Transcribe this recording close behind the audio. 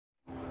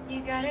You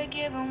gotta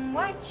give them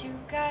what you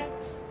got.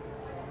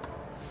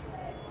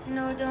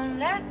 No, don't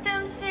let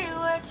them see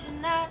what you're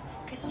not,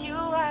 'cause you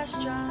are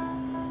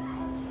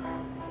strong.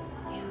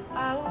 You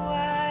are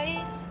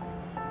wise.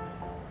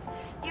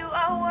 You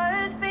are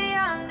worth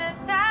beyond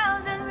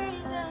 1,000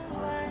 reasons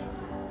why.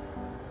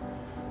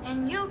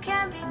 And you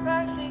can't be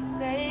perfect,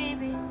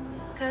 baby,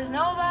 'cause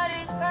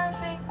nobody's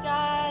perfect,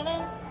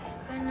 darling.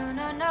 But no,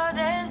 no, no,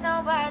 there's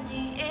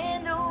nobody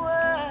in the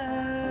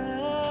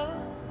world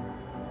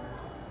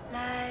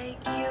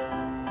like you.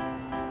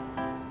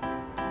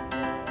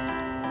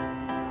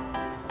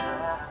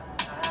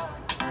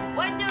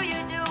 What do you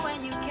do when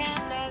you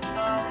can't let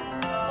go?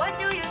 What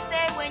do you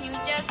say when you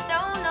just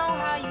don't know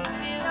how you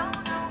feel?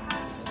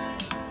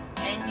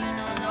 And you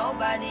know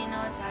nobody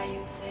knows how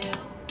you feel,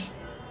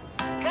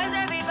 'cause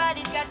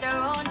everybody's got their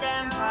own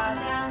damn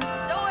problem.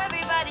 So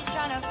everybody's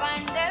trying to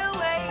find their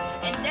way,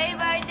 and day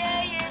by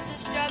day is a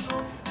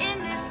struggle.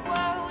 In this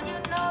world, you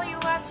know you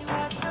have to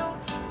hustle.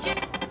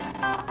 Just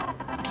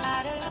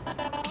not alone.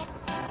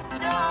 You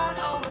don't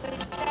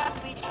always have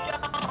to be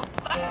strong,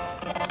 but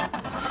still,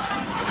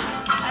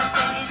 I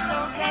said it's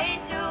okay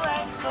to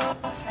ask for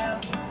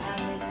help. Now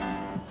listen,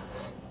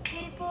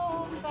 people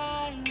will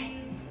find you,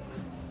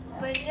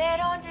 but they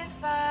don't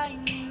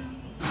define you.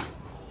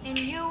 And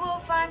you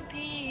will find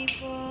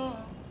people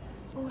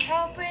who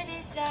help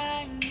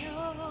redesign you.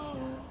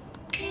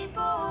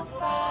 People will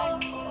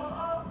find you,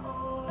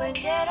 but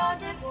they don't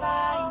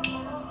define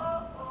you.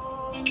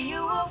 And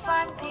you will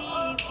find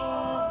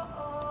people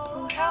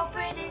who help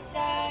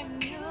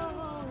redesign you.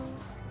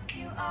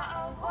 You are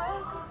a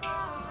work of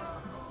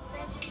art,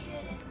 but you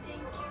didn't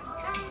think you'd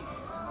come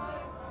this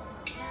far.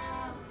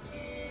 Now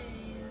here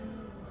you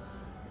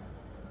are,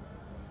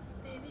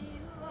 baby,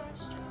 you are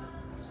strong.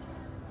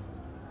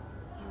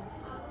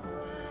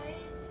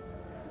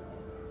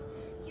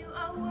 You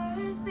are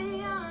worth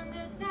beyond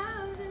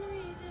 1,000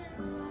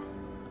 reasons why.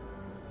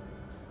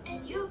 And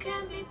you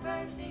can be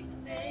perfect,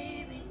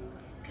 baby,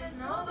 'cause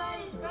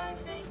nobody's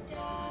perfect,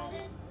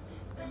 darling.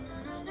 But no,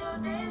 no, no,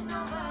 there's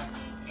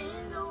nobody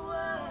in the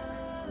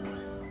world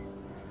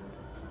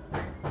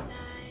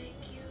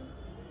like you.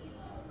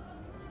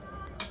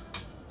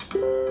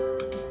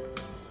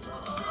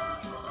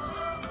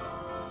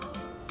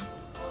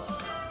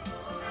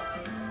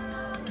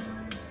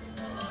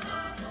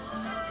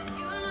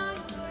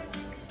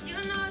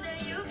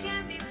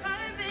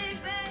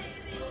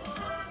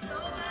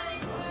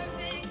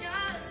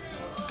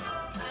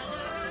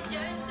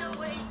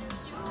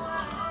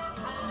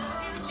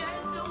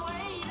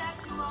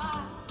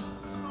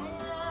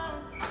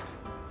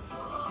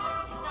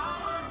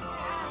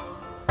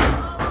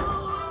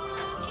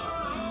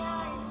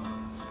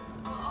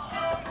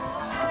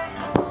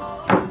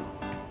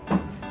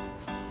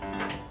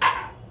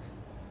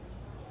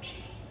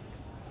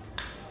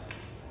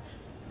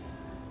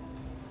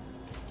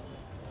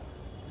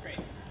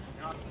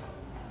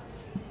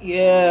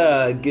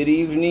 Yeah, good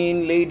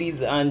evening,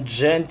 ladies and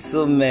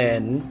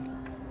gentlemen.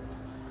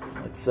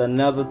 It's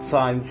another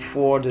time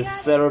for the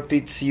Therapy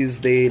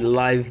Tuesday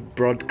live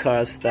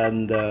broadcast,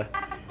 and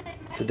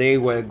today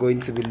we're going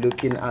to be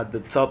looking at the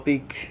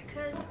topic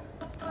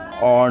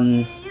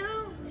on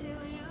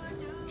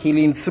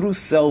healing through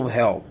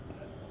self-help.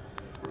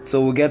 So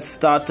we'll get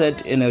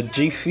started in a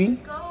jiffy.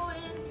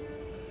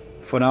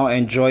 For now,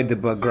 enjoy the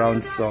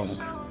background song.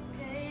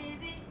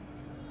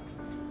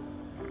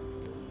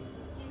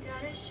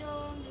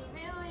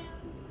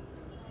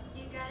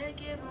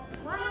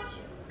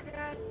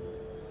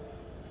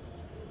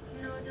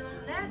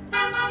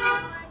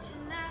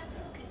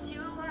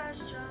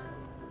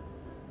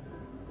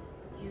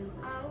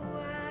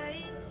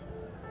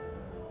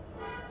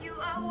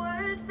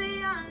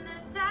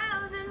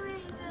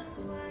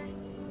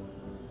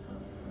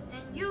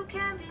 You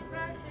can be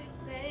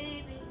perfect,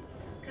 baby,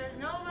 'cause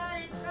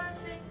nobody's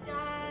perfect,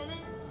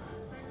 darling.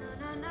 But no,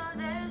 no, no,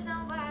 there's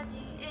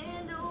nobody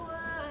in the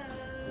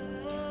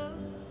world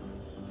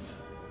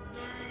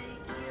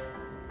like you.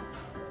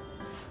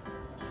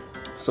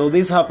 So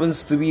this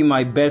happens to be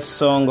my best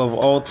song of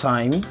all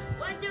time.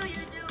 What do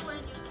you do when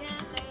you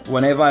can't let go?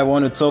 Whenever I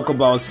want to talk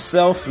about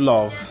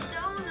self-love.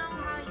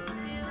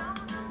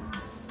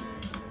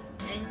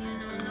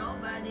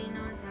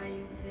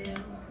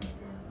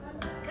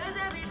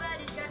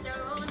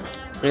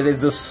 It is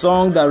the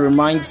song that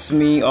reminds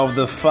me of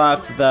the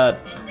fact that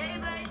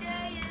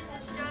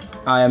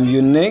I am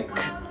unique,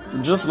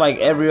 just like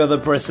every other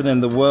person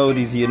in the world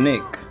is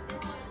unique.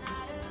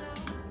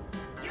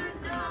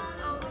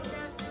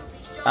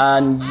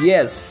 And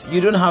yes,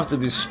 you don't have to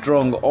be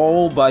strong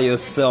all by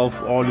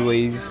yourself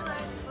always.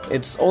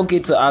 It's okay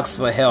to ask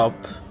for help,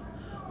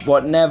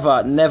 but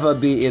never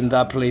be in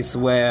that place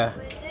where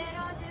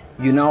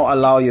you now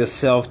allow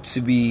yourself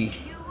to be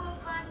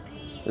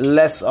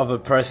less of a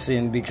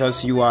person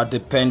because you are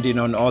depending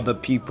on other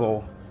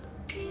people.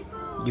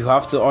 You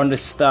have to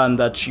understand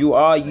that you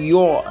are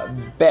your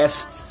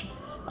best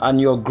and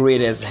your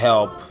greatest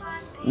help.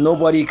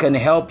 Nobody can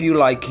help you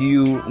like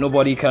you.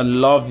 Nobody can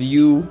love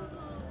you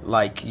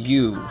like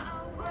you.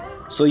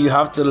 So you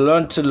have to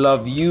learn to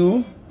love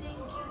you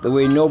the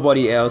way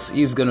nobody else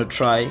is gonna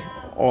try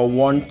or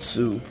want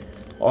to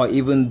or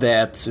even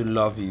dare to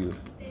love you.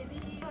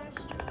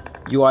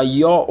 You are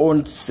your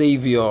own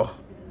savior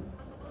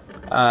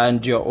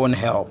and your own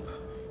help.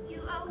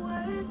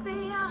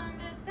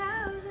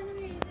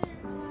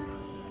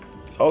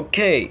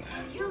 Okay,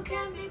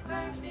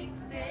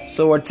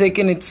 so we're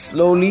taking it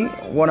slowly,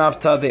 one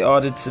after the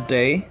other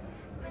today.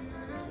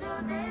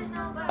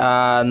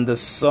 And the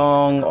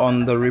song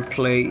on the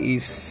replay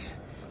is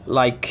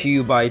Like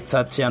You by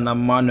Tatiana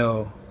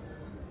Mano.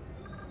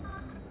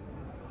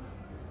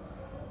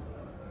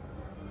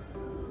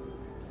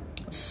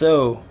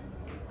 So,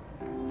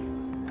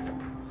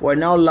 we're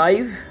now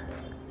live,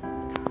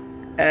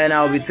 and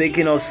I'll be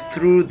taking us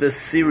through the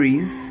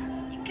series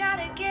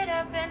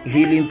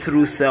Healing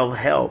Through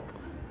Self-Help.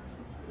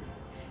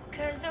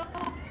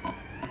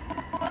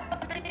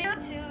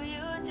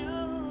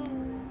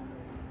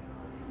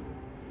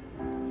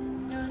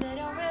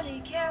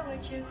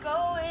 You're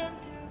going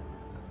through,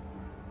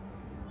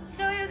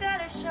 so you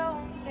gotta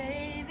show 'em,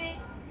 baby.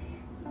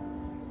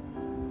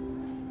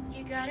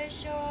 You gotta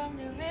show 'em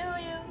the real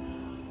you.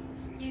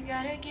 You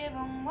gotta give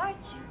 'em what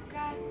you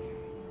got.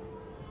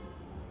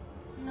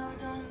 No,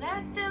 don't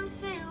let them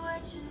see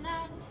what you're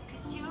not,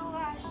 'cause you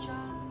are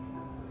strong.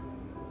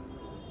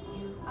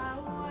 You are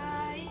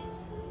wise.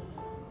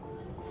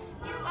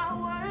 You are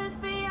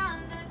worth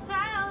beyond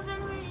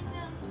 1,000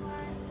 reasons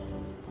why.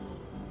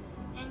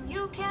 And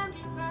you can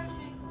be perfect.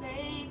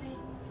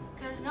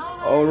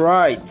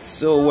 Alright,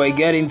 so we're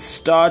getting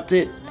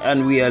started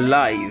and we are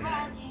live.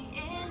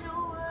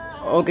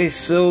 Okay,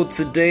 so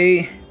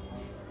today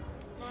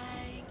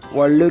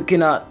we're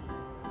looking at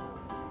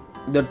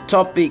the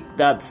topic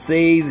that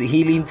says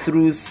healing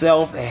through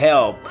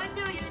self-help.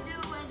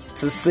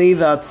 To say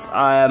that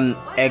I am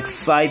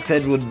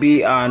excited would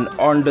be an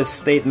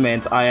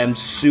understatement. I am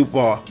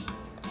super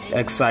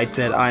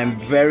excited. I am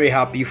very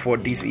happy for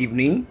this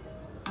evening.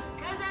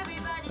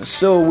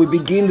 So we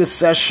begin the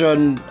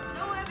session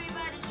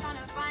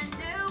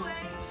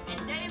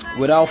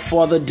without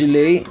further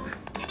delay.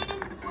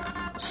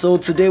 So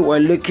today we're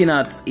looking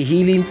at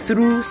healing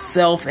through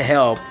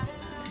self-help.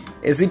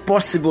 Is it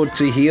possible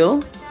to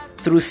heal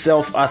through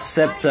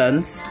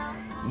self-acceptance?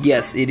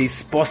 Yes, it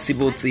is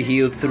possible to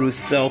heal through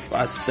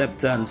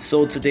self-acceptance.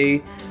 So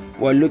today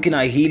we're looking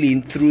at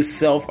healing through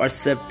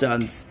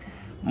self-acceptance.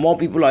 More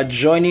people are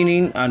joining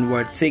in and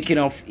we're taking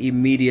off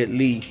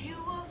immediately.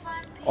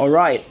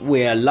 Alright,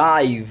 we're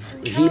live,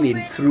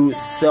 healing through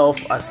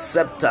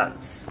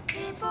self-acceptance.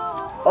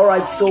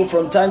 Alright, so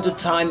from time to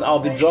time I'll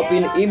be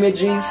dropping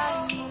images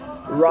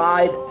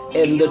right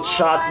in the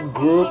chat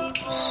group.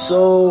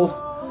 So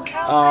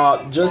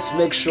just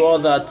make sure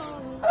that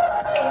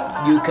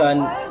you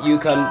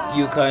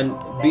can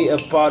be a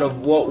part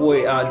of what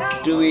we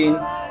are doing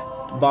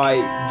by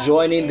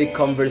joining the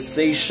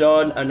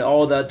conversation and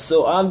all that.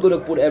 So I'm gonna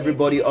put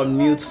everybody on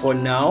mute for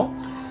now,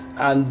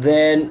 and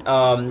then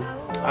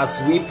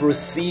as we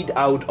proceed,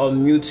 I would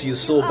unmute you.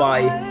 So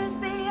by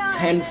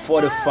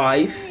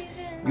 10:45,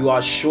 you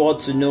are sure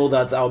to know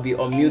that I'll be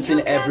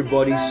unmuting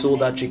everybody so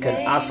that you can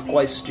ask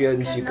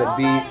questions, you can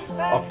be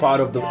a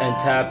part of the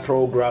entire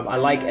program. I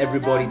like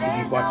everybody to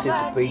be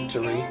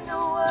participatory.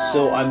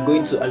 So I'm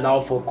going to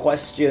allow for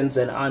questions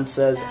and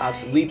answers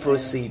as we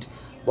proceed.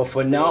 But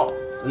for now,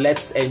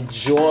 let's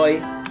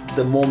enjoy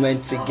the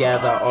moment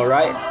together,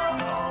 alright?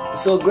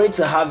 So great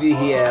to have you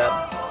here.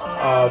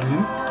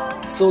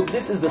 So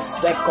this is the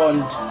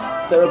second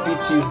Therapy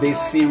Tuesday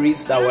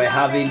series that we're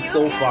having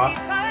so far,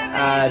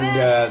 and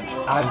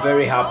I'm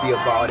very happy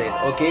about it.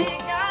 Okay,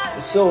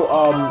 so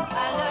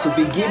to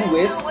begin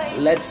with,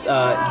 let's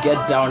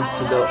get down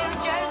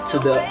to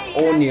the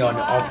onion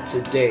of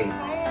today.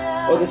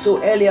 Okay,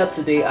 so earlier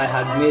today I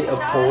had made a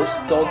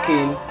post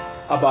talking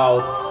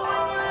about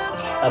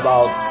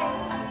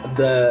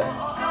the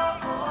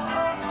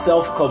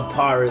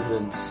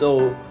self-comparison.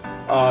 So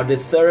the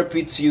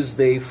Therapy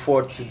Tuesday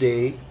for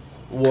today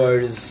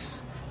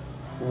was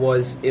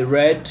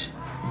read: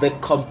 the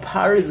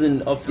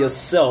comparison of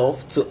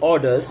yourself to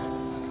others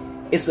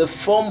is a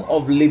form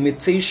of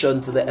limitation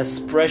to the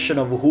expression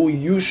of who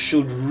you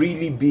should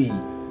really be.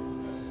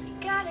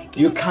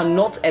 You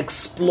cannot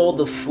explore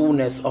the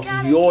fullness of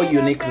your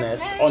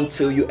uniqueness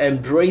until you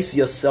embrace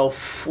yourself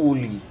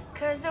fully.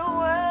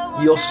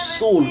 Your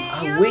soul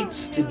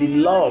awaits to be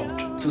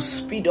loved, to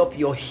speed up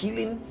your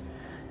healing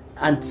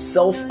and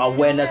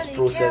self-awareness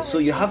process. So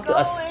you have to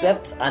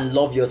accept and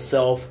love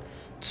yourself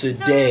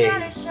today.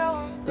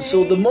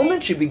 So the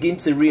moment you begin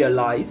to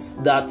realize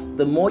that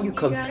the more you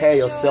compare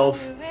yourself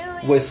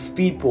with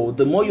people,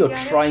 the more you're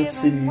trying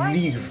to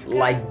live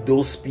like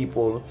those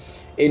people.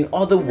 In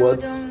other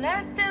words,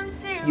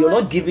 you're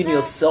not giving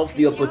yourself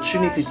the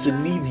opportunity to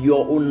live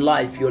your own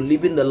life. You're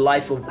living the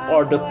life of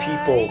other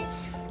people.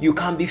 You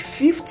can be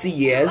 50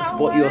 years,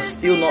 but you're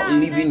still not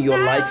living your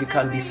life. You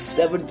can be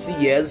 70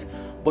 years,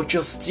 but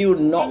you're still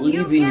not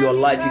living your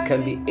life. You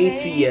can be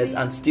 80 years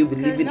and still be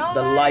living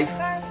the life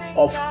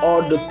of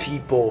other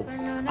people.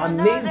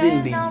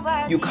 Amazingly,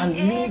 you can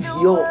live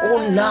your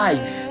own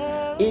life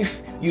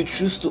if you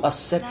choose to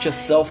accept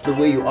yourself the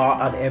way you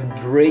are and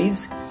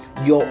embrace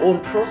your own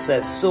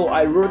process. So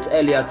I wrote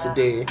earlier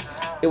today,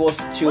 it was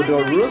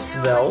Theodore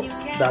Roosevelt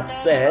that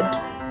said,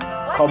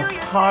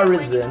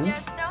 comparison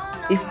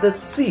is the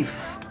thief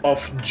of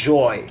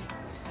joy.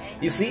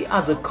 You see,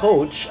 as a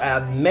coach, I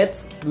have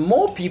met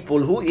more people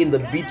who, in the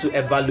bid to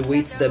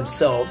evaluate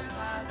themselves,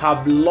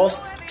 have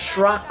lost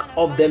track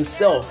of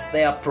themselves.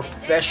 They are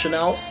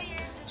professionals,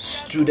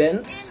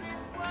 students,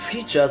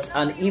 teachers,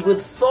 and even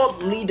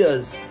thought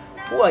leaders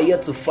who are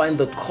yet to find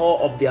the core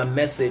of their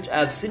message. I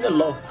have seen a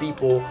lot of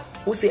people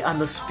who say,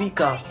 I'm a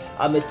speaker,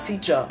 I'm a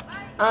teacher,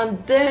 and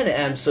then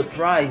I'm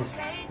surprised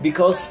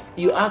because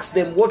you ask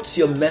them, what's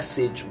your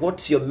message?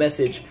 What's your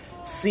message?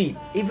 See,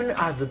 even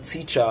as a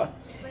teacher,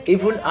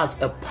 even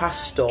as a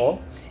pastor,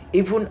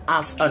 even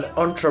as an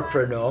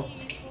entrepreneur,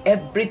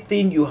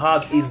 everything you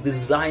have is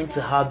designed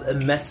to have a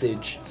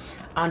message.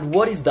 And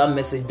what is that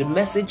message? The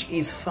message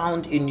is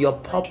found in your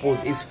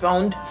purpose, is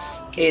found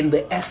in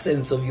the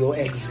essence of your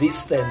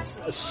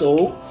existence.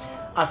 So,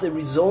 as a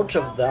result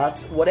of that,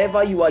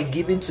 whatever you are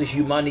giving to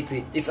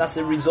humanity is as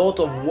a result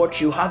of what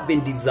you have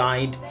been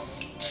designed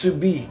to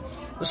be.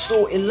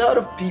 So a lot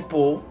of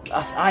people,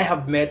 as I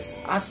have met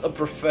as a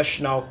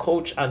professional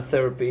coach and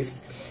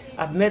therapist,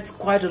 I've met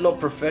quite a lot of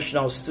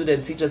professional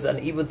students, teachers, and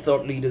even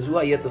thought leaders who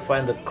are yet to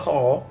find the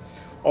core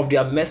of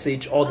their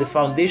message or the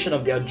foundation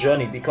of their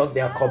journey because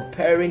they are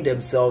comparing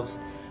themselves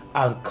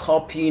and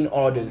copying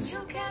others.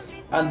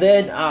 And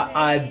then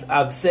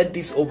I've said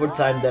this over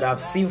time that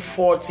I've seen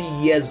 40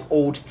 years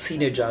old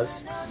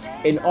teenagers.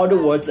 In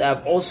other words,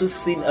 I've also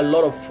seen a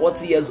lot of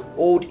 40 years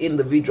old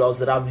individuals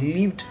that have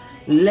lived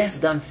less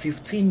than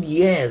 15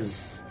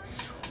 years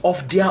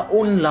of their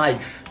own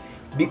life,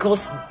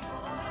 because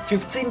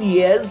 15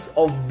 years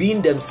of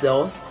being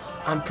themselves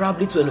and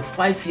probably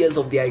 25 years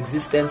of their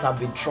existence have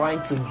been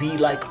trying to be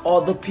like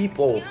other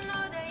people.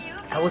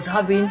 I was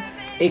having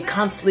a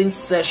counseling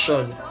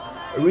session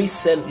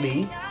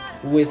recently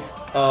with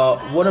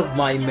one of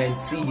my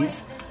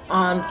mentees,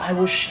 and I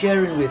was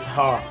sharing with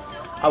her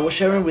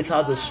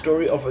the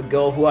story of a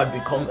girl who had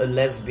become a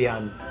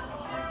lesbian,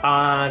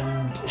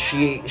 and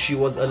she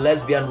was a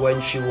lesbian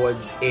when she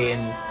was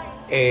in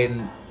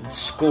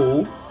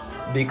school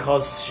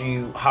because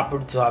she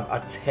happened to have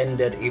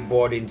attended a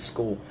boarding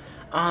school.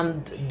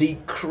 And the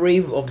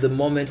crave of the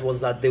moment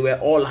was that they were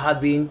all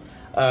having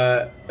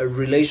a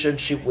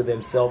relationship with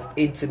themselves,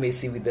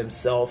 intimacy with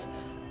themselves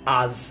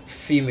as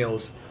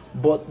females.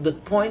 But the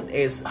point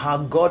is, her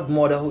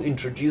godmother, who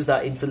introduced her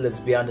into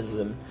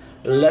lesbianism,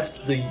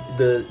 left the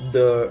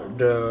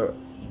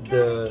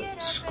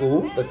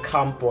school, the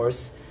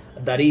campus,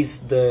 that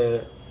is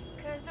the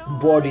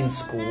boarding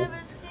school.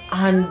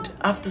 And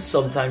after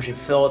some time, she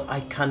felt, I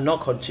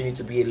cannot continue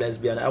to be a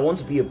lesbian. I want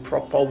to be a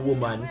proper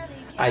woman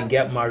and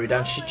get married.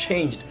 And she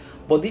changed.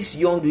 But this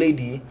young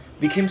lady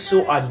became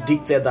so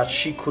addicted that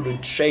she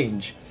couldn't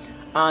change.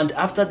 And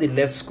after they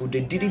left school,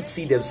 they didn't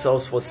see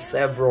themselves for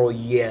several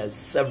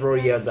years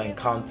and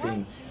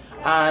counting.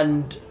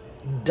 And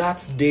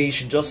that day,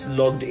 she just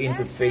logged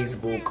into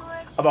Facebook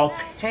about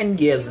 10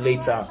 years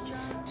later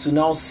to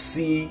now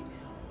see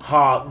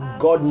her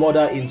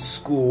godmother in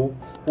school,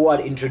 who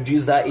had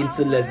introduced her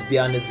into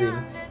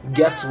lesbianism.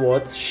 Guess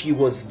what? She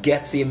was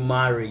getting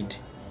married.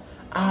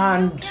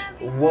 And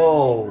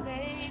whoa,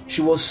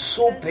 she was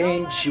so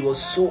pained, she was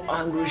so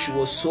angry, she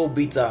was so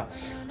bitter.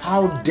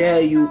 How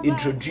dare you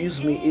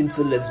introduce me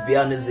into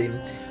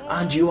lesbianism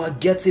and you are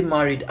getting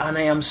married and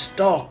I am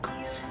stuck.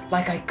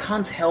 Like, I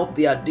can't help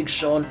the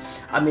addiction.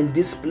 I'm in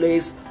this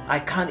place. I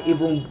can't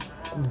even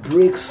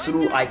break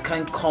through. I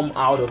can't come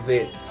out of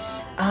it.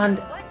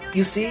 And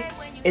you see,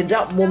 in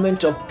that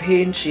moment of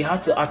pain, she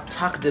had to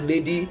attack the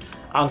lady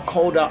and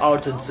called her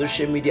out on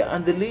social media.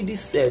 And the lady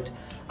said,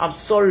 I'm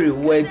sorry,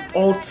 we're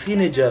all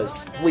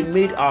teenagers. We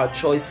made our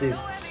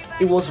choices.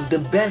 It was the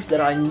best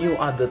that I knew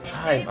at the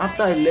time.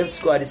 After I left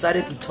school, I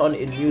decided to turn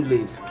a new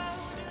leaf.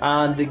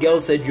 And the girl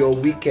said, you're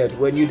wicked.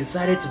 When you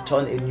decided to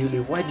turn a new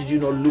leaf, why did you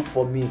not look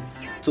for me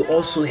to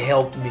also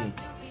help me?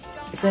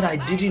 He said, I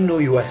didn't know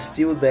you were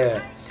still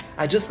there.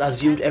 I just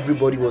assumed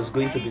everybody was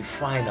going to be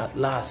fine at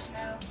last.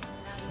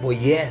 But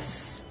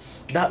yes,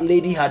 that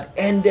lady had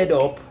ended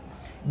up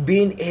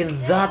being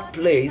in that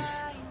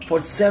place for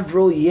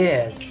several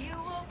years,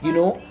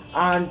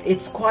 and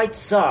it's quite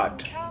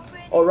sad.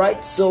 All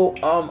right, so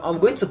I'm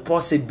going to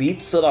pause a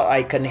bit so that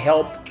I can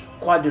help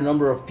quite a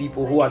number of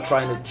people who are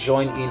trying to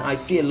join in. I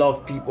see a lot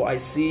of people. I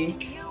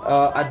see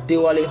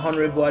Adewale,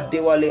 Honorable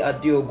Adewale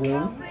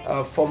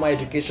Adeogun, former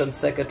Education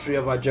Secretary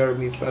of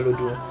Jeremy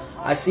Felodo.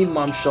 I see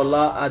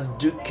Mamshola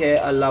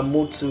Aduke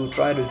Alamutu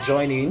try to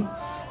join in.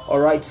 All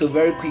right, so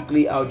very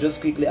quickly, I'll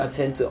just quickly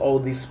attend to all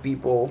these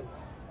people.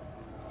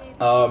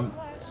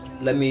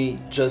 Let me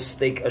just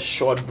take a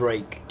short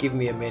break. Give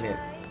me a minute.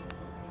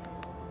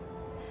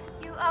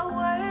 You are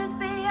worth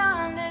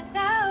beyond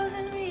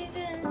 1,000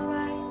 reasons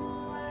why.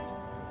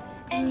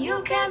 And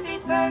you can be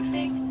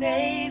perfect,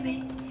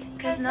 baby.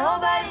 'Cause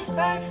nobody's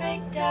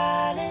perfect,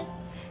 darling.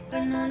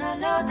 But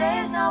no,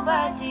 there's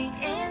nobody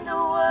in the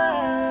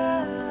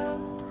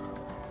world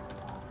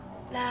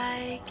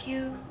like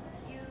you.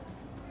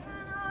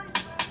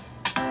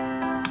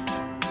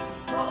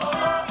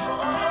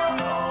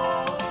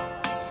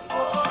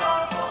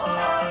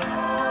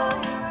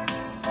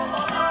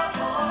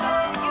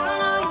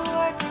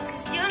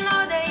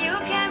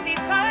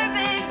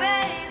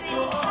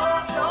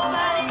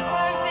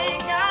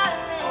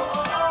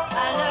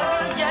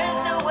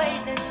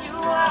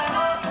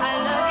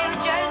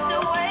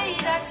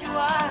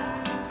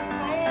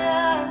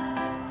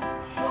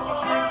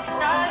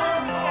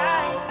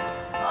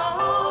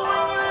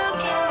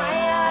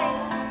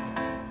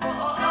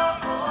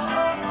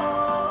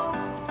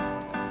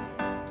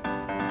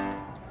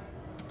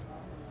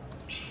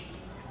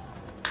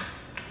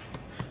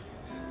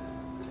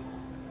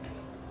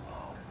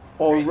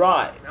 All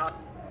right,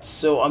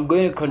 so I'm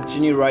going to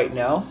continue right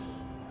now.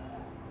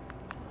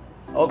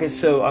 Okay,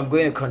 so I'm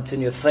going to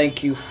continue.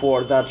 Thank you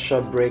for that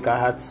short break. I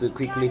had to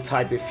quickly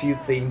type a few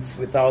things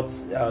without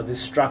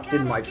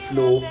distracting my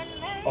flow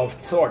of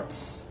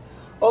thoughts.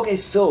 Okay,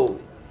 so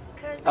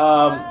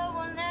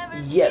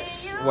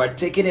yes, we're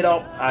taking it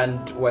up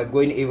and we're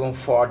going even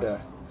further.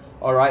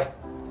 All right,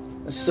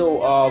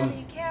 so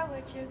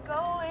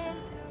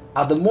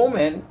at the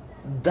moment,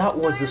 that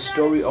was the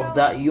story of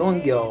that young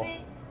girl.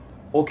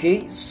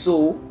 Okay,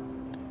 so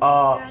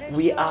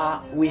we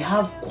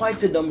have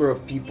quite a number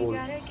of people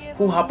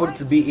who happen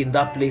to be in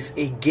that place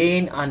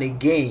again and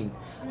again,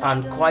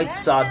 and quite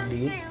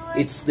sadly,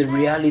 it's the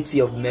reality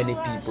of many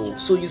people.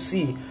 So you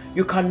see,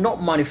 you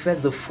cannot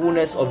manifest the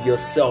fullness of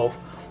yourself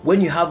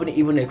when you haven't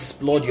even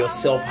explored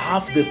yourself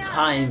half the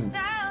time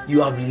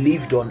you have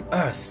lived on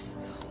earth.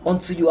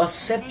 Until you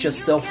accept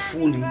yourself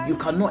fully, you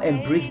cannot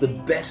embrace the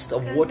best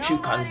of what you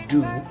can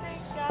do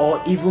or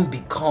even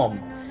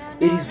become.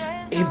 It is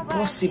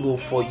impossible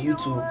for you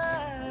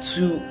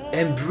to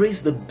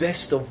embrace the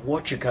best of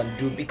what you can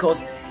do,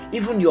 because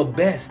even your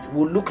best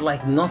will look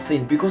like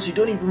nothing, because you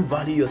don't even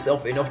value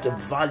yourself enough to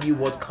value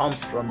what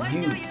comes from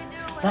you.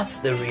 That's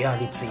the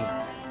reality.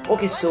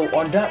 Okay, so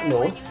on that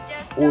note,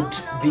 we'll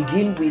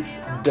begin with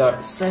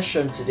the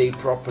session today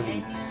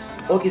properly.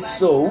 Okay,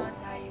 so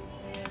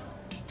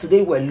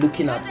today we're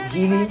looking at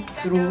healing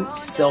through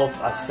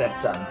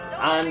self-acceptance,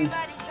 and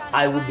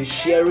I will be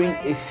sharing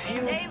a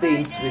few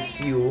things with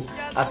you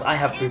as I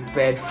have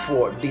prepared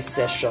for this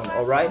session,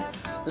 alright?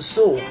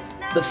 So,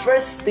 the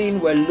first thing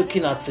we're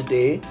looking at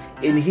today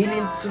in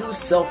healing through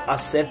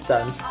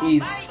self-acceptance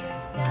is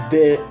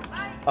the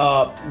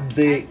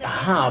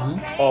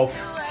harm of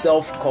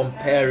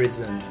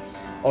self-comparison.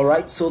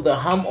 Alright, so the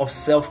harm of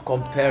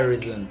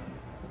self-comparison.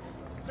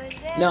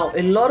 Now,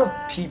 a lot of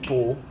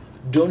people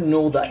don't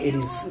know that it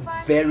is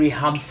very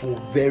harmful,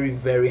 very,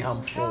 very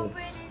harmful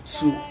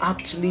to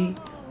actually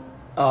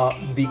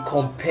be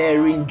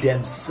comparing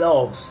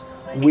themselves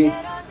with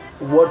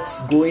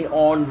what's going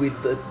on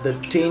with the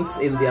things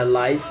in their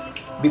life,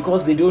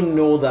 because they don't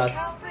know that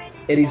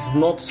it is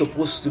not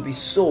supposed to be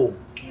so.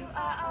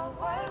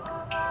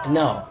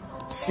 Now,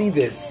 see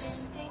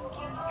this.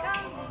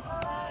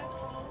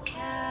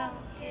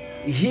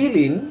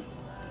 Healing,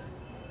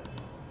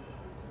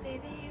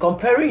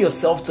 comparing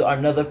yourself to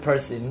another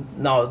person,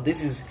 now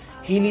this is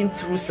healing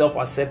through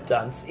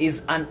self-acceptance,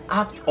 is an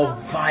act of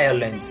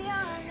violence.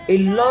 A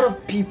lot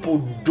of people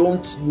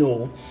don't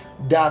know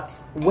that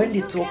when they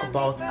talk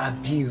about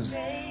abuse,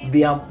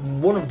 they are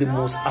one of the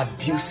most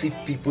abusive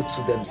people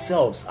to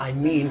themselves. I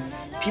mean,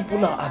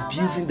 people are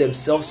abusing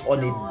themselves on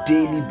a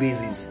daily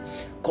basis.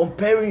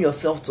 Comparing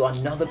yourself to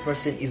another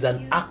person is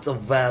an act of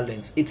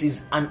violence. It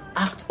is an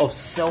act of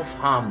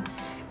self-harm.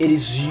 It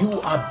is you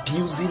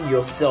abusing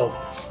yourself.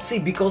 See,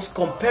 because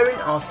comparing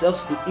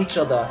ourselves to each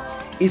other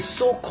is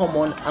so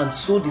common and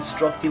so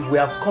destructive, we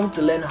have come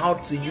to learn how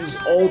to use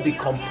all the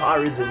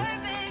comparisons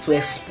to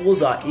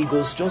expose our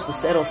egos just to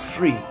set us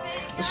free.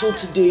 So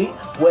today,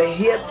 we're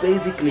here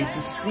basically to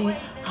see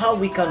how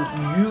we can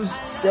use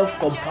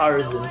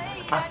self-comparison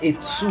as a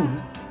tool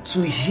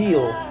to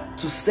heal,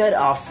 to set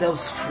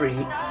ourselves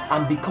free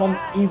and become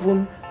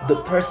even the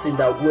person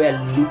that we're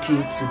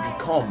looking to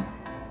become.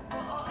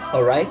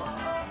 Alright?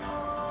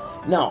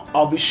 Now,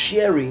 I'll be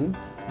sharing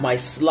my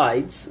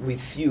slides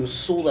with you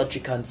so that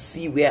you can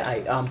see where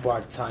I am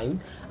part time,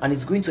 and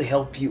it's going to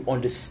help you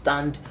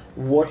understand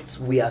what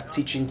we are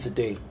teaching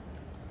today.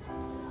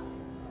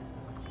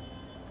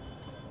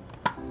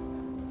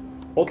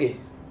 Okay,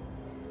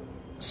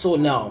 so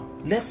now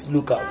let's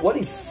look at what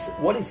is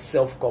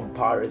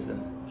self-comparison.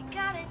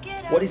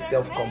 What is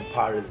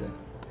self-comparison?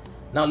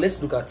 Now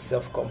let's look at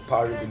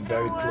self-comparison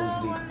very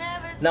closely.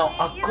 Now,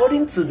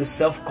 according to the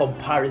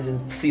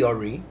self-comparison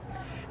theory,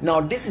 now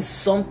this is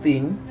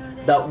something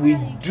that we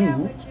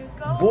do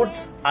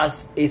both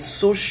as a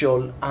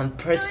social and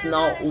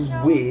personal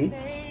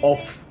way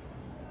of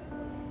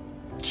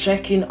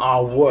checking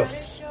our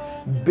worth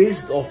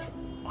based off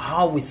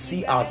how we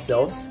see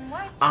ourselves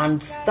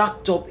and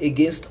stacked up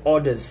against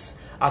others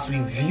as we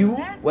view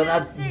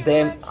whether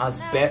them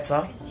as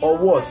better or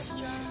worse.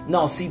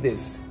 Now see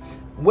this.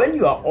 When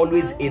you are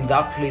always in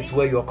that place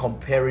where you're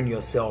comparing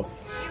yourself,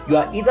 you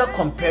are either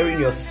comparing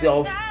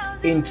yourself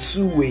in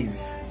two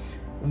ways.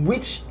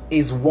 which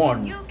is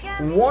one.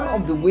 One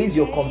of the ways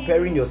you're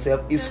comparing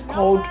yourself is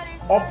called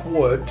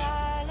upward.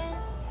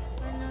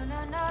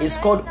 It's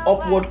called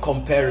upward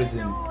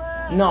comparison.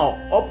 Now,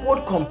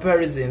 upward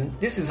comparison,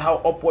 this is how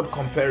upward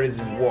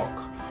comparison work.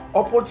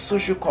 Upward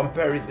social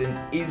comparison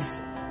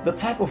is the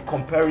type of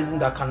comparison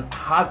that can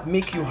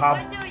make you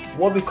have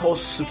what we call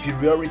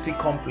superiority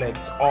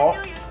complex,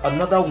 or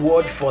another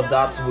word for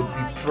that would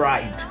be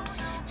pride.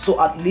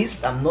 So at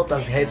least I'm not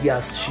as heavy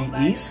as she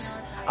is.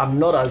 I'm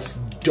not as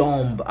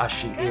dumb as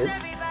she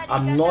is.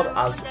 I'm not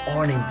as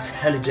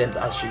unintelligent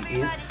as she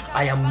is.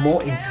 I am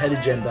more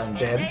intelligent than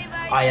them.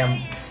 I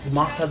am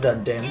smarter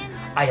than them.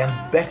 I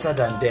am better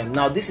than them.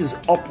 Now, this is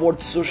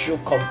upward social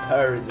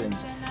comparison.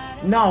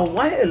 Now,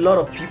 why a lot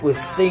of people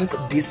think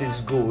this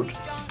is good,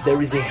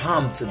 there is a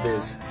harm to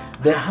this.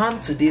 The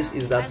harm to this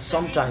is that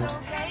sometimes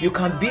you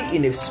can be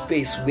in a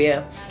space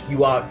where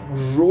you are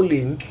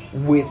rolling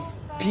with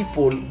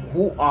people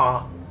who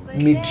are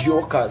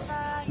mediocres,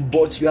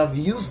 but you have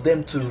used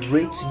them to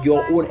rate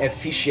your own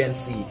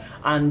efficiency,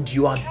 and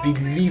you are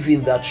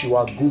believing that you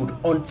are good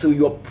until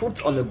you're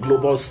put on a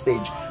global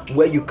stage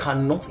where you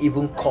cannot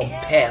even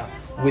compare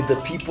with the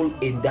people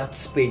in that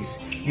space.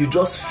 You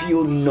just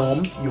feel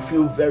numb, you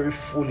feel very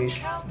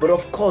foolish. But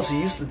of course, you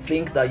used to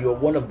think that you're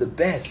one of the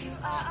best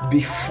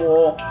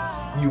before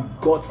you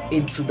got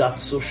into that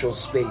social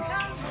space.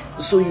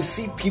 So you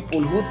see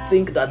people who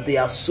think that they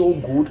are so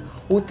good,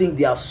 who think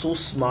they are so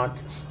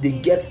smart, they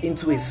get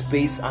into a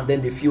space and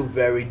then they feel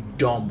very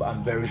dumb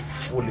and very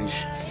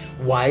foolish.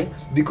 Why?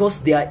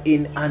 Because they are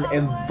in an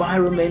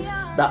environment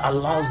that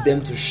allows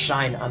them to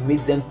shine and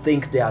makes them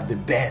think they are the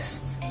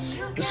best.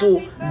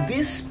 So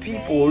these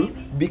people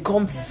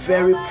become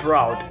very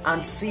proud.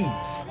 And see,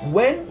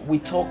 when we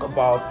talk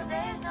about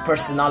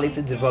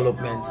personality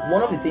development,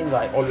 one of the things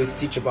I always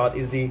teach about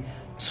is the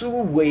two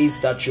ways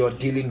that you're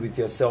dealing with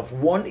yourself.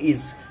 One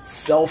is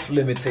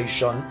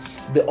self-limitation,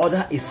 the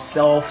other is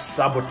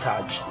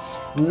self-sabotage.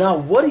 Now,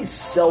 what is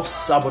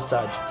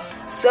self-sabotage?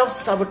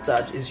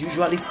 Self-sabotage is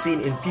usually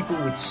seen in people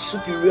with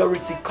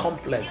superiority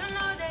complex,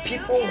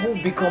 people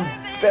who become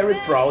very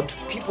proud,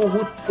 people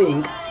who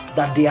think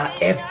that they are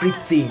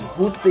everything,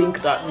 who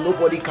think that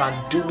nobody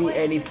can do me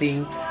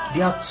anything.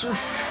 They are too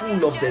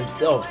full of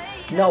themselves.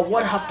 Now,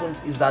 what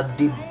happens is that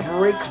they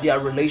break their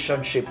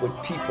relationship with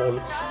people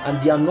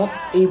and they are not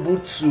able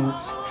to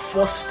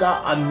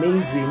foster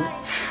amazing,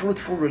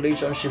 fruitful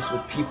relationships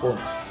with people.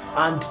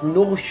 And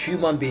no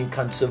human being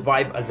can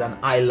survive as an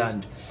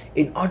island.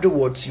 In other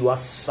words, you are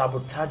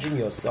sabotaging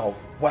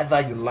yourself, whether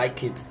you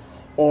like it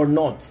or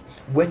not,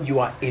 when you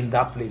are in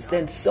that place.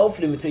 Then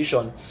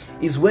self-limitation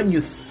is when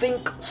you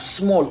think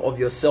small of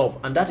yourself,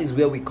 and that is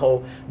where we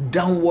call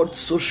downward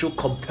social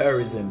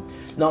comparison.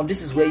 Now,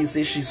 this is where you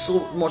say, she's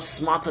so much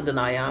smarter than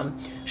I am,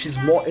 she's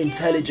more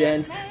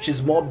intelligent,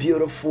 she's more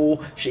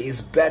beautiful, she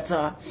is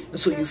better.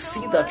 So you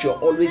see that you're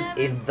always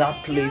in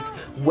that place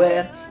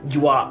where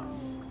you are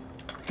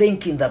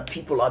thinking that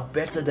people are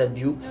better than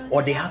you,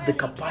 or they have the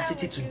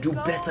capacity to do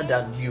better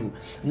than you.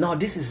 Now,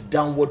 this is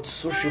downward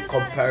social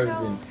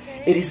comparison.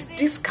 It is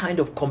this kind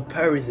of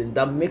comparison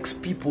that makes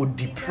people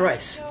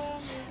depressed,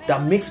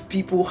 that makes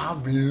people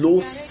have low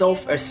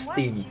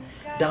self-esteem,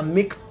 that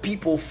make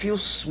people feel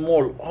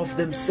small of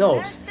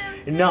themselves.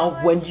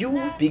 Now, when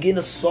you begin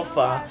to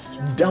suffer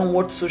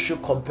downward social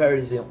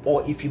comparison,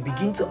 or if you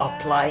begin to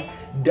apply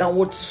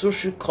downward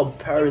social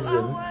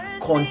comparison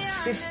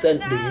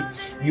consistently,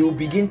 you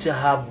begin to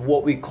have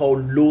what we call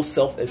low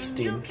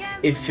self-esteem,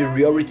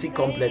 inferiority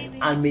complex,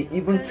 and may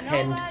even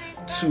tend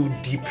to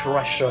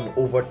depression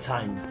over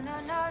time.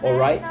 All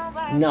right,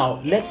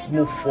 now let's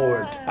move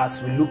forward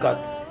as we look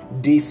at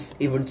this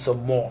even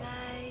some more.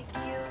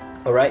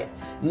 All right,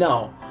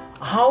 now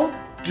how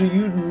do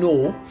you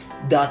know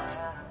that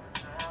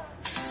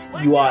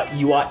you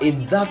are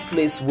in that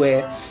place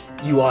where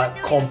you are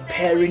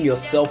comparing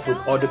yourself with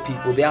other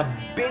people? There are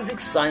basic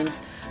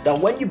signs that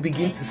when you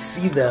begin to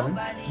see them,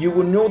 you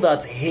will know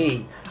that,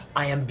 hey,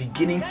 I am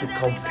beginning to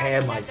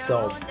compare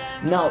myself.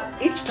 Now,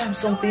 each time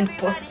something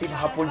positive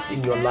happens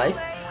in your life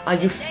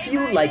and you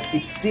feel like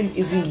it still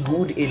isn't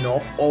good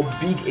enough or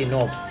big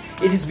enough,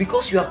 it is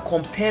because you are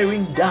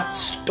comparing that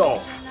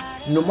stuff,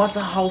 no matter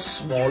how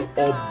small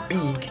or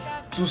big,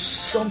 to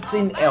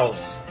something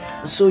else.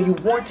 So you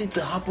want it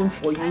to happen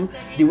for you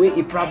the way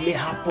it probably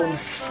happened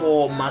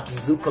for Mark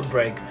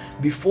Zuckerberg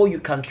before you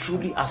can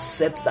truly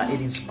accept that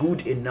it is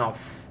good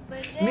enough.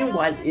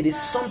 Meanwhile, it is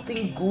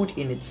something good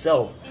in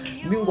itself.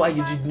 Meanwhile,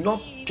 you did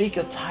not take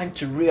your time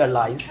to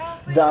realize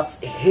that,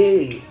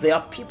 hey, there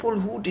are people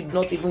who did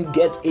not even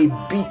get a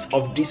bit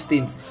of these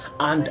things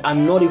and are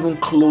not even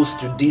close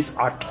to this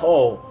at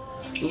all.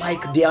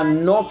 Like, they are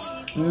not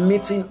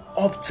meeting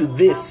up to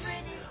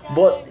this.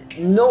 But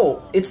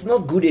no, it's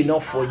not good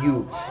enough for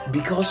you,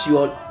 because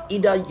you're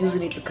either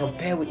using it to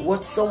compare with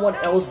what someone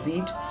else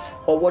did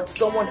or what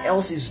someone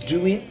else is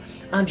doing,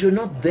 and you're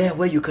not there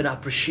where you can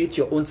appreciate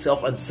your own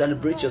self and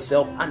celebrate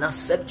yourself and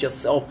accept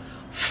yourself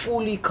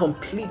fully,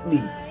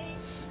 completely.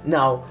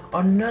 Now,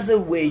 another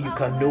way you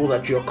can know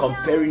that you're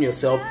comparing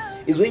yourself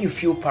is when you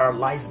feel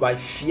paralyzed by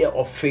fear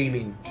of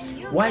failing.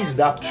 Why is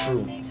that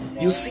true?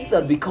 You see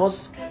that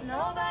because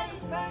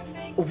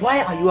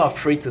why are you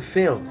afraid to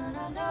fail?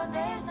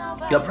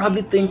 You're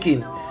probably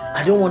thinking,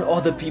 I don't want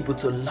other people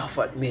to laugh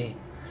at me.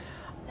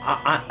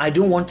 I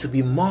don't want to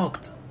be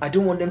mocked. I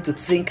don't want them to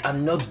think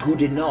I'm not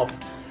good enough.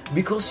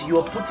 Because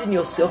you're putting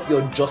yourself,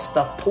 you're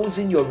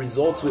juxtaposing your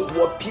results with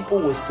what people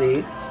will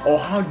say or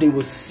how they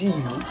will see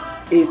you.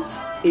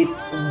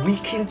 It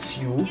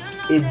weakens you,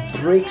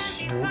 it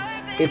breaks you,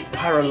 it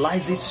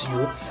paralyzes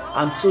you,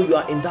 and so you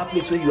are in that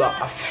place where you are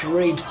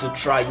afraid to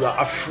try, you are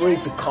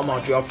afraid to come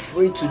out, you are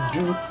afraid to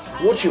do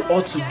what you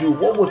ought to do.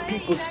 What would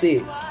people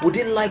say? Would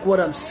they like what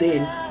I'm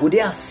saying? Would they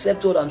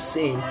accept what I'm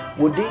saying?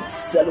 Would they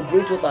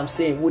celebrate what I'm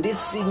saying? Would they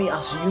see me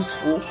as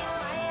useful?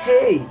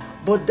 Hey,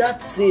 but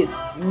that's it.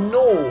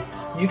 No,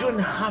 you don't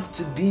have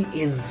to be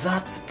in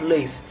that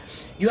place.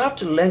 You have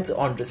to learn to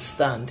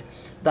understand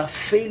that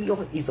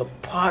failure is a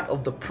part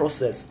of the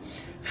process.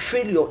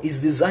 Failure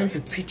is designed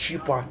to teach you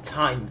part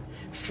time.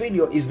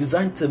 Failure is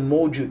designed to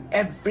mold you.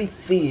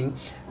 Everything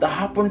that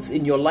happens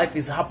in your life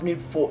is happening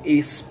for a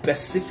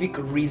specific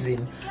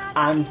reason,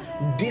 and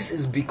this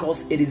is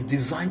because it is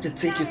designed to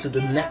take you to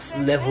the next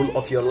level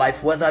of your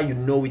life, whether you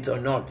know it or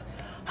not.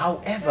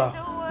 However,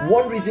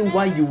 one reason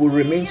why you will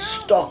remain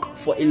stuck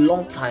for a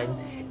long time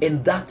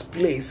in that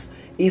place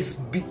is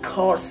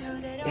because,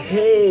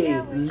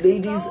 hey,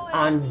 ladies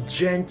and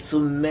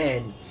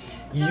gentlemen,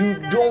 you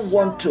don't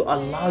want to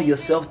allow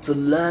yourself to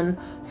learn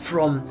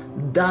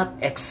from that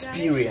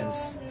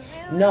experience.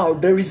 Now,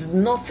 there is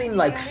nothing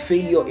like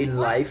failure in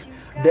life.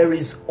 There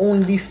is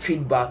only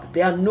feedback.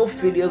 There are no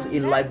failures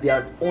in life. There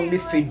are only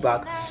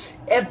feedback.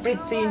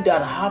 Everything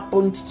that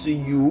happened to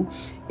you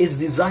is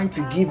designed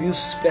to give you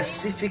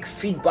specific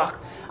feedback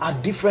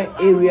at different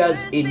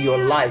areas in your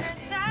life.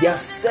 There are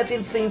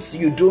certain things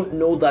you don't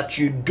know that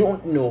you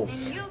don't know,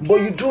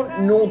 but you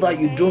don't know that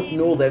you don't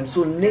know them.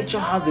 So nature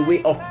has a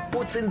way of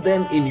putting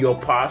them in your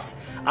path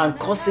and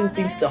causing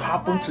things to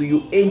happen to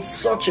you in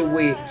such a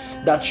way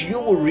that you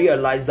will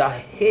realize that,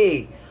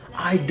 hey,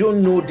 I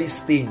don't know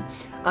this thing.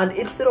 And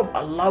instead of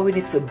allowing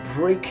it to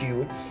break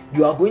you,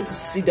 you are going to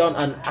sit down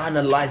and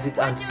analyze it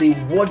and say,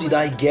 what did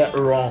I get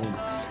wrong?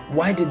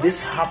 Why did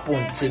this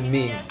happen to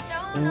me?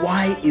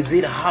 Why is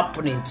it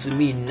happening to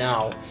me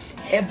now?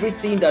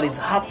 Everything that is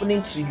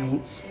happening to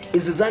you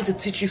is designed to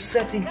teach you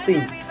certain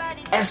things,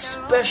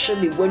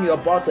 especially when you're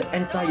about to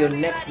enter your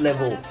next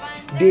level.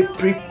 They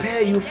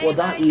prepare you for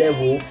that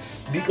level,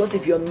 because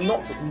if you're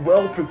not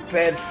well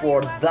prepared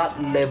for that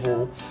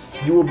level,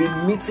 you will be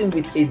meeting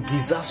with a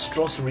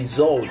disastrous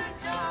result.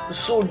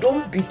 So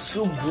don't be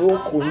too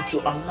broken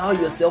to allow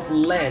yourself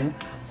learn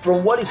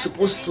from what is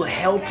supposed to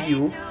help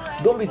you.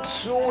 Don't be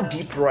too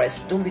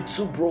depressed. Don't be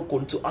too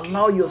broken to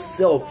allow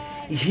yourself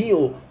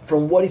heal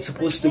from what is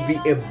supposed to be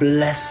a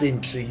blessing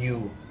to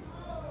you.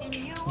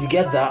 You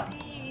get that?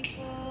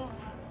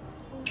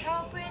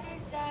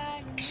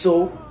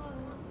 So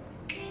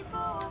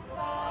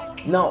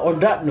now on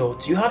that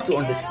note, you have to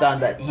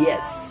understand that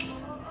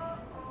yes,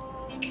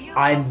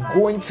 I'm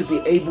going to be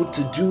able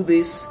to do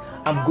this.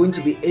 I'm going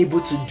to be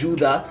able to do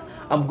that.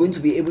 I'm going to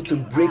be able to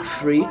break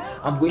free.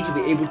 I'm going to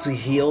be able to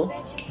heal,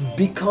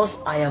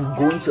 because I am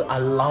going to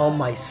allow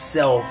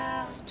myself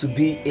to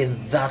be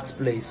in that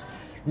place.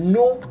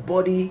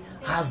 Nobody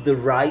has the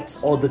right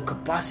or the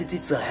capacity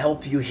to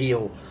help you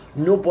heal.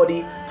 Nobody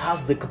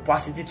has the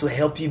capacity to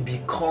help you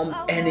become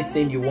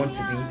anything you want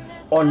to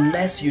be,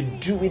 unless you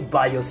do it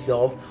by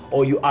yourself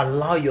or you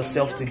allow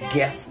yourself to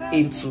get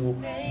into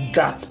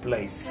that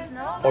place.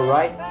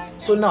 Alright?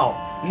 So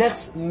now,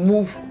 let's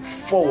move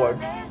forward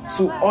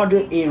to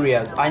other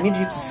areas. I need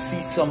you to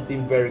see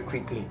something very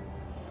quickly.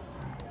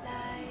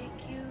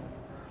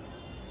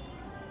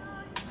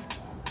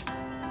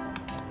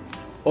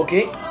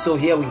 Okay, so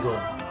here we go.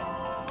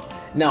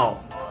 Now,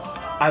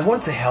 I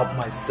want to help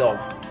myself.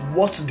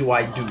 What do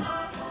I do?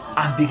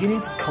 I'm beginning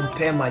to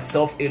compare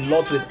myself a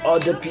lot with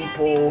other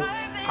people,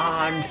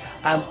 and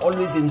I'm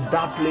always in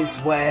that place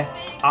where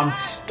I'm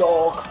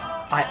stuck.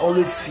 I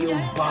always feel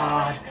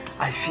bad.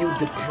 I feel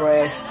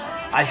depressed.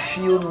 I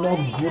feel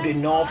not good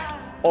enough.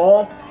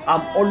 Or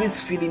I'm always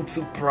feeling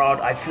too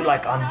proud. I feel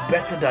like I'm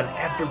better than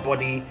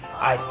everybody.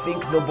 I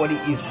think nobody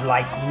is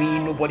like me.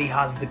 Nobody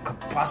has the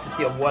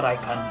capacity of what I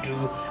can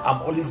do. I'm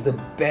always the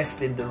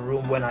best in the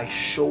room when I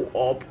show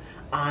up.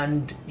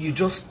 And you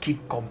just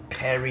keep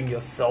comparing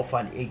yourself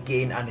and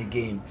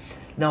again.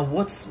 Now,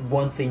 what's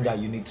one thing that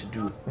you need to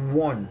do?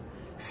 One,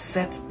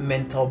 set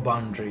mental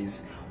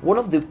boundaries. One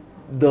of the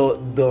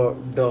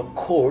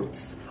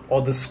quotes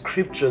or the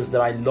scriptures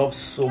that I love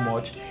so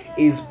much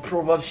is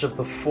Proverbs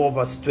chapter 4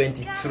 verse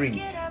 23,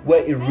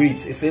 where it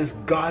reads, it says,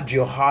 guard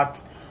your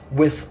heart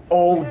with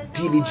all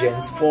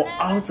diligence, for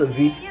out of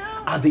it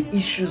are the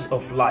issues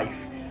of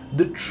life.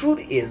 The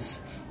truth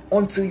is,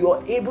 until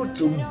you're able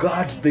to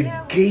guard the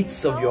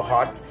gates of your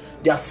heart,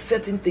 there are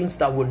certain things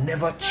that will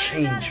never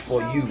change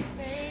for you.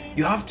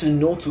 You have to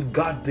know to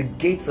guard the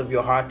gates of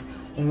your heart,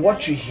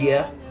 what you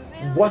hear,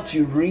 what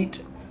you read,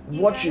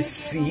 what you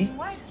see,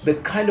 the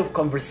kind of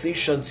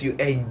conversations you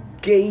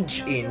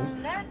engage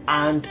in,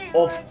 and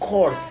of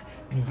course,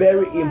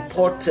 very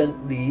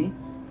importantly,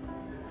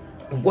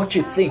 what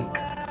you think.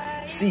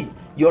 See,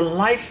 your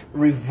life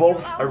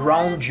revolves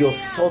around your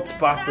thought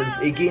patterns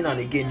again and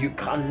again. You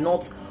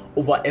cannot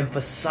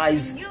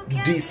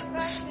overemphasize this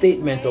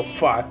statement of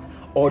fact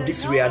or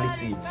this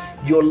reality.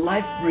 Your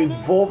life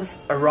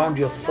revolves around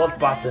your thought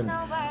patterns.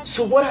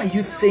 So what are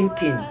you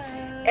thinking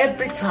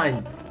every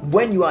time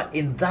when you are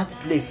in that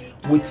place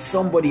with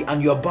somebody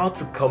and you're about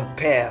to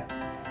compare?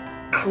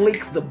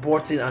 Click the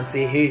button and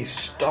say, hey,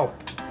 stop.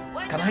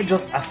 Can I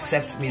just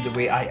accept me the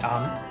way I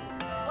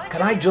am?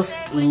 Can I just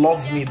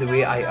love me the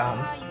way I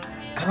am?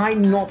 Can I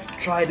not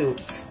try to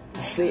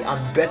say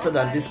I'm better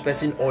than this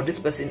person or this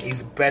person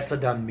is better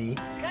than me?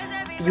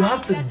 You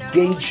have to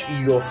gauge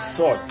your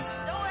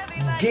thoughts,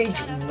 gauge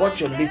what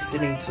you're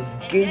listening to,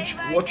 gauge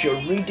what you're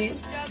reading,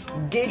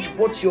 gauge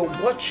what you're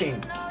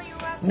watching.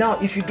 Now,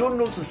 if you don't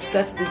know to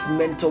set these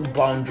mental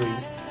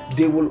boundaries,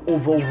 they will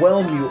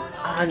overwhelm you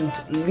and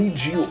lead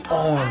you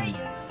on,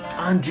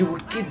 and you will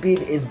keep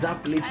being in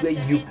that place where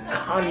you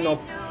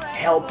cannot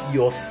help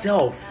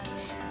yourself.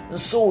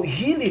 So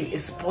healing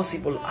is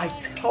possible. I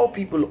tell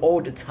people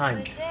all the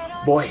time,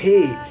 but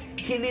hey,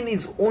 healing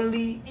is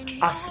only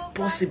as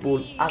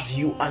possible as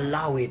you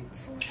allow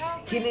it.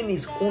 Healing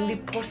is only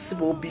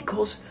possible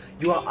because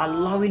you are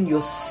allowing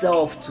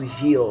yourself to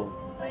heal.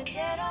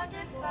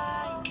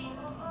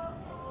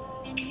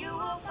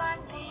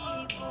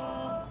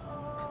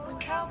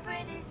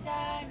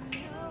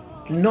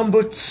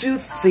 Number 2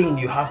 thing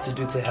you have to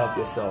do to help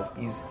yourself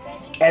is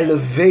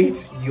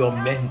elevate your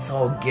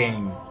mental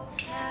game.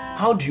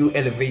 How do you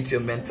elevate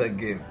your mental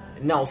game?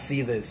 Now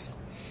see this.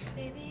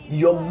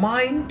 Your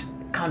mind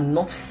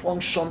cannot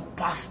function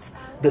past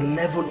the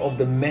level of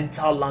the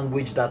mental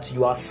language that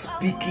you are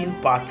speaking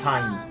per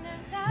time.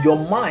 Your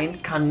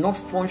mind cannot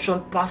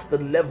function past the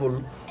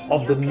level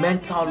of the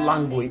mental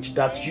language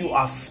that you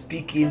are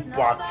speaking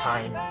per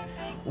time.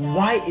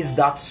 Why is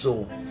that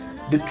so?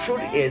 The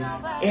truth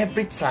is,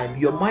 every time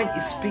your mind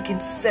is speaking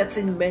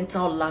certain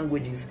mental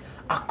languages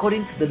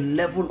according to the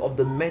level of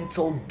the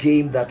mental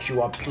game that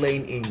you are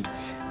playing in.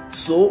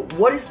 So,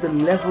 what is the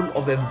level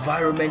of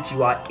environment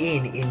you are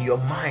in your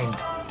mind?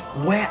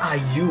 Where are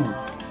you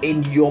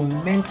in your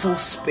mental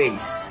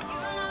space?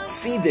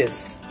 See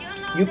this.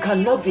 You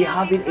cannot be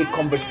having a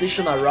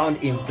conversation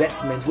around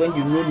investment when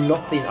you know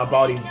nothing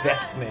about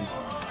investment.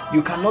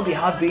 You cannot be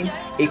having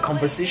a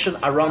conversation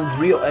around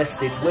real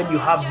estate when you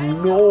have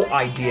no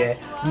idea,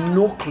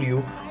 no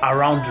clue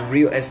around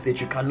real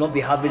estate. You cannot be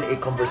having a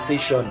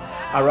conversation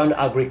around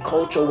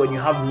agriculture when you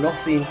have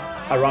nothing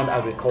around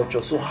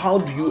agriculture. So how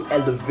do you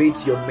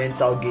elevate your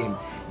mental game?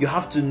 You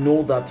have to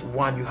know that,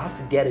 one, you have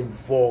to get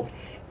involved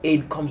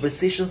in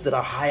conversations that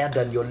are higher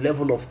than your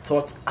level of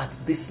thought at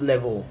this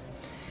level.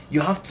 You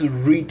have to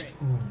read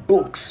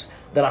books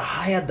that are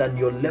higher than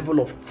your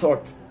level of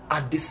thought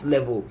at this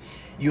level.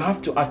 You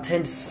have to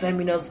attend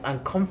seminars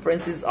and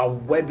conferences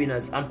and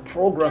webinars and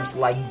programs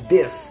like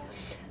this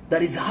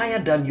that is higher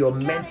than your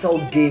mental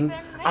game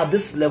at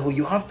this level.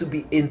 You have to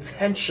be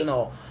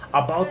intentional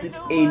about it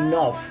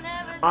enough.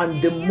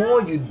 And the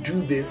more you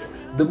do this,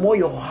 the more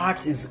your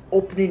heart is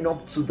opening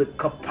up to the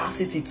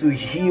capacity to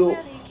heal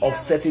of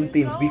certain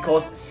things,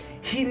 because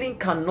healing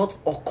cannot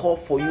occur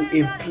for you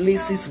in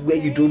places where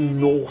you don't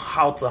know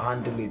how to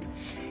handle it.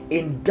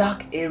 In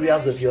dark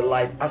areas of your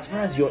life, as far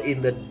as you're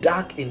in the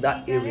dark in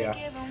that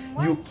area,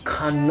 you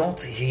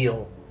cannot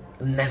heal.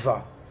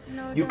 Never.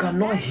 You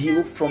cannot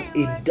heal from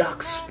a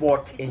dark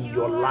spot in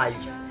your life.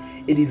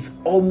 It is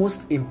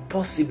almost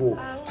impossible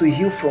to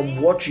heal from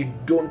what you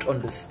don't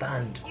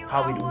understand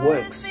how it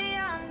works.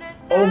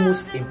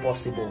 Almost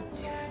impossible.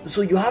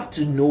 So you have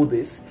to know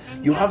this,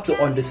 you have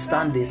to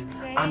understand this,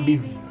 and be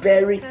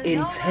very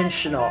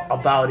intentional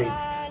about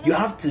it. You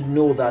have to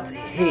know that,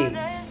 hey,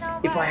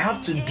 if I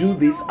have to do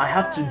this, I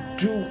have to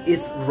do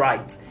it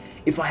right.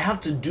 If I have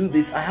to do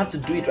this, I have to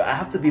do it right. I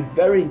have to be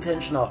very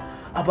intentional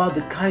about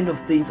the kind of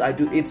things I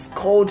do. It's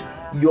called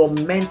your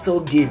mental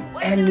game.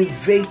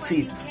 Elevate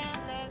it.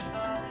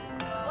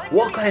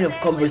 What kind of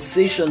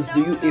conversations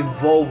do you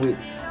involve with?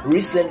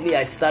 Recently,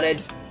 I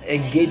started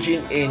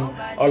engaging in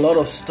a lot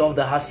of stuff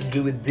that has to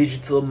do with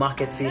digital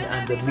marketing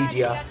and the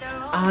media,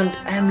 and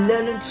I'm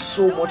learning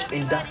so much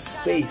in that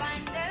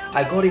space.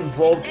 I got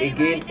involved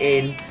again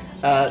in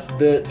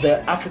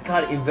the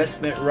African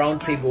Investment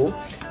Roundtable,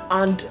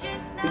 and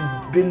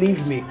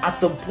believe me, at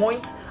some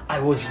point I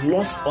was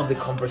lost on the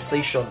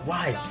conversation.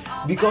 Why?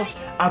 Because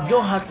I've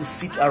not had to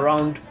sit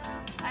around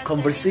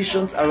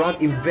conversations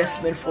around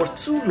investment for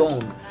too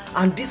long,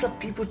 and these are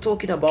people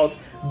talking about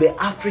the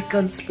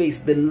African space,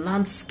 the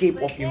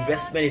landscape of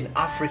investment in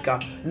Africa,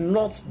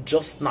 not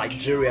just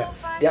Nigeria.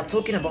 They are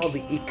talking about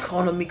the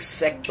economic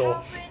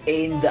sector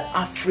in the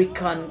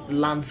African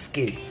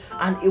landscape,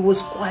 and it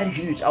was quite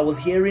huge. I was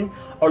hearing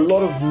a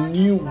lot of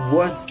new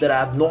words that I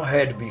have not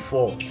heard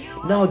before.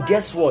 Now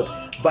guess what?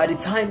 By the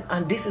time,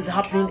 and this is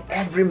happening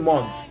every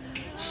month,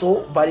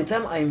 So by the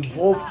time I'm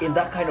involved in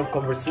that kind of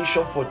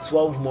conversation for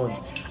 12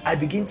 months, I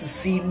begin to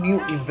see new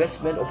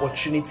investment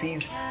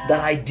opportunities that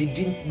I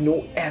didn't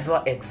know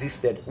ever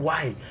existed.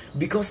 Why?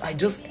 Because I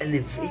just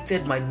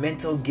elevated my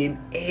mental game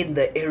in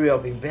the area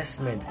of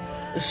investment.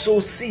 So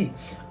see,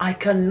 I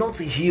cannot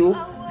heal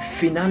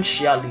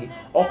financially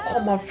or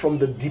come out from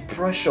the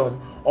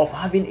depression of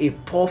having a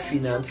poor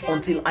finance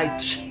until I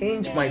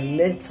change my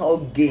mental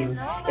game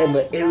in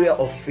the area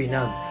of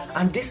finance.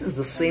 And this is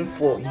the same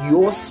for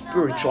your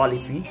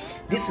spirituality.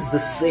 This is the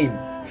same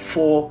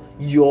for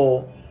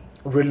your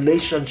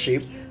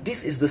relationship.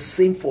 This is the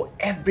same for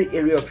every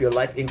area of your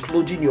life,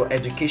 including your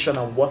education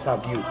and what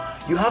have you.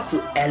 You have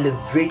to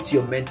elevate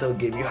your mental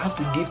game. You have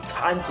to give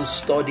time to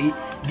study,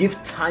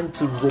 give time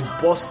to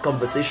robust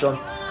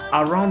conversations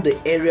around the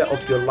area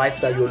of your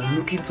life that you're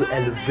looking to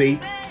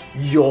elevate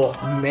your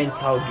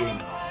mental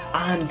game.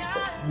 And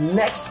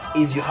next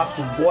is you have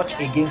to watch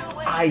against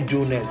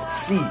idleness.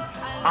 See,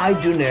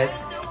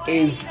 idleness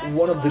is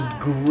one of the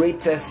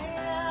greatest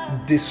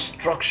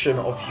destruction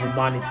of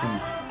humanity.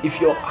 If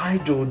you're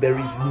idle, there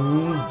is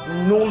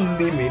no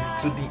limit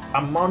to the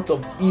amount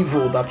of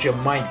evil that your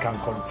mind can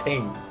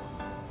contain.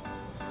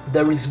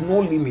 There is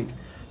no limit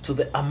to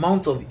the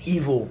amount of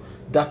evil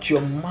that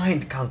your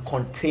mind can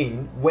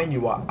contain when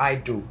you are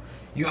idle.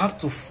 You have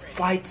to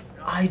fight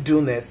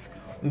idleness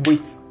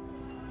with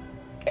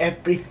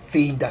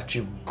everything that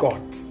you've got,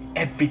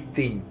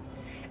 everything,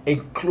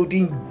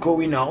 including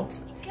going out,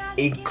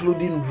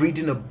 including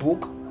reading a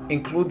book,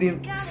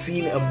 including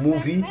seeing a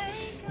movie.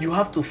 You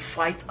have to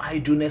fight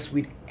idleness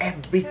with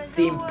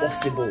everything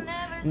possible.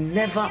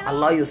 Never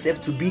allow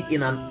yourself to be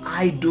in an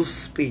idle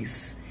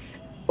space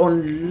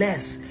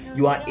unless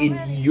you are in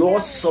your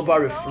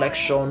sober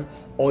reflection,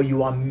 or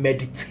you are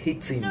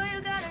meditating,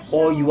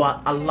 or you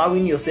are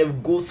allowing yourself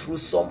go through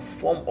some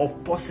form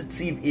of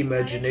positive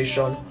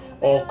imagination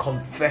or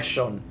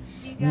confession.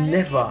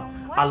 Never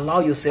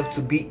allow yourself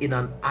to be in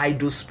an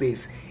idle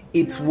space.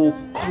 It will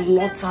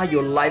clutter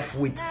your life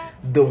with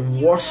the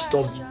worst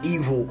of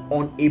evil,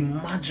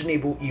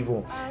 unimaginable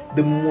evil.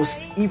 The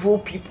most evil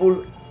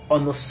people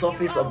on the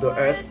surface of the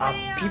earth are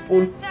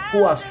people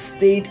who have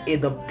stayed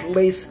in the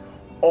place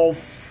of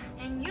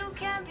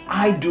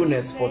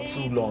idleness for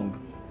too long.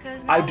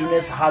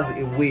 Idleness has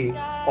a way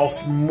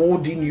of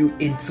molding you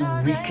into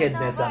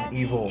wickedness and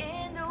evil.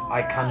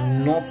 I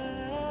cannot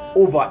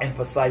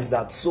overemphasize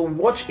that. So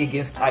watch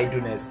against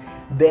idleness,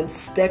 then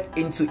step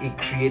into a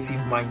creative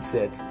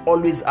mindset.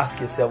 Always ask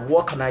yourself,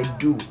 what can I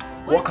do?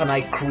 What can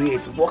I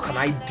create? What can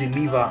I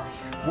deliver?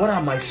 What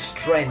are my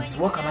strengths?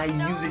 What can I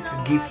use it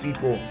to give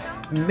people?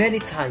 Many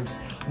times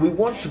we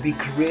want to be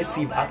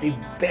creative at a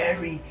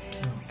very,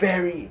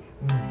 very,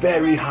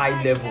 very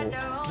high level,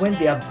 when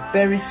there are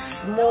very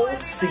small,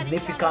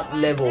 significant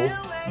levels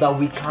that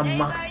we can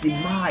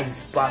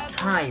maximize per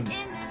time.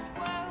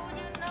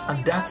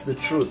 And that's the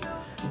truth.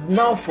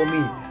 Now for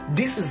me,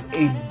 this is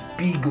a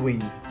big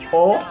win,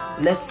 or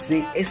let's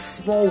say a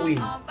small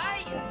win.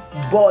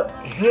 But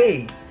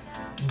hey,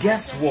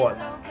 guess what?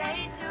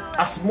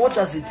 As much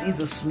as it is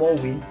a small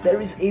win, there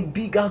is a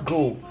bigger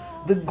goal.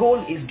 The goal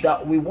is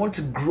that we want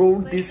to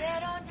grow this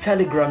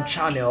Telegram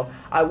channel.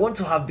 I want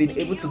to have been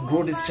able to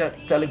grow this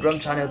Telegram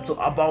channel to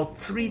about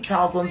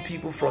 3,000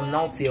 people from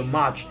now till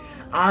March,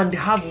 and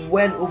have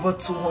well over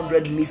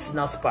 200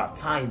 listeners per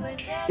time.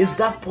 Is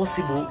that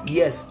possible?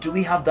 Yes. Do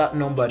we have that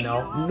number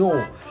now?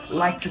 No.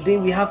 Like today,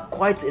 we have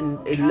quite a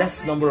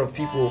less number of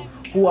people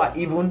who are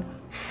even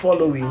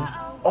following,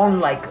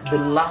 unlike the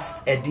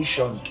last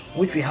edition,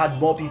 which we had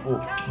more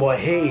people. But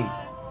hey,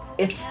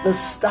 it's the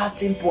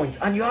starting point,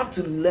 and you have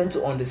to learn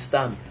to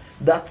understand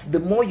that the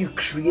more you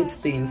create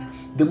things,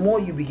 the more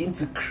you begin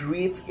to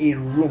create a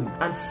room.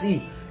 And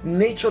see,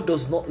 nature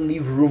does not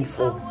leave room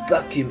for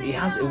vacuum. It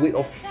has a way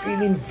of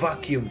filling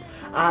vacuum,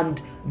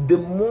 and the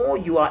more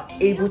you are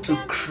able to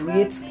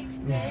create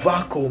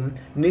vacuum,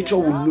 nature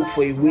will look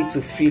for a way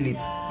to fill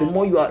it. The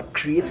more you are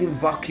creating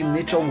vacuum,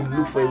 nature will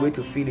look for a way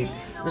to fill it.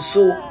 And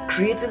so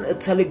creating a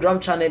Telegram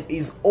channel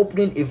is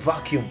opening a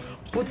vacuum.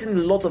 Putting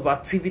a lot of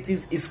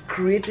activities is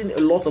creating a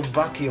lot of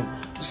vacuum,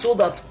 so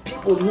that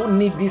people who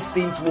need these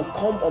things will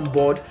come on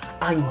board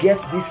and get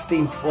these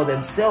things for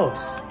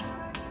themselves.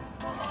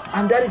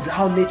 And that is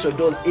how nature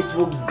does. It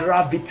will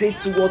gravitate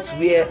towards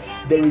where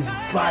there is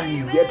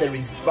value, where there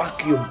is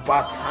vacuum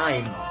per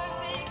time.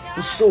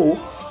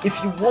 So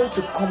if you want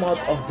to come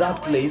out of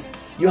that place,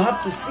 you have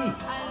to see.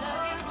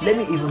 Let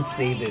me even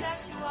say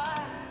this.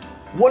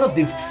 One of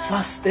the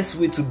fastest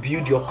way to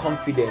build your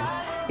confidence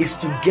is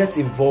to get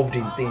involved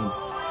in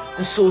things.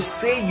 And so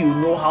say you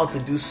know how to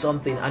do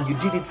something and you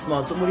did it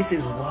smart. Somebody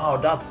says, wow,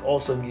 that's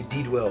awesome, you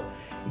did well.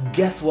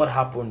 Guess what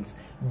happens?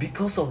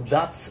 Because of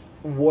that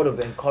word of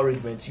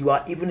encouragement, you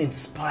are even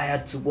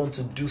inspired to want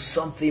to do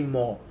something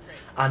more.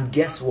 And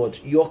guess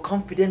what? Your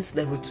confidence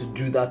level to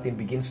do that thing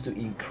begins to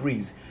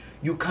increase.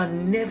 You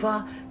can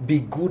never be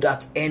good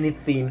at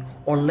anything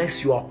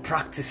unless you are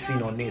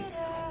practicing on it,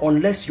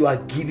 unless you are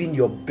giving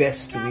your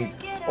best to it,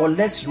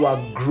 unless you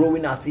are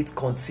growing at it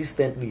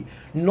consistently.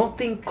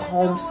 Nothing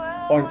comes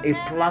on a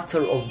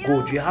platter of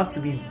gold. You have to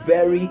be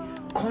very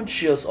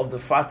conscious of the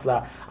fact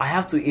that I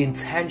have to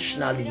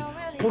intentionally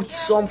put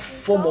some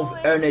form of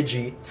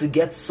energy to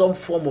get some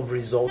form of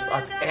results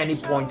at any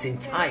point in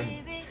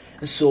time.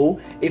 So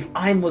if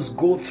I must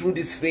go through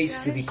this phase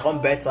to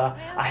become better,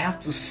 I have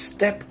to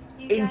step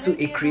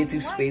into a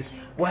creative space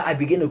where I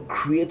begin to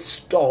create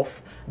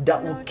stuff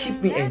that will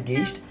keep me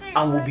engaged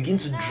and will begin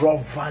to draw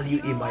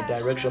value in my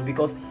direction.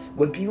 Because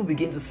when people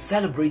begin to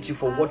celebrate you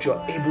for what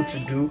you're able to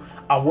do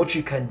and what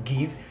you can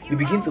give, you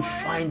begin to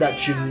find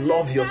that you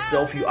love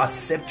yourself, you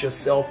accept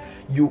yourself,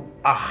 you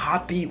are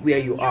happy where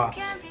you are.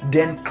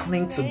 Then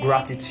cling to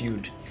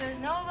gratitude.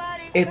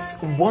 It's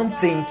one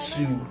thing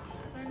to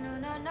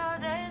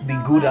be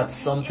good at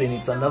something,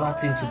 it's another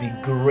thing to be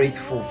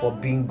grateful for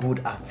being good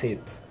at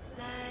it.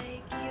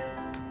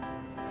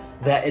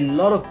 There are a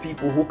lot of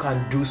people who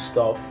can do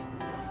stuff,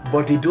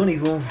 but they don't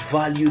even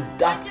value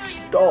that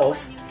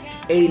stuff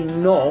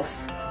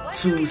enough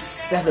to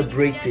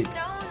celebrate it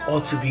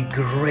or to be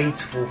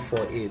grateful for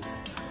it.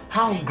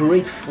 How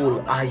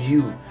grateful are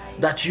you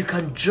that you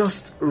can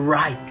just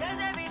write?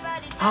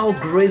 How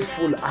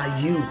grateful are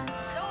you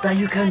that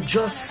you can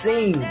just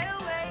sing?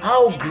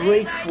 How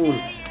grateful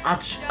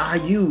are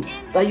you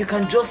that you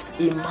can just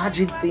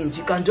imagine things,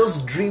 you can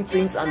just dream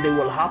things and they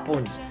will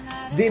happen?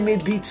 They may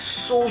be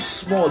so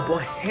small,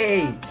 but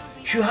hey,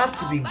 you have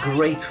to be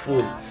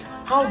grateful.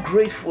 How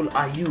grateful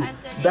are you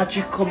that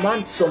you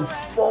command some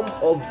form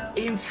of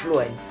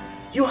influence?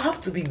 You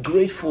have to be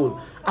grateful.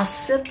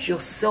 Accept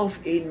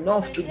yourself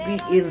enough to be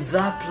in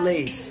that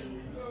place.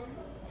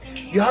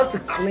 You have to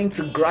cling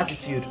to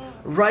gratitude.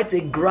 Write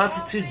a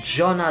gratitude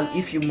journal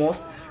if you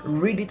must.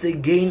 Read it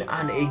again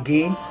and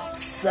again.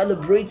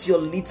 Celebrate your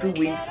little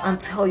wins and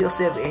tell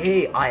yourself,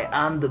 hey, I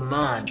am the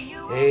man.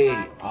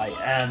 Hey, I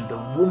am the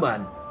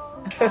woman.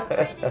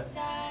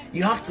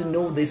 You have to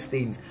know these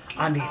things.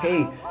 And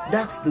hey,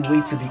 that's the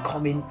way to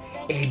becoming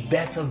a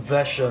better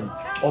version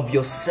of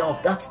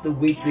yourself. That's the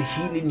way to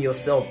healing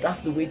yourself.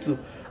 That's the way to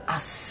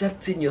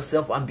accepting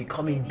yourself and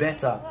becoming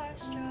better.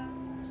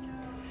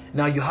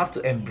 Now you have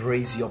to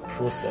embrace your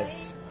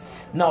process.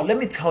 Now let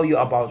me tell you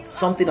about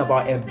something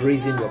about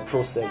embracing your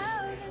process.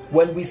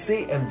 When we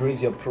say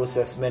embrace your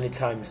process, many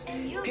times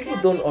people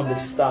don't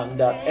understand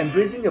that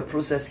embracing your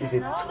process is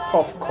a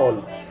tough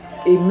call.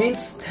 It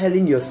means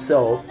telling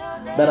yourself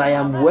that I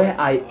am where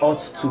I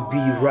ought to be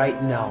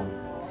right now.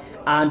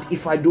 And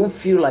if I don't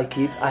feel like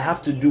it, I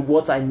have to do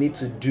what I need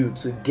to do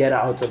to get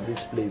out of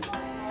this place.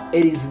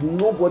 It is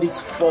nobody's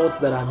fault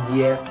that I'm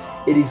here.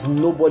 It is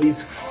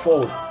nobody's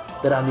fault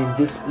that I'm in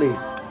this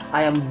place.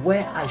 I am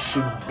where I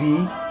should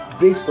be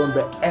based on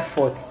the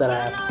efforts that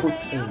I have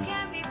put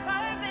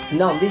in.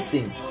 Now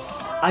listen,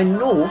 I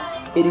know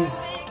it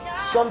is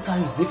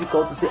sometimes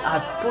difficult to say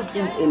I've put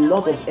in a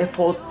lot of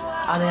effort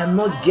and I am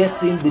not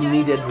getting the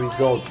needed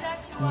result.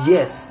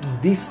 Yes,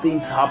 these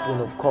things happen,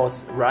 of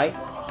course, right?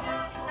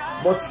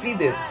 But see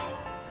this,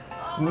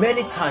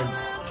 many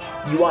times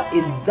you are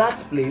in that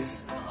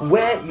place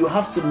where you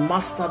have to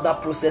master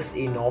that process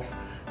enough,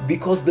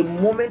 because the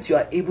moment you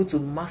are able to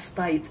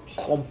master it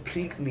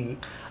completely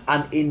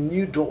and a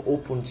new door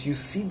opens, you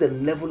see the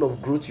level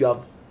of growth you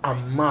have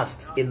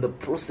amassed in the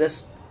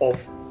process of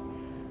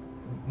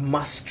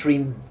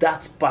mastering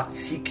that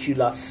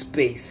particular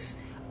space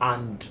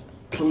and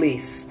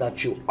place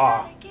that you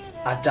are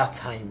at that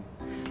time.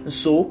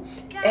 So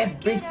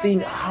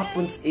everything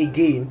happens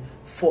again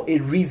for a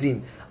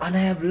reason, and I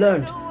have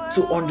learned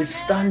to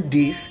understand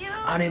this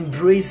and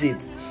embrace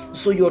it.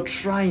 So you're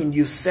trying,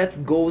 you set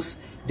goals,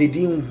 they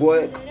didn't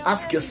work.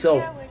 Ask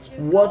yourself,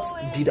 what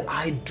did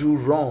I do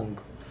wrong?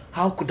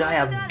 How could I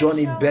have done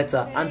it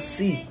better? And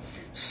see,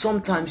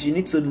 sometimes you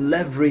need to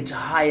leverage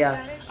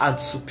higher and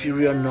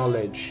superior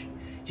knowledge.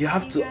 You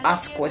have to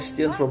ask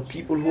questions from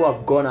people who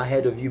have gone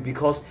ahead of you,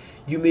 because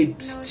you may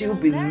still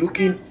be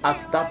looking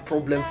at that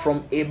problem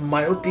from a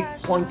myopic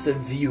point of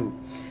view.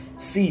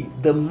 See,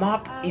 the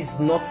map is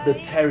not the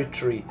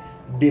territory.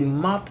 The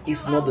map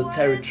is not the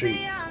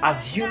territory.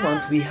 As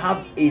humans, we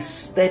have a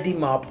steady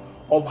map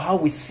of how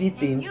we see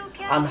things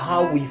and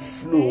how we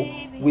flow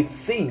with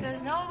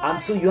things.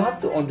 And so you have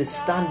to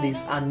understand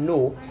this and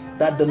know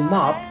that the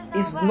map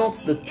is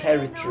not the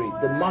territory.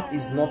 The map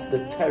is not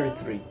the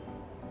territory.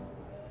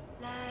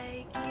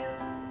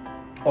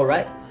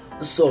 Alright,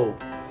 so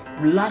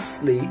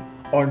lastly,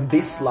 on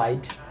this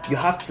slide, you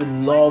have to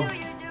love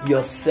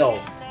yourself.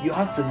 You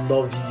have to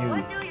love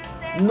you.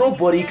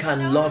 Nobody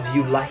can love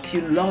you like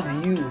you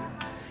love you.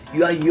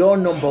 You are your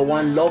number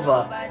one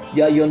lover.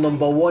 You are your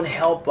number one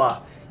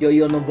helper. You're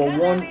your number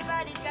one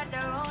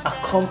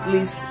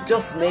accomplice.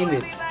 Just name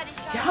it.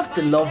 You have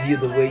to love you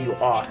the way you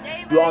are.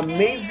 You are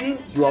amazing.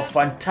 You are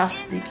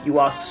fantastic. You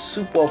are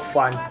super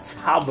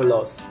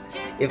fantabulous,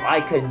 if I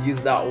can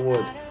use that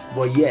word.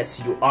 But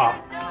yes, you are.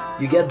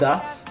 You get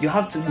that? You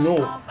have to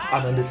know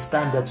and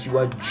understand that you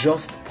are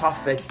just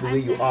perfect the way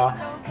you are.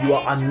 You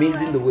are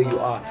amazing the way you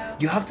are.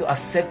 You have to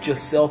accept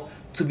yourself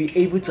to be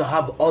able to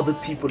have other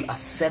people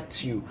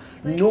accept you.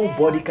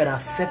 Nobody can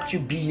accept you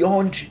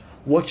beyond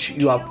what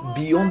you are,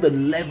 beyond the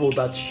level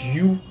that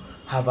you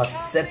have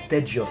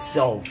accepted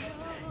yourself.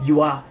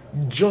 You are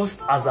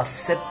just as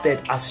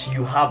accepted as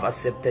you have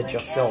accepted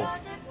yourself.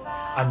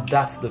 And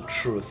that's the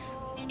truth.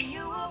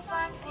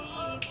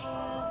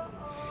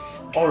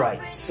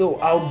 Alright, so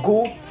I'll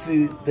go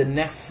to the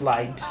next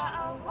slide.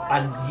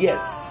 And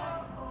yes,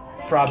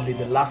 probably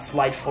the last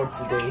slide for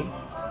today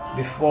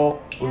before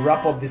we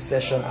wrap up this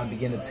session and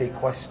begin to take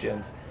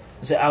questions.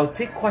 So I'll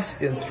take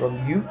questions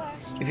from you.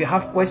 If you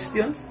have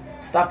questions,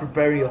 start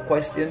preparing your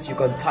questions. You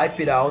can type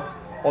it out,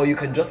 or you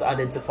can just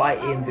identify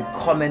in the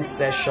comment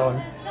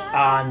section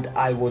and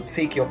I will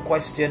take your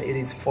question. It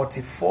is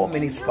 44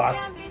 minutes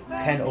past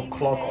 10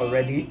 o'clock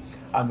already,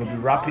 and we'll be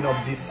wrapping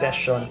up this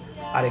session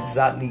at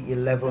exactly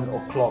 11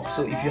 o'clock.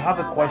 So if you have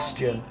a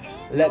question,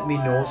 let me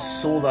know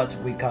so that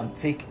we can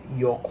take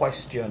your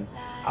question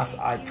as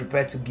I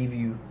prepare to give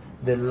you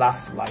the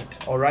last slide.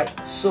 All right,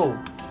 so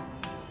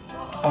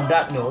on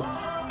that note,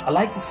 I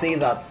like to say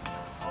that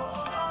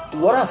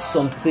what are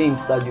some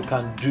things that you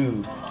can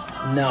do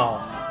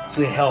now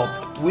to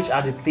help, which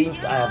are the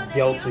things I have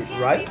dealt with,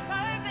 right?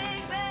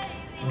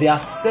 There are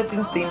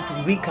certain things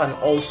we can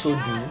also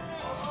do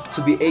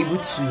to be able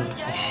to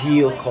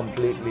heal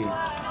completely.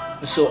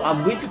 So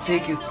I'm going to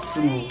take you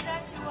through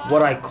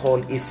what I call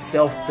a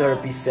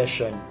self-therapy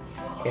session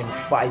in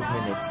 5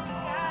 minutes.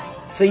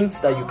 Things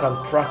that you can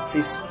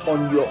practice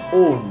on your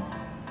own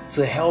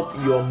to help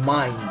your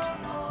mind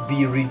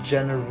be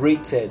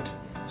regenerated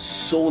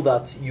so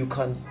that you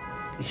can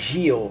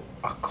heal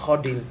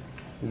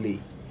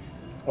accordingly.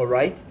 All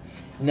right?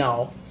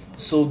 Now,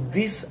 so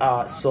these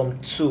are some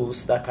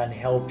tools that can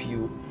help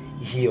you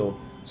heal.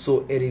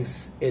 So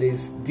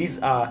these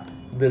are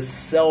the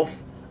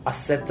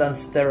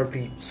self-acceptance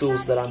therapy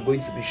tools that I'm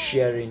going to be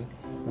sharing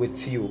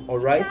with you. All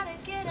right?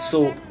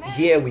 So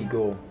here we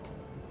go.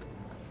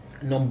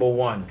 Number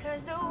 1.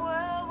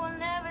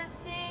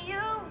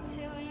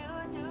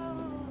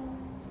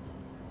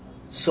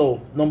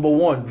 So number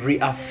 1,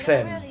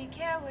 reaffirm.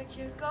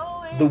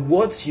 The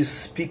words you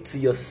speak to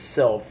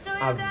yourself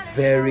are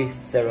very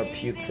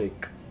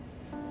therapeutic.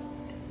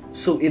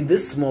 So in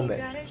this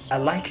moment, I'd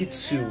like you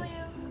to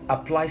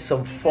apply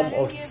some form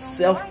of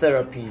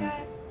self-therapy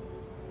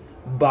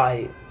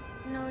by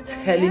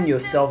telling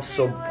yourself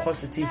some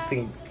positive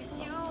things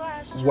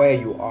where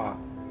you are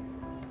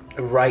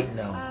right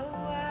now.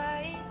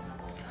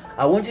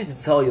 I want you to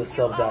tell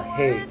yourself that,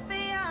 hey,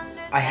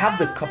 I have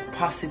the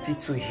capacity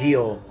to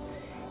heal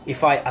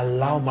if I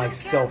allow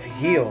myself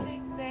heal.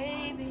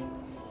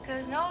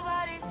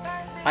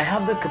 I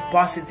have the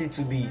capacity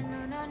to be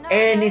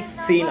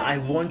anything I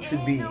want to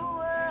be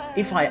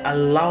if I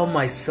allow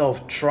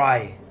myself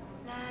try.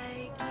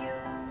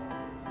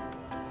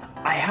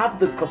 I have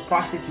the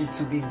capacity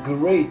to be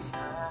great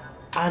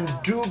and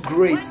do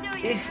great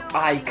if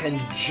I can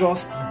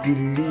just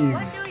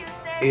believe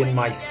in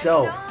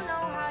myself.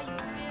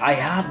 I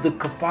have the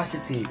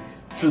capacity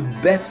to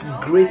bet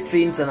great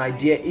things and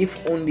ideas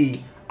if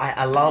only I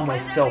allow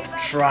myself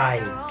try.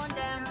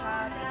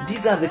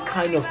 These are the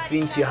kind of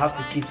things you have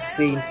to keep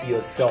saying to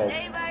yourself.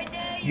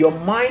 Your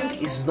mind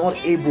is not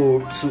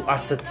able to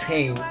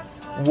ascertain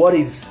what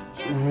is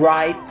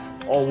right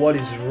or what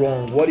is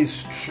wrong, what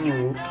is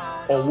true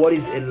or what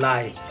is a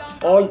lie.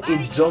 All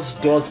it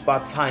just does per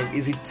time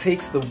is it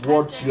takes the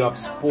words you have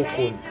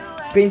spoken,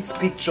 paints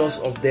pictures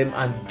of them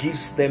and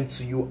gives them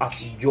to you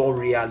as your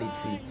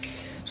reality.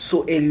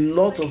 So a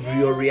lot of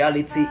your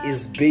reality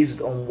is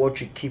based on what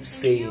you keep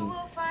saying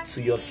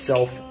to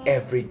yourself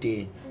every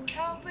day.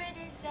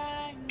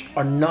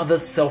 Another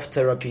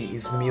self-therapy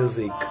is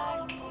music.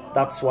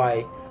 That's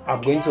why I'm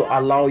going to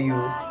allow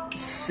you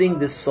sing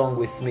this song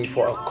with me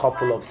for a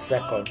couple of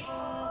seconds.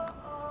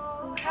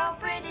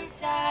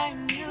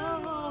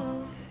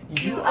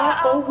 You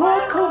are a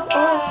work of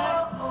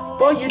art,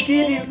 but you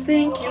didn't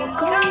think you'd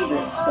come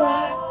this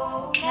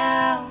far.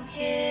 Now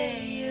here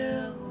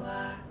you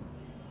are,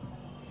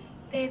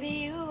 baby,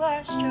 you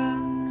are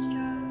strong.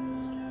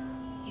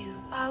 You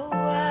are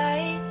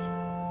wise.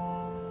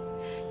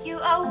 You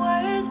are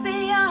worth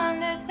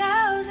beyond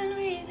 1,000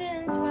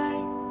 reasons why.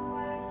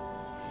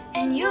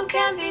 And you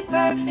can be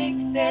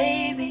perfect,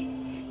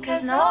 baby,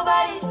 'cause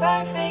nobody's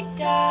perfect,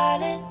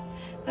 darling.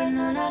 But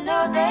no,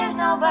 there's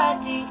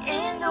nobody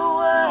in the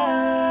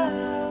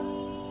world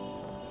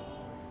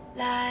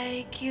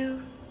like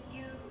you.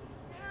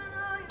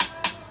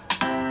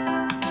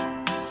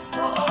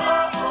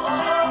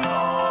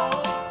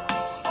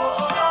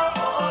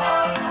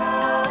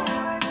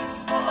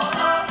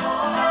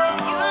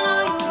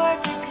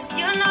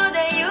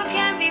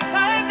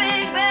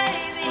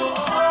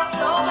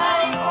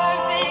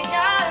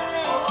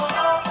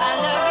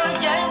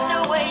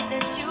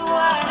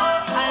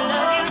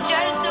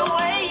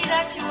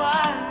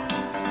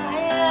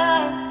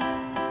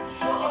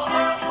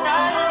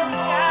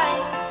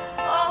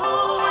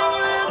 When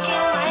you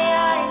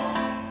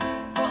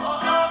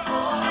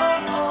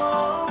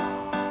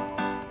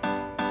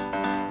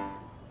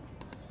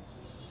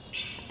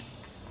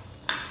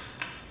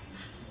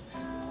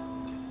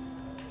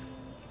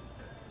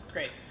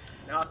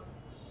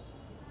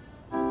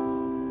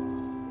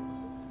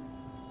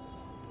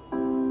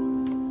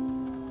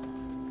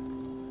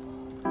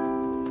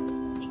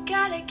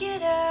gotta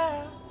get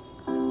up.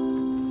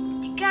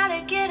 You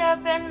gotta get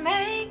up and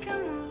make a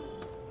move.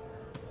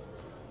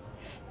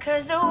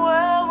 'Cause the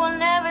world will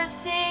never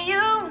see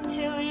you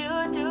until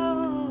you do.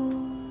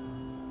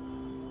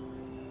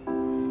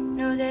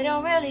 No, they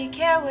don't really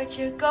care what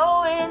you're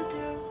going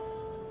through.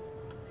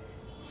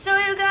 So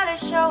you gotta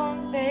show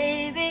them,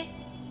 baby.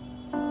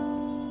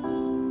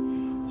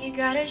 You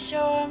gotta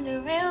show them the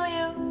real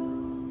you.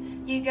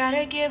 You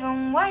gotta give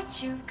them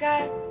what you've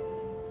got.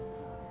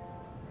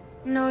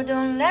 No,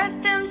 don't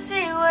let them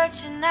see what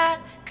you're not.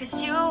 'Cause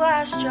you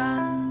are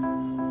strong.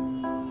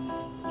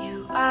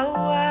 You are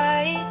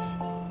wise.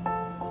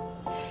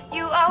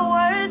 You are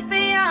worth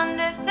beyond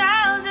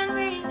 1,000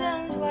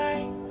 reasons why.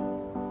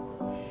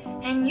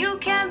 And you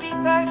can't be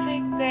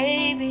perfect,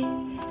 baby.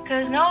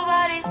 'Cause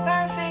nobody's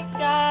perfect,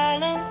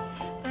 darling.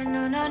 But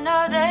no, no, no,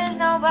 there's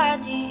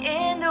nobody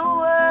in the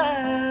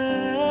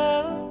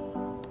world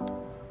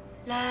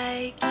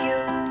like you.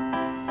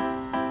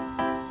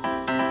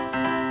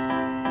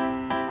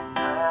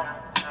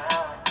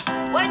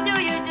 What do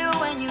you do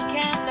when you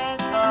can't let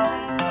go?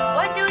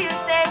 What do you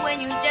say when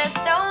you just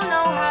don't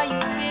know how you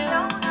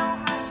feel?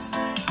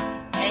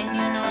 And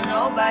you know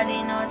nobody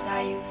knows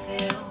how you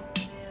feel.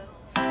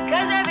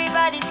 'Cause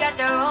everybody's got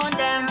their own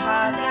damn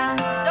problem.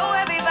 So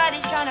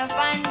everybody's trying to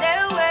find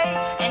their way.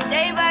 And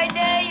day by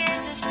day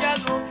is a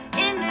struggle.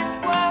 In this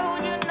world,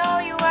 you know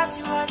you have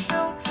to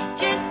hustle.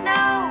 Just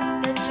know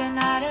that you're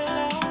not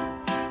alone.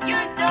 You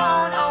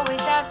don't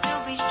always have to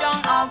be strong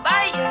all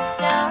by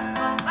yourself.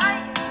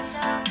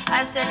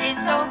 I said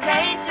it's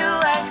okay to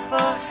ask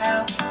for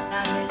help.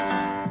 Now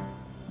listen.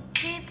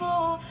 People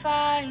will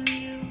find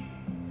you,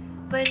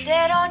 but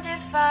they don't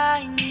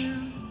define you.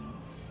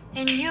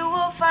 And you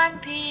will find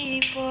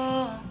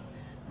people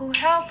who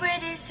help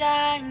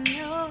redesign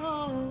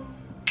you.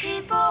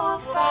 People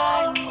will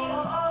find you,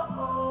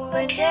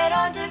 but they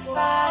don't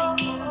define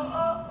you.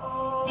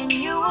 And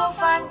you will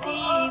find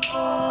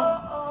people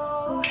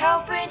who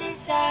help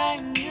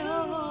redesign you.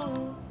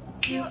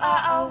 You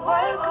are a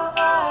work of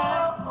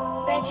art.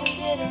 Bet you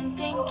didn't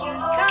think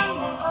you'd come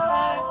this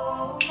far.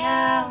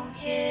 Now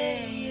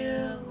here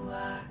you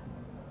are.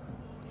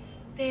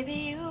 Baby,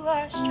 you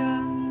are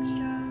strong.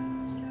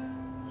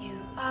 You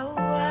are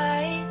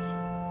wise.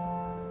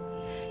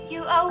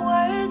 You are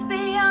worth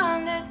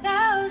beyond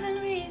 1,000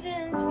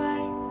 reasons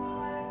why.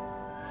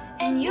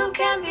 And you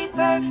can't be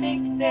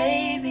perfect,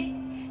 baby.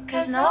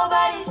 'Cause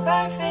nobody's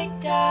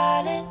perfect,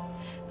 darling.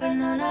 But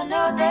no, no,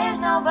 no, there's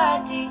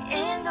nobody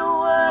in the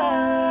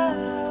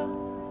world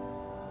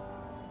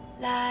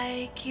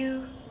like you.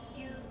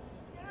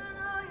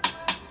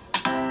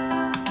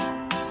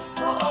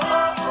 Oh,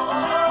 oh, oh,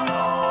 oh,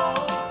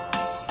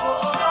 oh,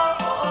 oh.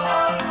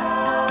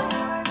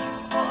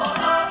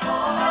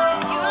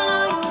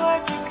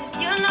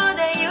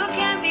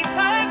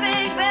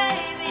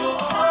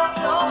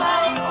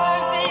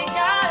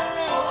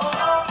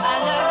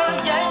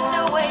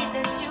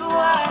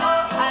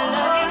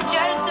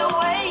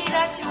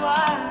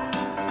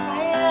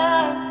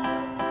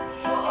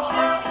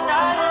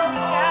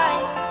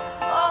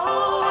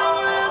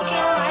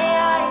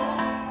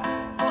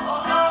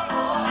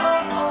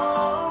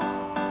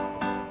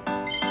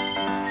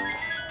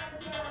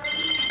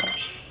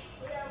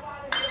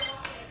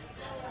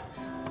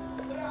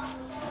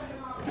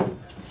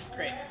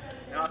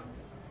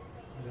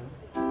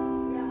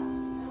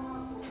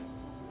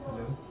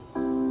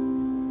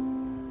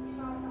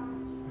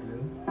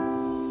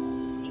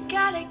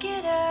 Gotta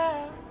get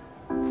up.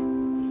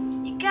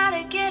 You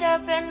gotta get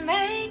up and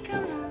make a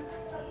move.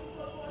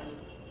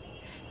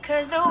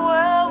 'Cause the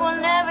world will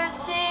never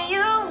see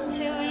you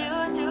until you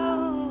do.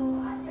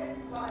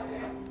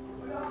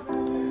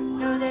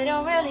 No, they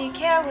don't really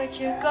care what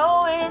you're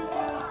going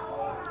through.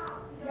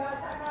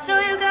 So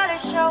you gotta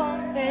show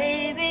them,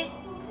 baby.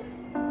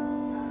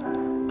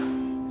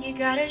 You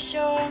gotta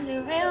show them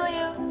the real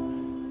you.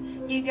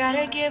 You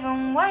gotta give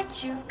them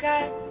what you've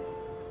got.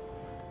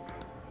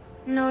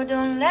 No,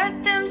 don't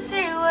let them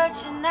see what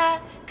you're not.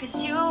 'Cause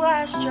you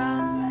are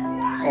strong.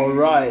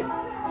 Alright.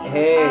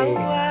 Hey.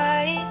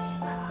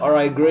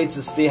 Alright, great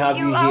to still have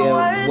you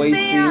here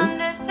waiting.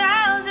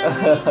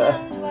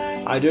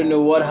 I don't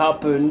know what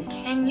happened,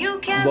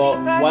 but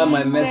while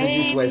my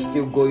messages were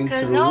still going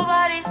through,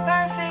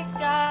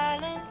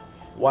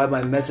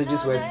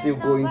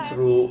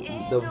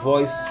 the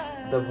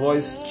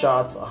voice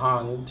chat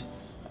hanged,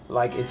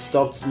 like it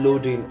stopped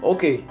loading.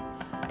 Okay.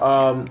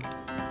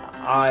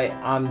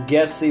 I'm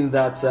guessing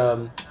that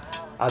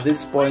at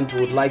this point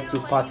would like to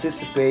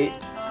participate,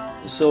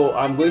 so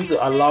I'm going to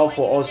allow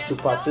for us to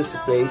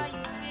participate,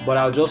 but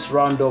I'll just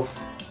round off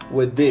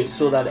with this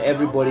so that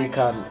everybody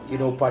can,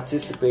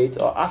 participate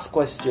or ask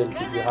questions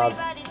if you have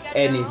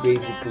any,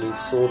 basically,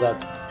 so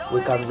that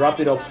we can wrap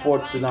it up for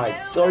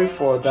tonight. Sorry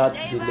for that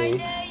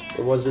delay,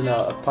 it wasn't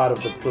a part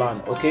of the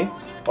plan. Okay,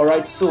 all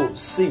right, so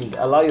sing,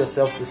 allow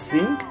yourself to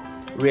sing,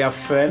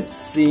 reaffirm,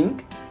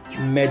 sing,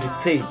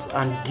 meditate,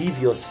 and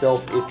give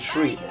yourself a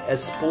treat.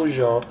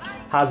 Exposure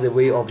has a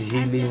way of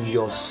healing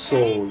your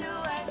soul.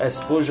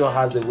 Exposure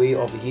has a way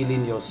of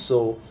healing your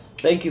soul.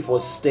 Thank you for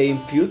staying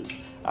put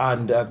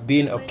and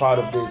being a part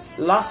of this.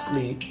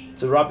 Lastly,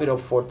 to wrap it up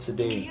for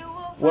today,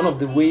 one of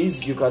the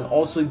ways you can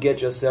also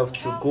get yourself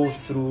to go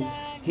through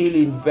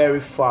healing very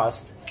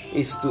fast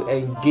is to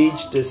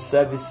engage the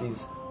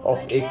services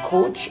of a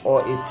coach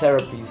or a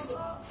therapist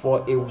for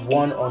a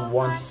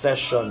one-on-one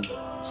session.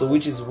 So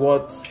which is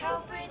what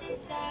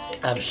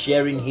I'm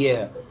sharing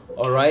here.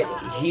 All right,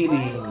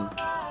 healing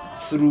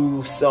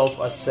through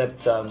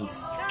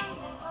self-acceptance.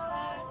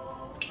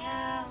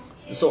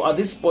 So at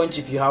this point,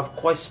 if you have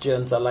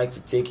questions, I'd like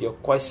to take your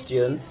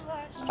questions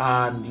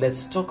and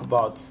let's talk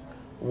about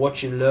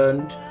what you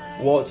learned,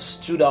 what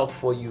stood out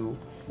for you,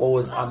 what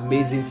was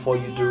amazing for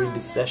you during the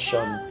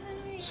session.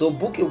 So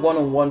book a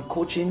one-on-one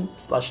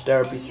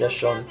coaching/therapy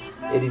session.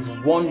 It is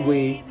one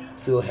way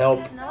to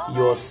help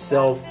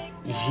yourself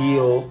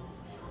heal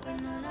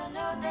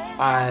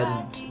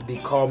and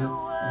become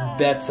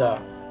better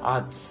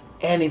at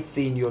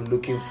anything you're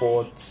looking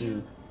forward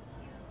to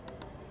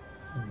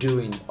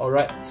doing. All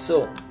right,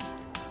 so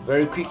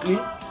very quickly,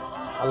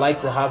 I'd like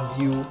to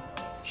have you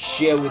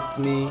share with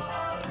me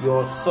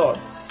your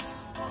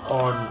thoughts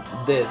on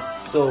this.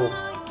 So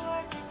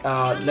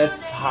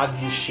let's have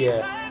you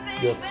share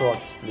your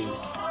thoughts,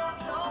 please.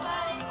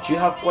 Do you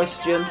have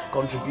questions,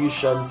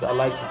 contributions? I'd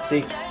like to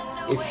take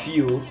a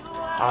few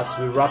as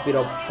we wrap it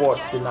up for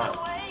tonight.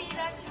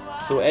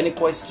 So any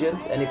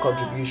questions, any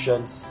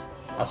contributions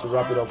as we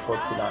wrap it up for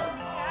tonight?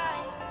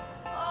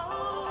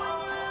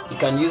 You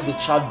can use the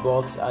chat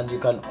box and you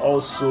can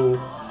also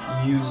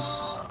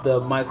use the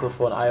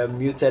microphone. I have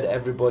muted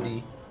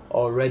everybody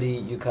already.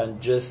 You can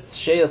just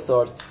share your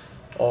thoughts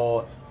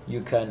or you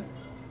can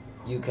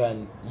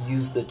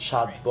use the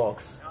chat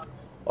box.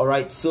 All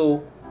right,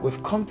 so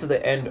we've come to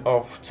the end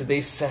of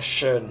today's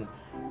session,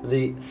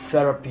 the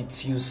Therapy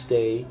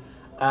Tuesday,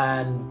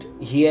 and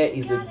here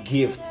is a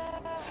gift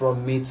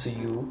from me to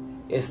you.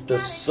 It's the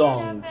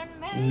song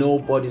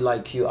Nobody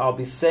Like You. I'll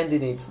be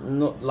sending it,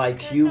 Not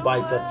Like You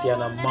by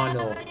Tatiana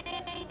Mano.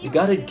 You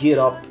gotta get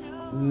up,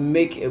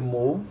 make a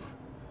move,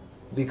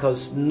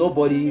 because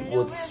nobody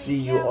would see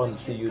you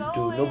until you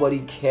do.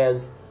 Nobody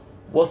cares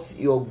what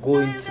you're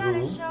going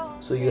through,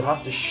 so you have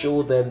to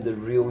show them the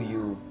real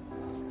you.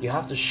 You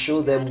have to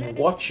show them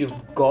what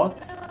you've got,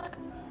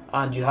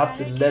 and you have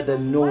to let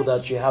them know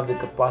that you have the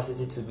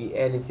capacity to be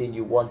anything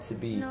you want to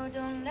be.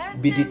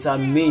 Be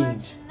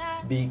determined,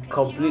 be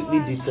completely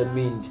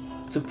determined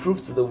to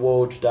prove to the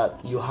world that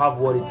you have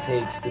what it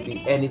takes to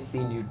be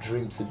anything you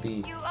dream to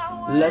be.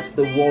 Let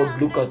the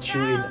world look at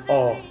you in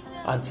awe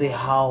and say,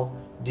 how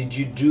did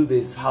you do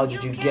this? How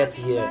did you get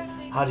here?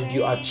 How did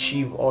you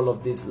achieve all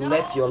of this?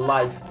 Let your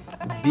life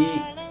be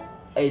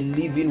a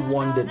living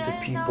wonder to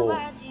people.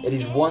 It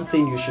is one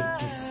thing you should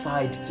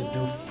decide to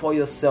do for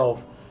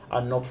yourself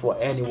and not for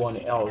anyone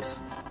else.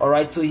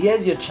 Alright, so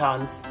here's your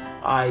chance.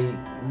 I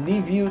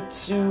leave you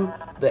to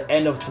the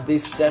end of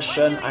today's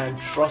session. I am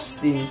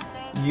trusting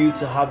you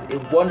to have a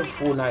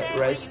wonderful night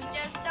rest.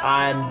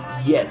 And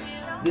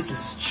yes, this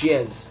is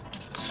cheers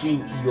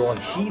to your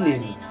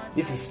healing.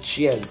 This is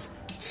cheers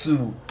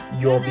to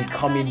your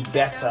becoming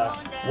better.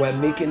 We're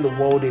making the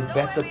world a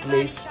better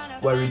place.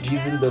 We're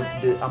reducing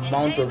the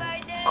amount of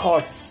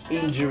cuts,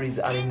 injuries,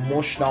 and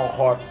emotional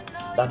hurt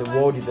that the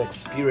world is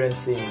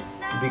experiencing,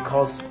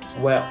 because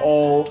we're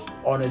all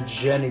on a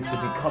journey to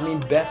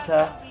becoming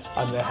better,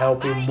 and we're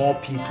helping more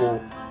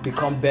people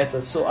become better.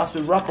 So as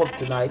we wrap up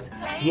tonight,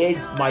 here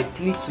is my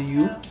plea to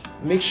you.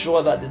 Make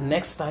sure that the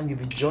next time you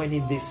be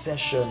joining this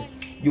session,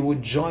 you will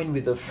join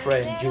with a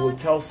friend. You will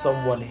tell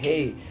someone,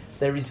 hey,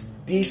 there is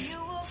this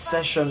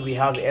session we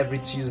have every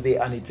Tuesday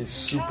and it is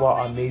super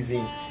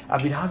amazing.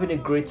 I've been having a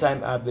great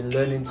time. I've been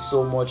learning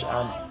so much,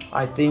 and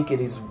I think it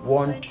is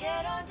one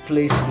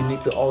place you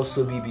need to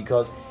also be,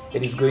 because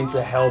it is going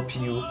to help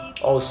you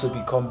also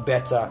become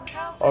better.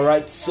 All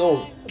right,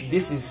 so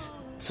this is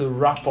to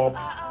wrap up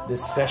the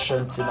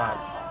session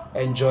tonight.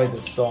 Enjoy the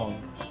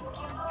song.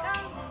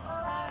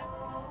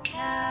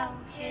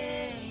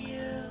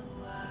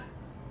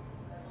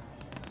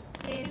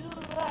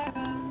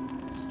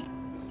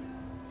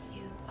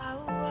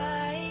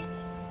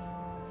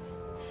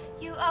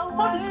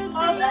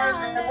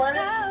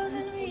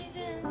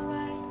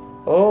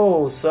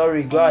 Oh,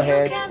 sorry, go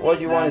ahead. What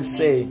do you want to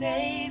say?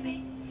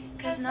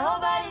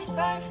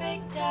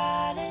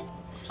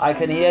 I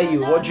can hear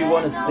you. What do you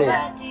want to say?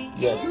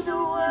 Yes.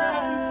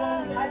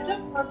 I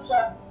just want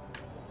to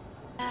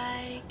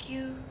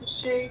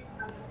say,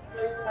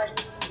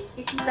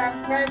 if you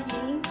can hear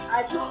me,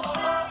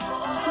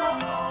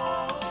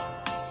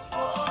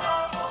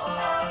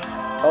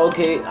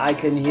 Okay, I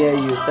can hear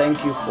you.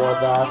 Thank you for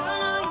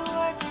that.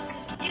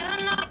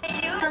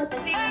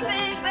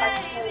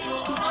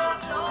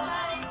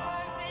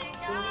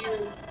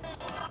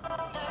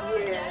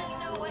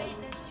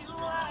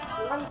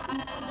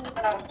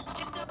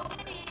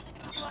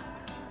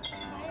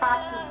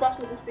 Have to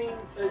suffer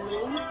things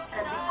alone,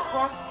 and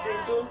because they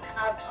don't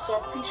have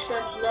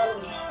sufficient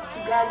knowledge to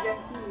guide them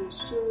through.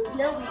 So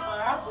here we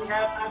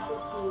have access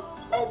to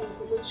all the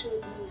information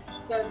you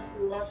sent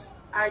to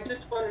us. I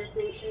just want to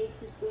say thank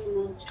you so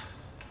much.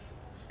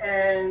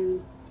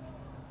 and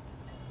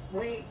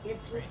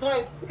it's not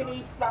a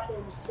paid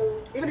platform.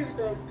 So even if it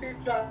was a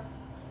paid platform,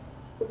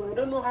 we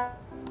don't know how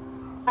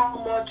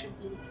much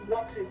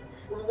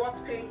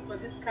what's paying for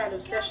this kind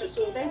of session.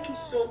 So thank you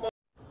so much.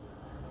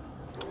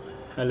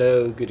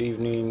 Hello, good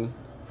evening.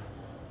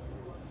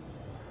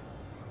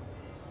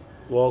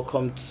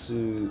 Welcome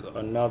to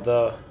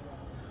another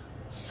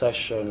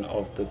session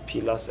of the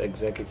Pillars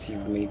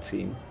Executive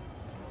Meeting.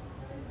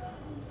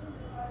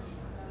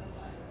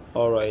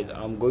 Alright,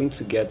 I'm going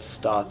to get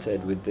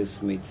started with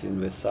this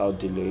meeting without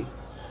delay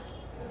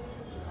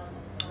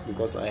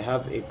because I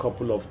have a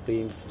couple of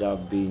things that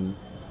have been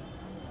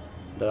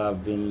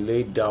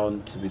laid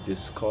down to be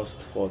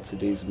discussed for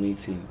today's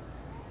meeting.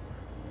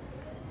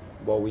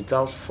 But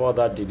without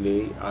further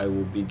delay, I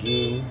will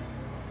begin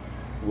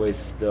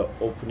with the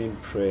opening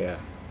prayer.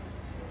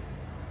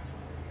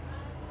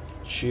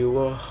 You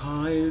are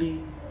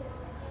highly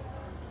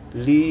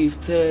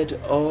lifted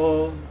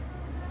up.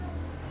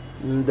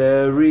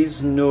 There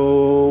is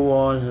no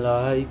one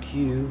like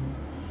you.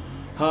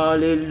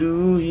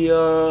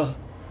 Hallelujah.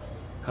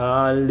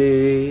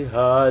 Halle,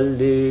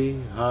 halle,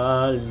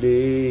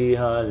 halle,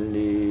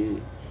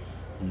 hallelujah.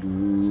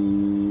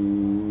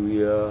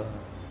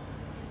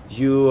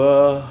 You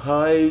are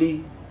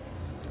highly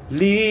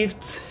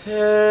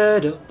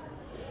lifted up,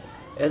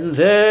 and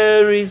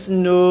there is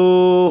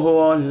no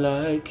one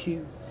like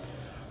you.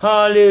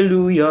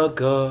 Hallelujah,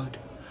 God.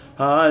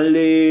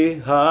 Halle,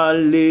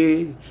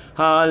 halle,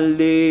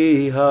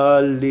 halle,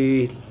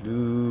 hallelujah.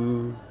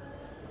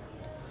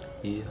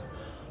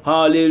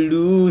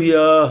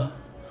 Hallelujah,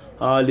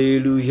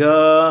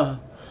 hallelujah,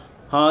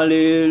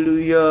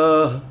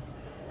 hallelujah.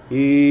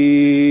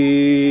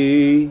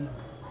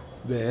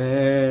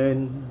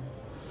 Amen.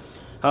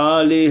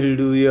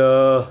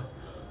 Hallelujah,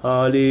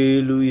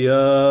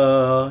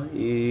 hallelujah,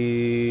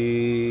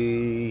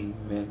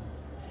 amen.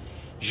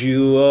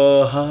 You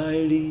are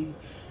highly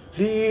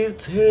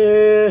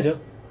lifted up,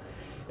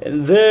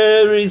 and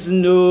there is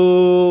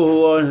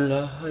no one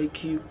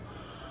like you.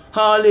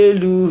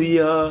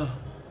 Hallelujah,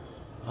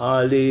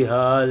 halle,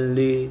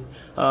 halle,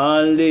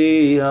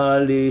 halle,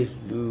 hallelujah.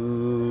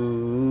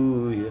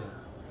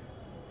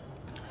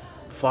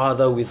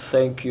 Father, we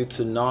thank you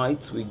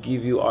tonight. We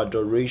give you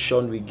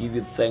adoration. We give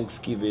you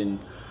thanksgiving.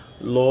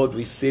 Lord,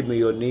 we say may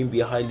your name be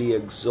highly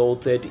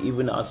exalted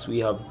even as we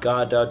have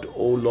gathered,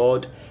 O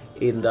Lord,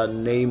 in the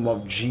name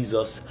of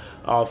Jesus.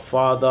 Our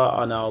Father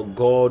and our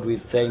God, we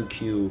thank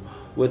you.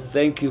 We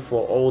thank you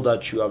for all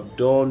that you have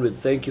done. We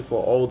thank you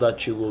for all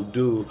that you will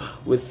do.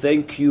 We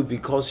thank you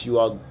because you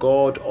are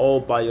God all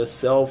by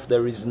yourself.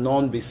 There is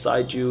none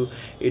beside you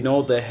in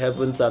all the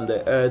heavens and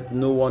the earth.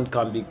 No one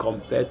can be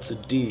compared to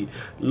thee.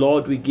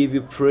 Lord, we give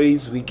you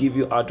praise. We give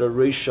you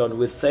adoration.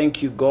 We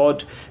thank you,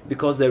 God,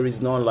 because there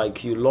is none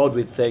like you. Lord,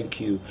 we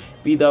thank you.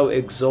 Be thou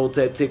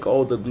exalted. Take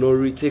all the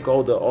glory. Take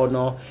all the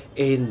honor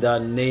in the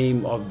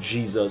name of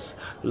Jesus.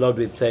 Lord,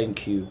 we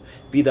thank you.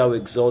 Be thou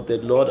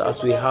exalted, Lord,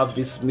 as we have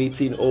this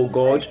meeting, O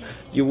God.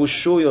 You will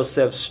show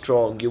yourself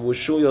strong. You will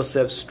show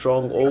yourself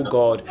strong, O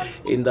God.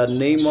 In the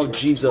name of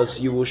Jesus,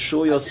 you will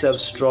show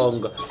yourself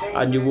strong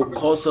and you will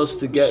cause us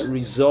to get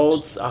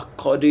results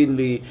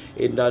accordingly.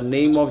 In the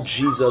name of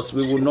Jesus,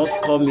 we will not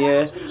come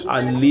here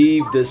and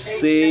leave the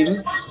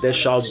same. There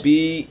shall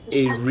be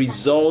a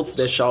result.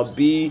 There shall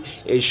be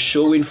a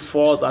showing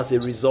forth as a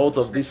result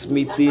of this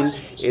meeting.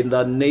 In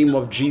the name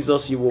of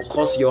Jesus, you will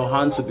cause your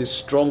hand to be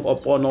strong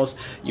upon us.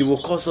 You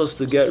will cause us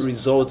to get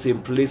results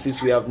in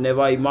places we have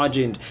never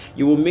imagined.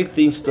 You will make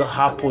things to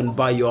happen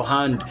by your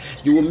hand.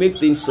 You will make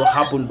things to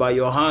happen by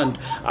your hand.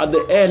 At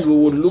the end, we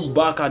will look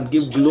back and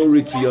give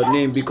glory to your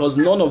name, because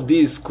none of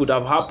this could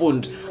have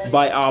happened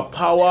by our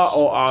power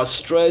or our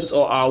strength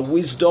or our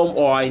wisdom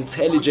or our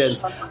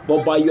intelligence,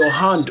 but by your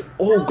hand,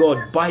 oh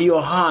God, by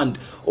your hand,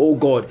 oh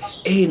God,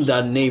 in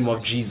the name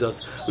of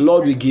Jesus.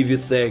 Lord, we give you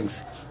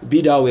thanks.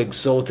 Be thou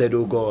exalted,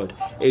 O God.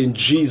 In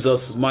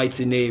Jesus'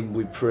 mighty name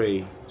we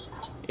pray.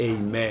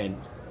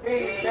 Amen.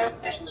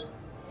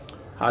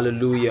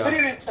 Hallelujah.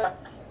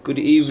 Good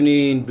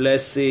evening,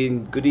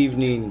 blessing. Good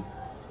evening,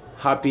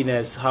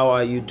 happiness. How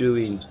are you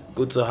doing?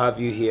 Good to have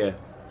you here.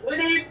 Good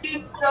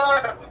evening,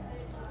 sir.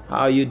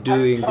 How are you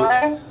doing?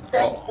 Good.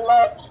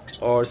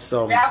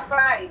 Awesome.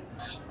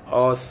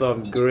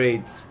 Awesome.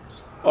 Great.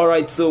 All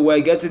right, so we're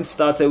getting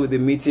started with the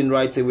meeting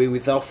right away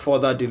without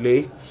further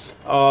delay.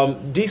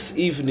 This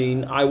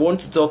evening, I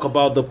want to talk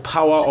about the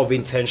power of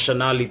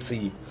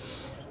intentionality.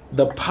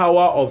 The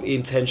power of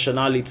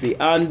intentionality.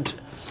 And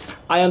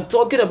I am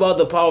talking about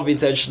the power of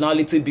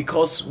intentionality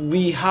because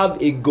we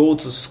have a goal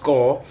to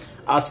score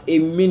as a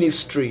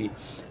ministry.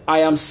 I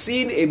am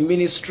seeing a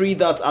ministry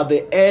that at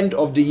the end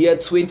of the year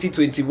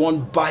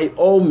 2021, by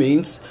all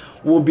means,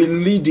 will be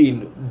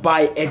leading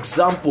by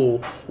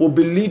example, will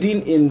be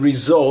leading in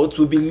results,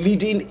 will be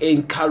leading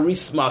in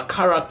charisma,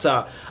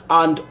 character,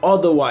 and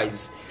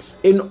otherwise.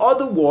 In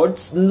other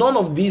words, none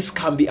of this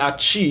can be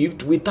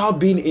achieved without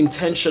being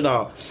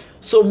intentional.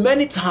 So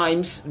many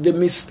times the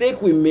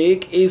mistake we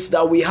make is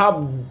that we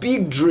have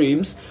big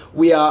dreams.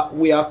 We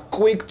are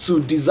quick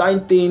to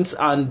design things,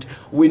 and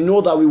we know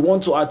that we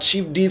want to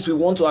achieve this, we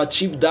want to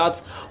achieve that,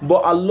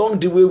 but along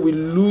the way we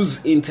lose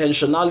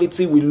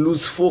intentionality, we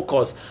lose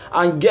focus.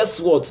 And guess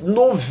what?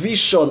 No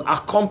vision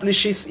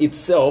accomplishes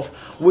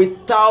itself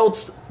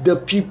without the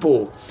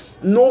people.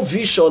 No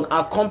vision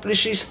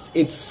accomplishes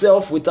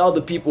itself without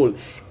the people.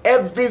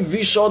 Every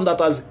vision that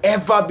has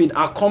ever been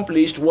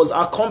accomplished was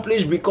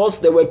accomplished because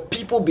there were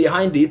people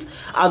behind it,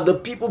 and the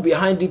people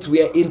behind it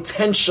were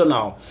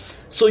intentional.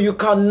 So you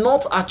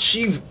cannot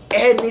achieve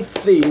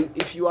anything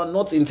if you are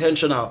not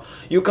intentional.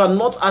 You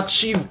cannot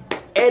achieve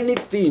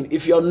anything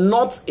if you're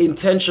not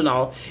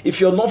intentional, if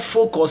you're not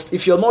focused,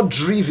 if you're not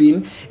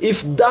driven,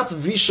 if that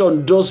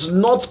vision does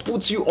not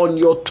put you on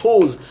your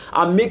toes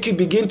and make you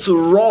begin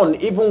to run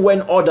even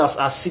when others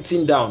are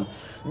sitting down.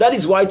 That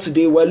is why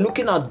today we're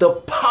looking at the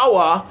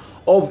power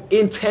of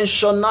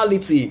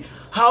intentionality,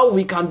 how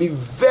we can be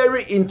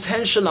very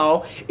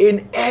intentional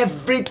in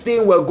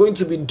everything we're going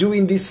to be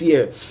doing this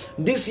year.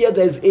 This year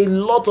there's a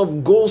lot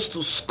of goals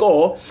to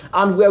score,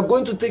 and we're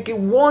going to take it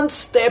one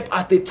step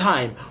at a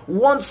time,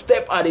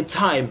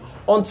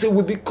 until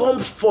we become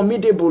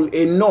formidable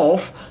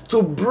enough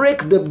to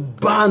break the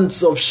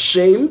bands of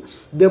shame,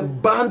 the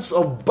bands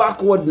of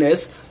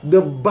backwardness,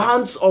 the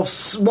bands of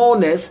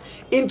smallness,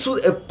 into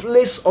a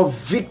place of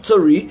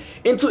victory,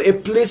 into a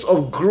place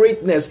of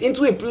greatness,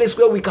 into a place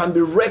where we can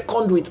be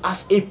reckoned with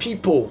as a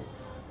people.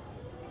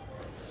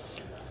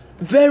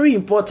 Very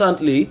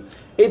importantly,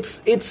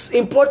 it's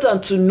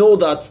important to know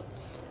that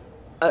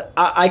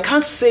I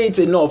can't say it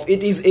enough.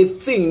 It is a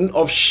thing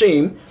of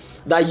shame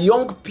that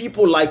young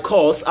people like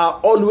us are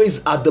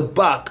always at the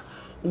back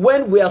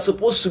when we are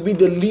supposed to be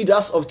the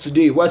leaders of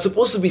today. We're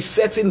supposed to be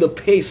setting the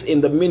pace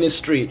in the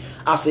ministry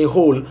as a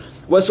whole.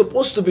 We're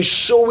supposed to be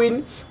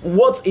showing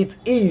what it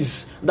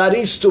is that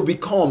is to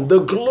become. The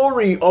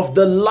glory of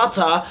the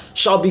latter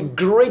shall be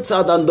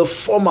greater than the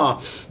former,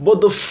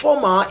 but the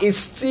former is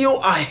still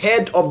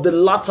ahead of the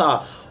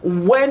latter.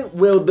 When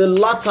will the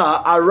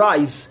latter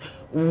arise?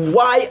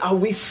 Why are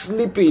we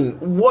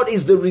sleeping? What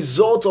is the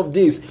result of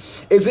this?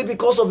 Is it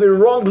because of a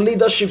wrong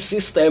leadership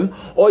system?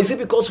 Or is it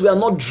because we are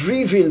not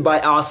driven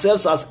by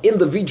ourselves as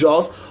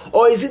individuals?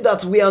 Or is it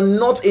that we are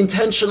not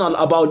intentional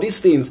about these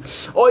things?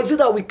 Or is it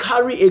that we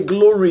carry a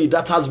glory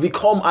that has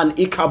become an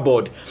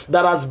Ichabod,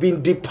 that has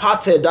been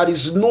departed, that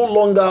is no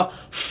longer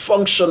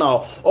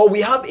functional? Or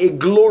we have a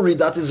glory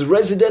that is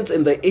resident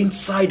in the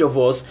inside of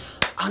us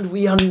and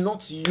we are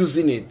not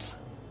using it?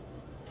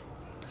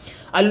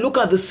 I look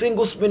at the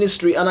singles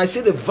ministry and I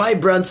see the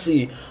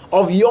vibrancy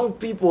of young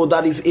people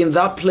that is in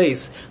that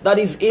place, that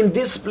is in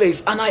this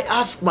place. And I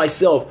ask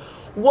myself,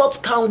 what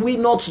can we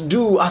not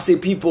do as a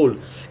people?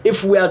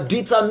 If we are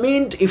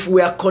determined, if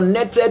we are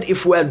connected,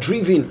 if we are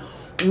driven,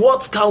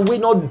 what can we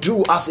not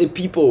do as a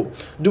people?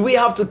 Do we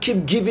have to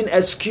keep giving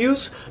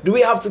excuse? Do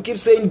we have to keep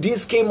saying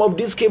this came up,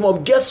 this came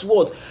up? Guess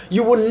what?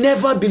 You will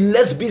never be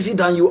less busy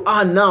than you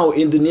are now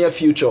in the near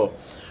future.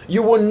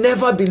 You will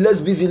never be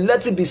less busy.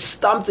 Let it be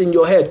stamped in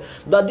your head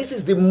that this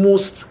is the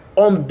most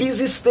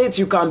unbusy state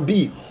you can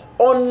be,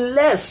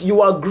 unless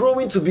you are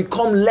growing to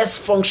become less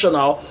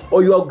functional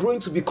or you are growing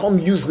to become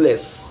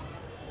useless.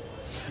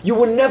 You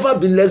will never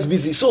be less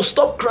busy. So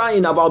stop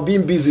crying about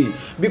being busy,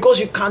 because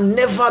you can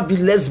never be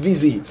less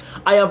busy.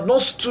 I have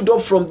not stood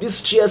up from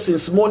this chair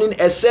since morning,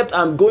 except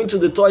I'm going to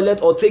the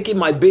toilet or taking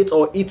my bath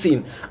or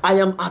eating. I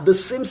am at the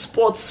same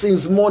spot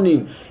since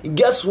morning.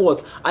 Guess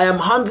what? I am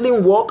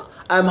handling work.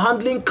 I'm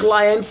handling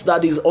clients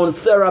that is on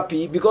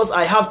therapy, because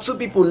I have 2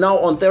 people now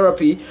on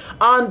therapy,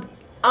 and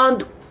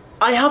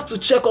I have to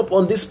check up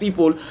on these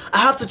people. I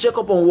have to check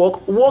up on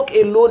work. Work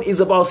alone is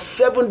about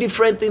 7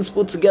 different things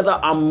put together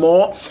and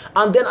more.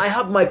 And then I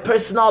have my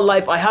personal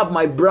life. I have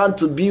my brand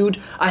to build.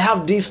 I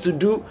have this to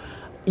do.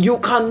 You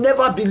can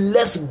never be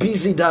less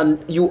busy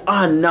than you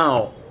are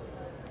now.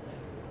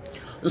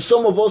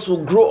 Some of us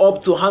will grow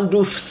up to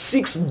handle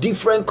 6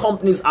 different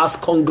companies as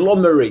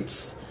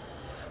conglomerates.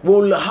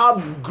 We'll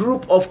have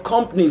group of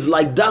companies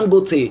like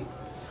Dangote.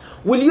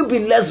 Will you be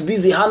less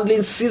busy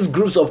handling 6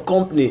 groups of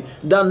company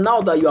than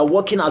now that you are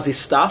working as a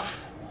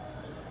staff?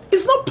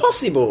 It's not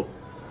possible.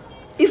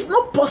 It's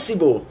not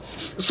possible.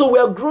 So we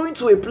are growing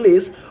to a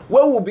place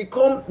where we'll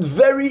become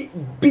very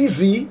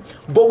busy,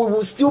 but we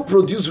will still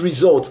produce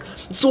results.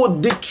 So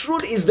the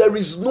truth is, there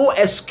is no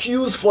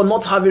excuse for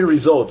not having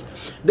results.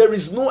 There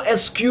is no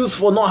excuse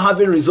for not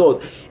having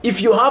results.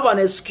 If you have an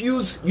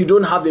excuse, you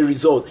don't have a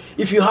result.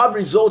 If you have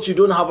results, you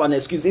don't have an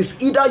excuse.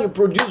 It's either you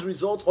produce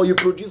results or you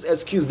produce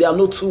excuse. There are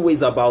no 2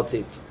 ways about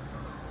it.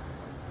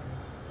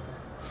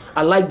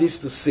 I like this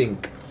to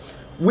sink.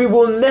 We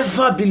will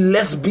never be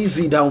less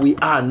busy than we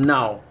are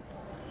now.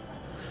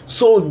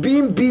 So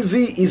being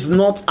busy is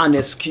not an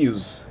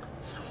excuse.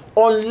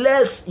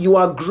 Unless you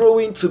are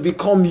growing to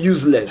become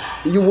useless,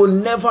 you will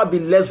never be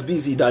less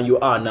busy than you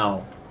are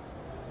now.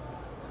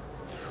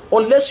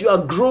 Unless you are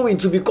growing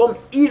to become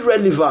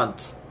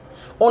irrelevant,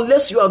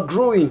 unless you are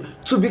growing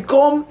to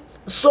become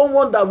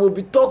Someone that will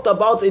be talked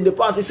about in the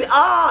past. You say,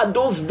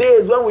 those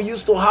days when we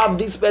used to have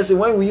this person,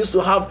 when we used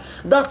to have,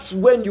 that's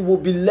when you will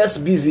be less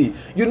busy.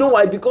 You know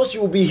why? Because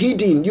you will be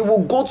hidden. You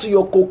will go to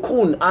your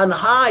cocoon and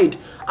hide,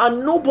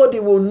 and nobody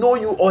will know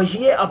you or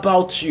hear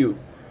about you.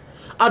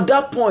 At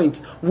that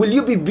point, will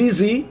you be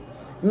busy?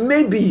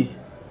 Maybe.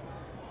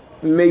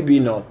 Maybe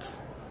not.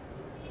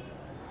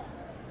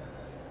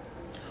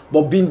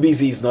 But being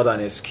busy is not an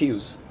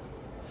excuse.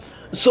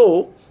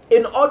 So,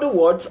 in other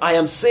words, I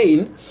am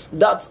saying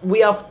that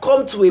we have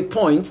come to a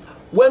point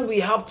when we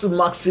have to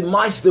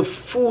maximize the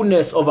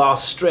fullness of our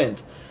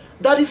strength.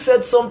 Daddy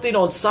said something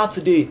on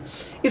Saturday.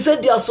 He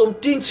said there are some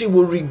things you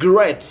will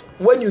regret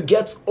when you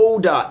get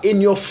older, in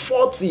your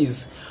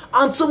 40s.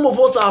 And some of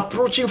us are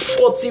approaching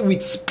 40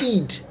 with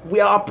speed. We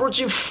are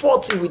approaching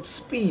 40 with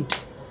speed.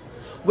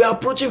 We are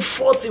approaching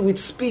 40 with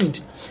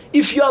speed.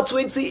 If you are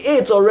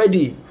 28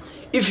 already,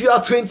 if you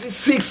are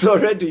 26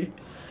 already,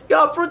 you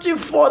are approaching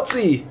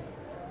 40.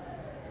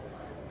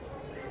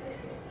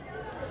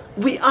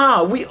 We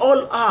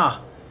all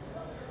are.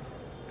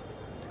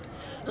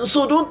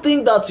 So don't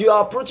think that you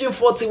are approaching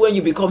 40 when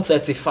you become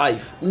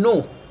 35.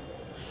 No.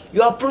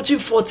 You are approaching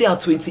 40 at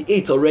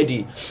 28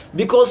 already.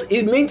 Because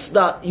it means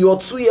that you are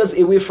 2 years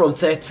away from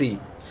 30.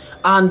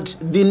 And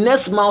the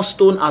next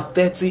milestone at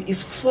 30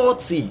 is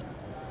 40.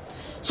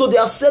 So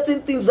there are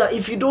certain things that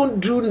if you don't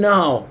do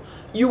now,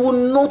 you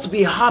will not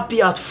be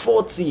happy at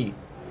 40.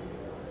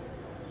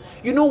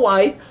 You know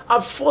why?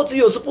 At 40,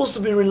 you're supposed to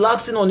be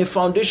relaxing on a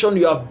foundation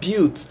you have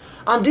built.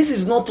 And this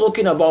is not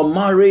talking about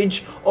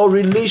marriage or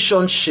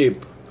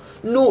relationship.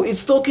 No,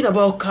 it's talking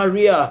about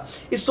career.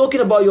 It's talking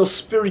about your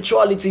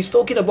spirituality. It's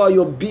talking about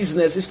your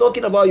business. It's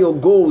talking about your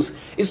goals.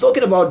 It's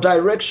talking about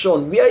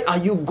direction. Where are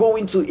you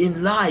going to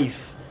in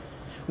life?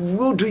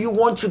 Who do you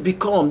want to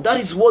become? That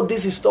is what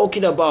this is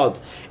talking about.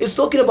 It's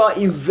talking about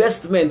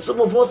investment.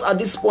 Some of us at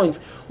this point,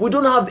 we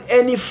don't have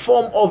any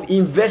form of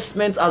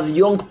investment as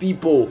young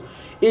people.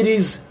 It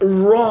is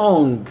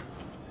wrong.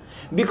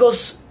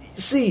 Because,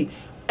 see,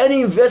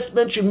 any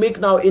investment you make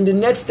now in the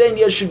next 10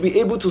 years should be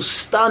able to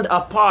stand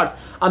apart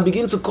and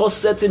begin to cause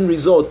certain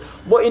results.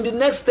 But in the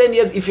next 10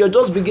 years, if you're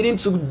just beginning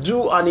to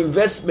do an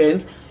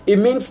investment, it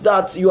means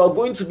that you are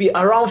going to be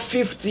around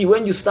 50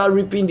 when you start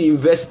reaping the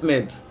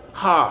investment.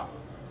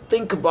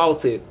 Think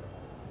about it.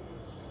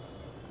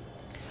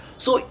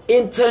 So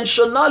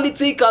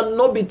intentionality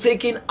cannot be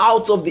taken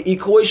out of the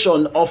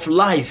equation of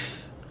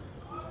life.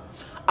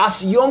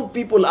 As young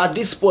people at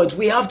this point,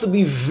 we have to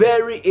be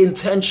very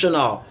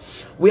intentional.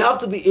 We have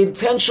to be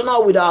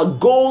intentional with our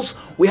goals.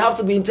 We have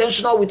to be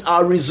intentional with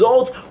our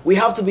results. We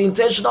have to be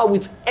intentional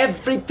with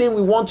everything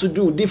we want to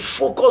do. The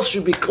focus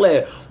should be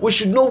clear. We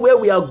should know where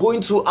we are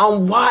going to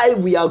and why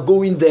we are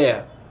going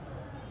there.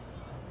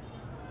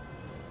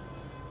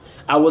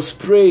 I was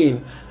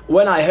praying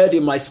when I heard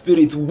in my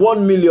spirit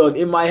 1 million.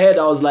 In my head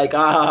I was like,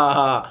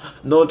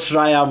 no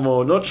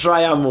triamo, no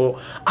triamo.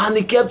 And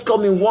it kept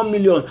coming 1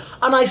 million.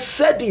 And I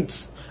said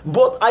it,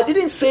 but I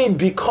didn't say it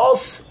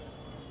because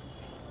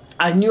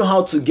I knew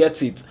how to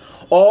get it,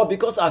 or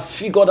because I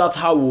figured out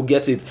how we'll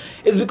get it.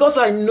 It's because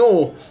I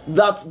know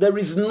that there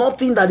is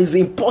nothing that is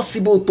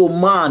impossible to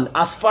man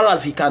as far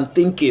as he can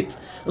think it.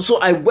 So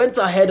I went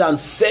ahead and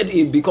said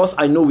it because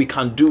I know we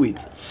can do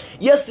it.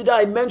 Yesterday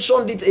I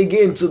mentioned it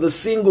again to the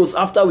singles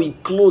after we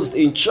closed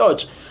in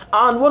church,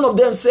 and one of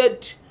them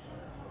said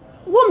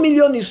 1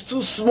 million is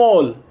too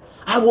small.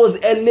 I was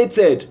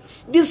elated.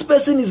 This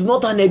person is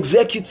not an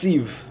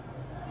executive.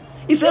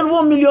 He said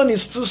 1 million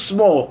is too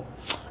small.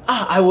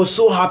 I was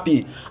so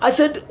happy. I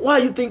said, why are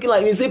you thinking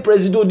like me? He said,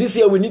 Presido, this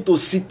year we need to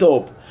sit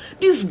up.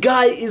 This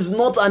guy is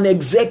not an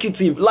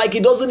executive. Like, he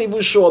doesn't even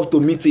show up to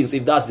meetings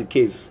if that's the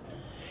case.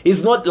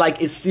 He's not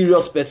like a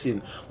serious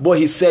person. But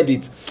he said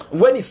it.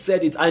 When he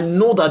said it, I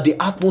know that the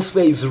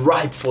atmosphere is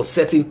ripe for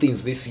certain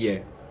things this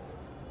year.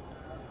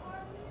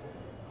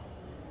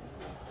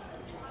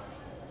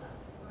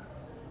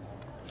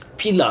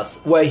 Pillars,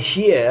 we're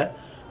here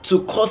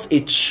to cause a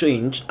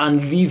change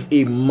and leave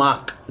a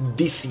mark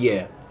this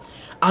year.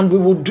 And we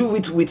will do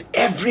it with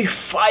every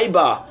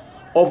fiber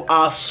of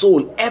our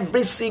soul,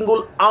 every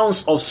single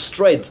ounce of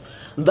strength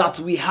that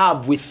we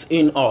have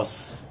within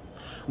us.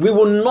 We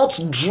will not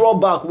draw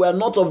back. We are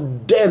not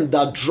of them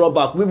that draw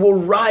back. We will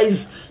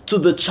rise to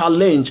the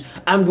challenge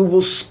and we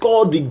will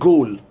score the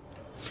goal.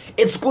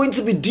 It's going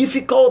to be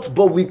difficult,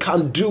 but we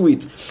can do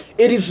it.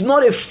 It is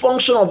not a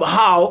function of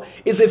how,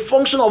 it's a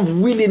function of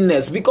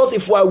willingness. Because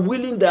if we are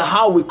willing, the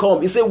how will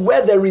come. He said,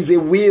 where there is a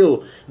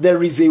will,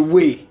 there is a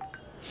way.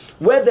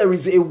 Where there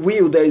is a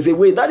will, there is a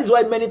way. That is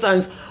why many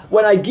times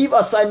when I give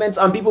assignments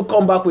and people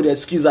come back with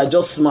excuses, I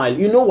just smile.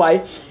 You know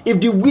why? If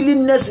the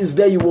willingness is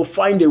there, you will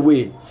find a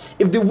way.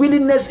 If the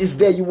willingness is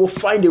there, you will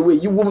find a way.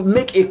 You will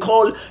make a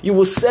call. You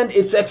will send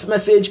a text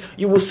message.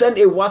 You will send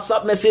a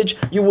WhatsApp message.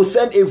 You will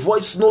send a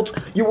voice note.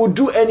 You will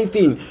do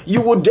anything.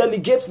 You will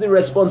delegate the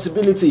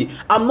responsibility.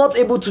 I'm not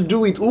able to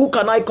do it. Who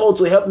can I call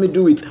to help me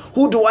do it?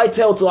 Who do I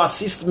tell to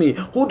assist me?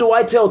 Who do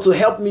I tell to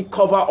help me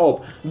cover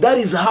up? That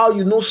is how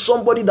you know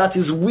somebody that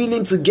is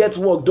willing to get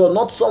work done,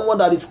 not someone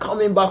that is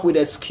coming back with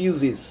excuses.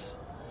 excuses.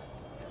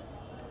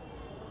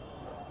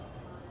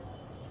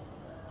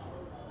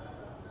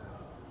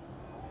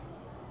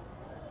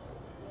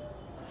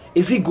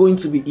 Is it going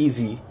to be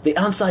easy? The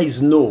answer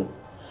is no.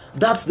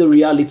 That's the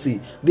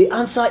reality. The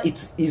answer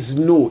is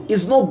no.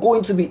 It's not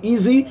going to be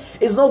easy.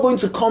 It's not going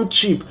to come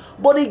cheap.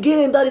 But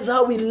again, that is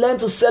how we learn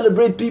to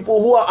celebrate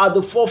people who are at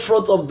the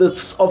forefront of the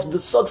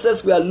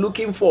success we are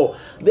looking for.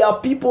 There are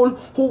people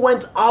who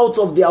went out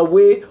of their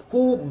way,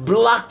 who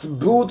blacked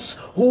boots,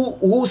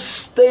 who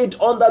stayed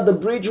under the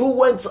bridge, who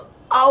went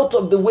out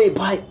of the way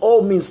by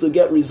all means to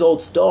get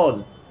results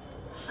done.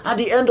 At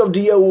the end of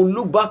the year, we'll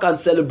look back and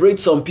celebrate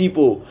some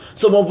people.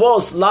 Some of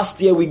us, last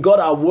year, we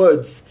got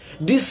awards.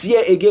 This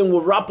year, again,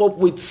 we'll wrap up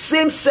with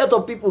same set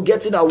of people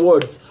getting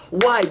awards.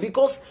 Why?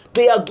 Because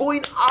they are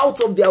going out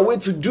of their way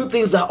to do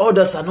things that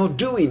others are not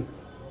doing.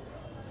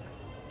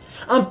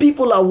 And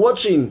people are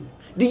watching.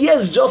 The year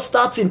is just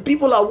starting.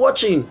 People are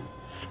watching.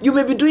 You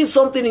may be doing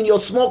something in your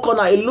small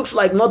corner. It looks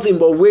like nothing,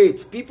 but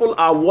wait, people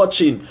are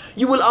watching.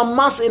 You will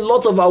amass a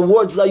lot of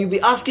awards that you'll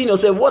be asking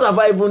yourself, what have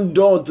I even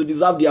done to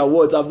deserve the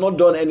awards? I've not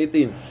done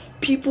anything.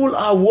 People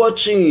are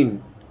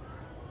watching.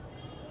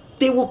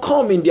 They will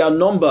come in their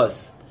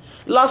numbers.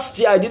 Last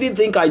year, I didn't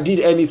think I did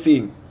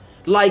anything.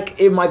 Like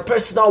in my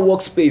personal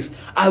workspace,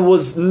 I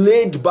was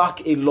laid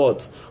back a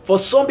lot. For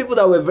some people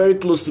that were very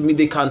close to me,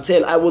 they can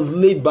tell I was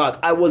laid back.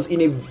 I was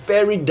in a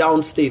very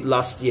down state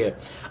last year.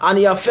 And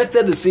it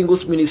affected the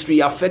singles ministry,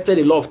 it affected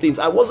a lot of things.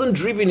 I wasn't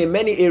driven in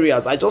many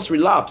areas. I just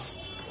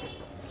relapsed.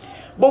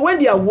 But when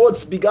the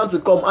awards began to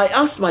come, I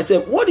asked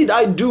myself, what did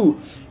I do?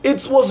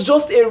 It was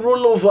just a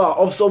rollover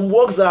of some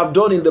works that I've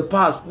done in the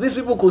past. These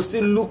people could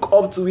still look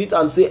up to it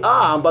and say,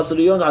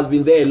 Ambassador Young has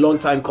been there a long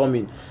time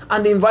coming.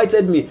 And they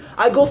invited me.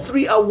 I got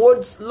 3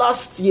 awards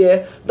last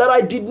year that I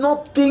did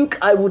not think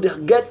I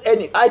would get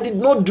any. I did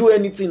not do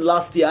anything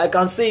last year. I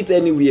can say it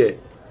anywhere.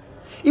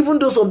 Even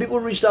though some people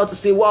reached out to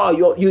say, wow,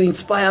 you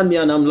inspire me.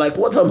 And I'm like,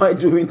 what am I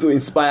doing to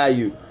inspire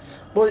you?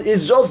 But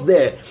it's just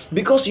there.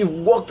 Because you've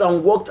walked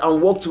and walked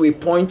and walked to a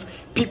point,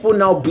 people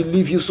now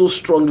believe you so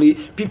strongly.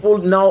 People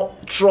now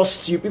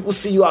trust you. People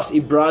see you as a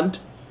brand.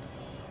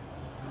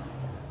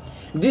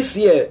 This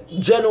year,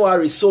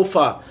 January so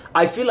far,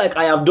 I feel like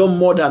I have done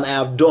more than I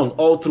have done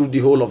all through the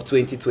whole of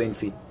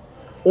 2020.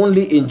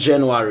 Only in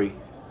January.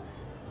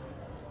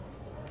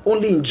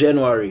 Only in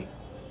January.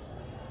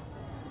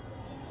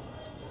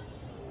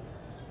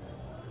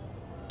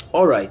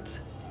 All right.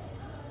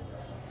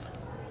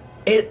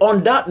 And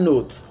on that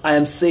note, I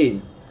am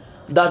saying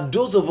that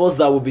those of us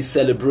that will be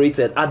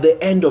celebrated at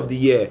the end of the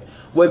year,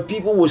 when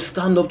people will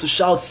stand up to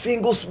shout,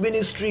 singles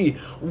ministry,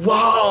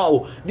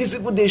 wow, these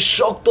people, they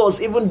shocked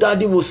us. Even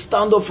daddy will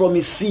stand up from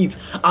his seat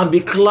and be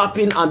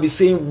clapping and be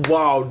saying,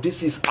 wow,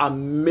 this is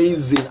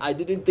amazing. I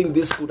didn't think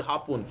this could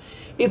happen.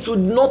 It would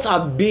not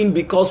have been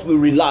because we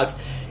relaxed.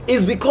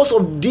 It's because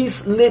of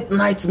these late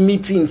night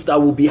meetings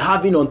that we'll be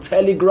having on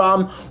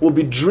Telegram. We'll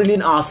be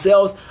drilling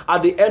ourselves.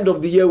 At the end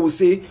of the year, we'll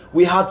say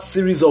we had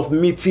series of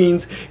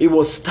meetings. It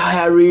was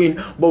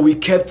tiring, but we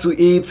kept to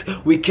it.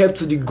 We kept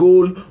to the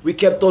goal. We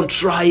kept on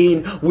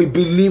trying. We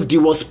believed it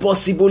was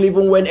possible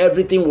even when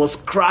everything was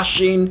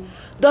crashing.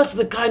 That's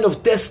the kind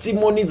of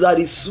testimony that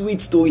is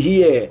sweet to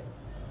hear.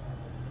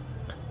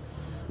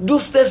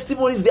 Those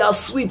testimonies, they are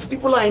sweet.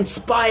 People are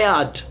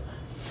inspired.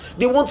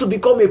 They want to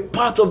become a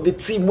part of the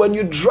team. When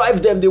you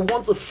drive them, they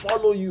want to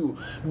follow you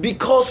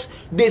because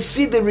they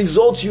see the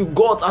results you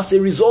got as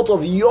a result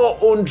of your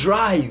own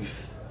drive.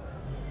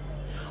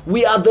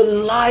 We are the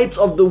light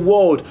of the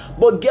world.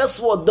 But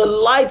guess what? The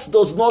light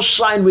does not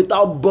shine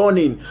without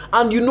burning.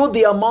 And you know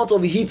the amount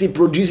of heat it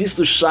produces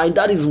to shine?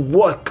 That is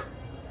work.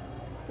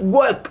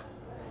 Work.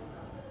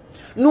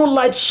 No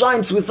light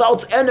shines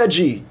without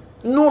energy.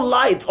 No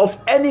light of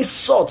any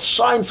sort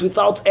shines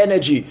without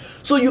energy.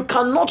 So you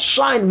cannot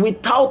shine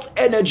without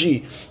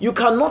energy. You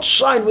cannot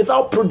shine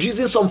without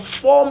producing some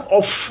form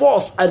of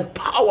force and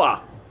power.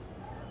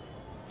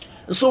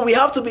 So we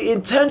have to be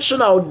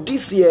intentional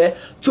this year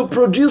to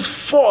produce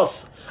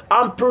force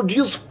and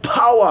produce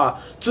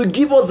power to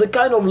give us the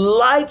kind of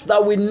light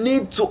that we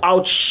need to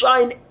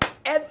outshine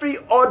every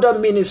other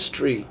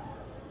ministry.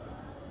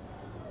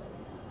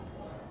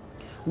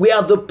 We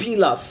are the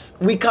pillars.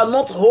 We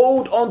cannot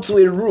hold onto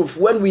a roof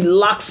when we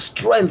lack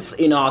strength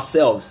in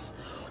ourselves,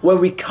 when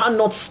we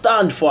cannot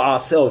stand for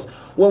ourselves,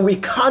 when we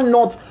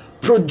cannot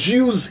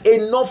produce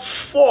enough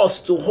force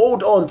to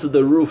hold on to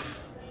the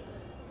roof.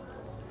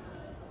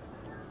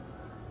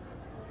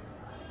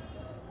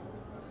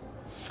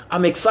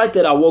 I'm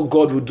excited at what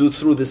God will do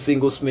through the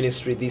singles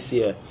ministry this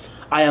year.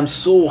 I am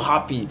so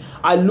happy.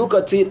 I look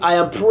at it, I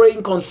am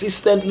praying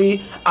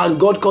consistently, and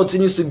God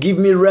continues to give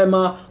me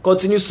rhema,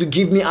 continues to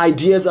give me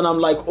ideas, and I'm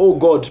like, oh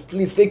God,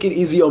 please take it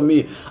easy on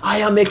me. I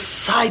am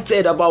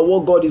excited about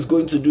what God is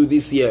going to do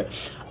this year.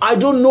 I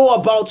don't know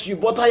about you,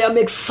 but I am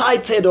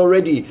excited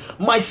already.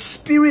 My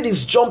spirit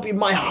is jumping,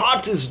 my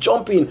heart is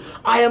jumping.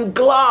 I am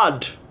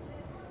glad.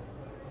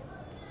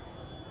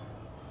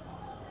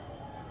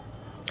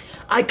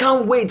 I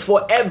can't wait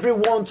for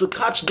everyone to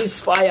catch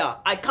this fire.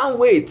 I can't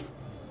wait.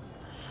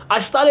 I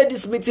started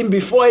this meeting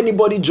before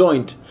anybody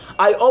joined.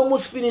 I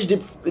almost finished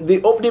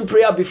the opening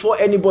prayer before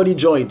anybody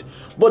joined.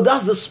 But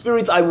that's the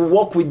spirit I will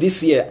walk with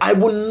this year. I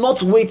will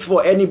not wait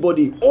for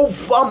anybody.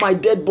 Over my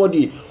dead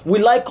body,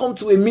 will I come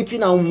to a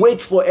meeting and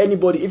wait for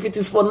anybody? If it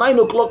is for 9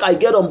 o'clock, I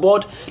get on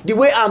board. The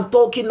way I'm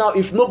talking now,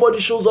 if nobody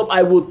shows up,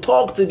 I will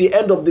talk to the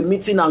end of the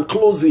meeting and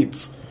close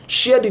it.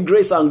 Share the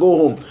grace and go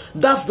home.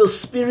 That's the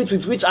spirit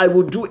with which I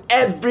will do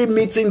every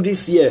meeting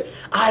this year.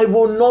 I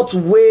will not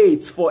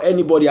wait for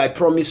anybody. I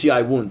promise you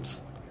I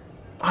won't.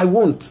 I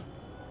won't.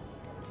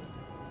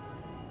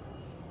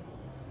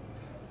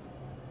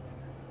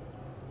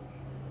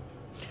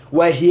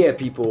 We're here,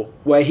 people.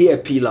 We're here,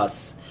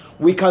 pillars.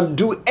 We can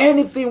do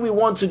anything we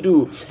want to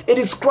do. It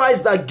is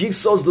Christ that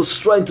gives us the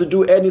strength to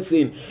do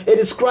anything. It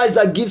is Christ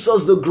that gives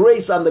us the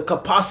grace and the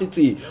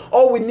capacity.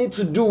 All we need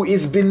to do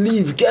is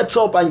believe, get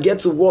up and get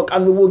to work,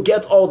 and we will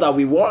get all that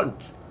we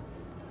want.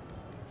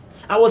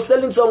 I was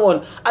telling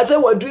someone, I said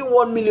we're doing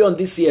 1 million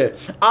this year.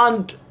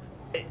 And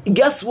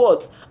guess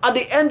what? At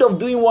the end of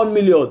doing 1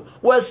 million,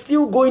 we're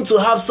still going to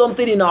have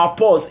something in our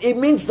purse. It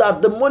means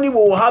that the money we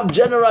will have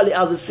generally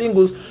as a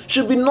singles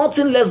should be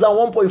nothing less than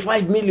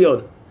 1.5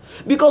 million.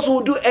 Because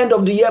we'll do end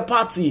of the year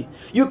party.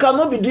 You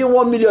cannot be doing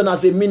 1 million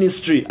as a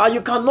ministry, and you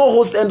cannot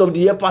host end of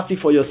the year party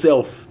for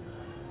yourself.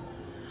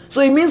 So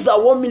it means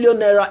that 1 million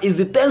naira is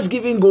the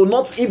Thanksgiving goal,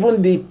 not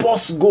even the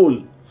post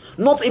goal,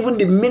 not even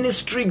the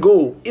ministry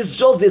goal. It's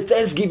just the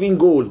Thanksgiving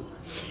goal.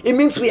 It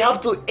means we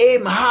have to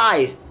aim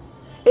high,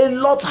 a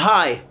lot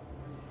high.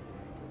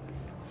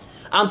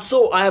 And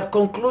so I have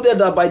concluded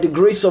that by the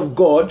grace of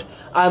God,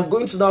 I'm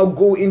going to now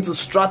go into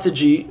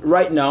strategy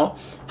right now,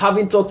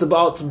 having talked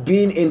about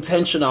being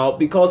intentional,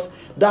 because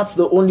that's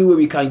the only way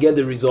we can get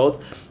the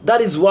result.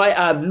 That is why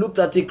I've looked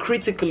at it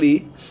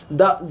critically,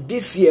 that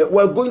this year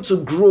we're going to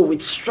grow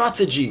with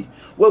strategy.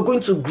 We're going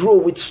to grow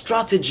with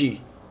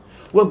strategy.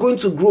 We're going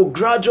to grow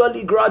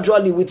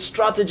gradually with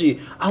strategy,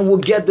 and we'll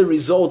get the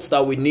results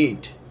that we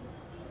need.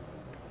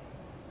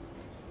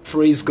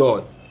 Praise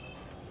God.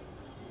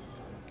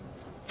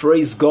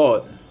 Praise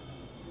God.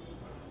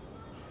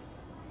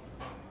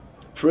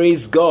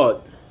 Praise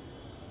God.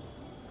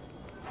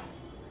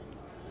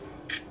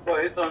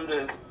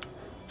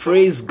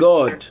 Praise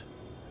God.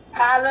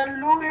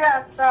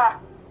 Hallelujah, sir.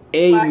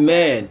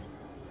 Amen.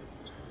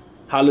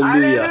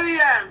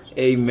 Hallelujah.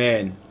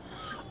 Amen.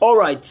 All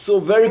right, so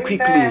very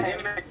quickly.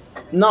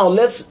 Now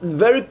let's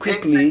look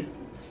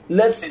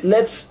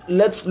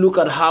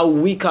at how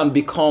we can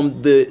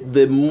become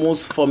the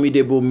most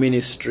formidable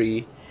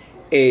ministry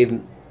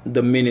in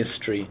the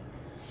ministry.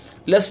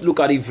 Let's look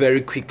at it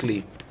very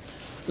quickly.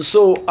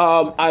 So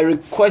I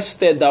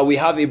requested that we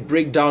have a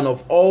breakdown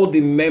of all the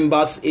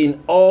members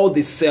in all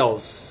the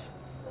cells,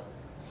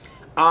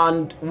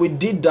 and we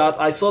did that.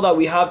 I saw that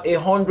we have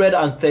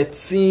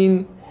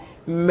 113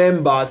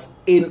 members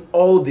in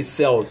all the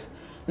cells.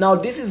 Now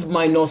this is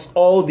minus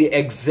all the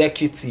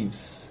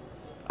executives,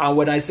 and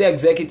when I say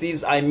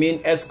executives, I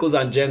mean ESCOs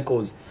and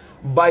GENCOs.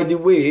 By the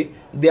way,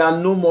 there are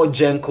no more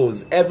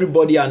GENCOs.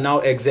 Everybody are now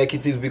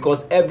executives,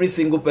 because every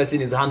single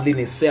person is handling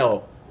a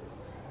cell.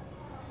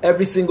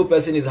 Every single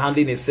person is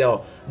handling a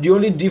cell. The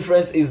only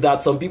difference is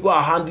that some people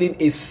are handling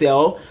a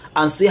cell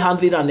and still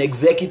handling an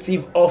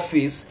executive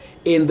office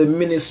in the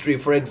ministry.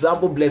 For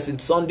example, Blessed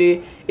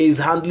Sunday is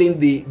handling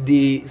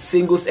the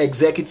singles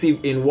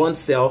executive in one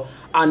cell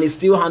and is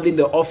still handling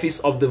the office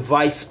of the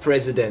vice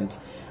president.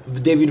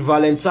 David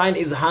Valentine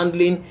is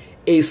handling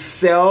a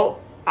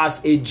cell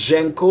as a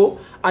GENCO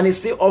and is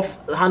still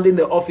handling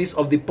the office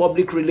of the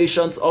public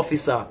relations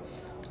officer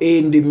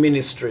in the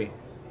ministry.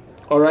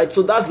 All right,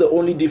 so that's the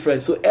only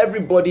difference. So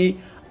everybody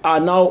are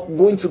now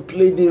going to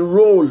play the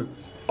role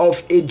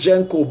of a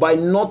GENCO by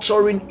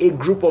nurturing a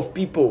group of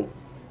people.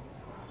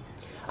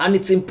 And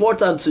it's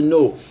important to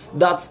know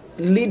that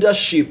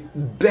leadership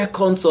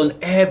beckons on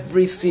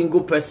every single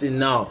person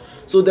now.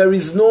 So there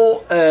is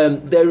no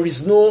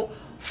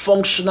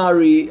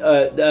functionary,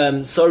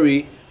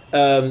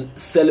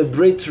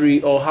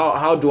 celebratory, or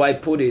how do I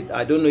put it?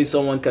 I don't know if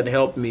someone can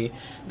help me.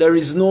 There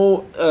is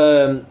no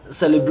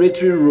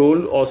celebratory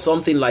role or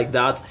something like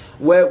that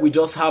where we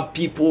just have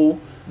people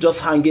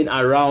just hanging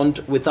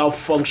around without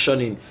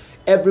functioning.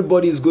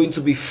 Everybody is going to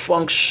be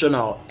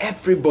functional.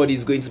 Everybody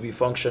is going to be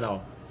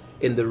functional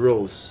in the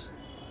roles.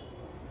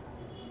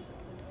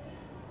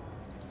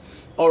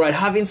 All right,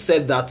 having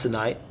said that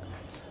tonight,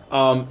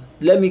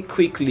 let me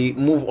quickly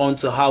move on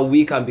to how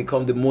we can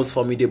become the most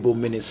formidable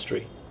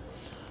ministry.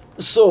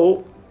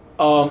 So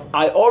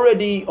I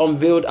already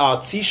unveiled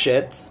our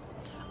t-shirt,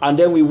 and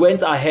then we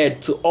went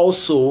ahead to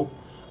also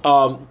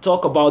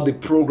talk about the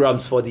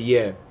programs for the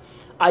year.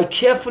 I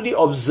carefully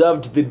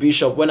observed the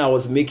bishop when I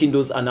was making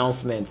those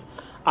announcements,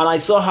 and I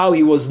saw how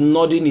he was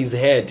nodding his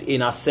head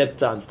in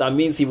acceptance. That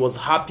means he was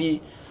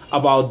happy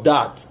about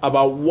that,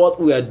 about what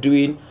we are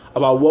doing,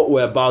 about what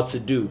we're about to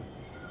do.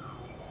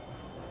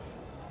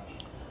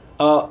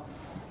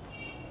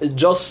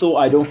 Just so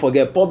I don't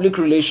forget, public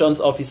relations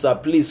officer,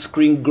 please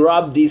screen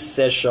grab this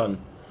session.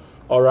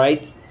 All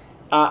right,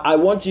 I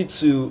want you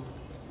to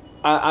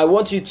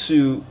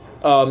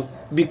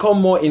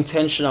become more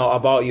intentional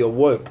about your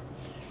work.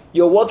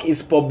 Your work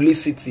is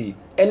publicity.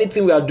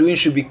 Anything we are doing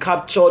should be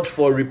captured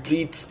for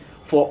repeats,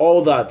 for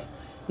all that.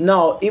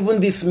 Now, even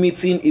this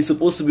meeting is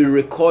supposed to be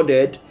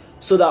recorded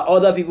so that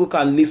other people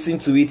can listen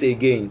to it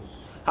again.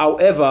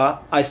 However,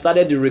 I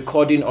started the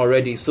recording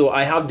already, so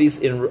I have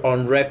this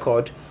on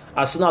record.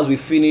 As soon as we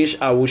finish,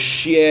 I will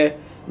share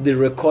the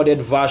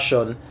recorded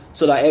version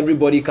so that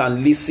everybody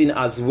can listen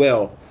as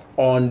well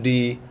on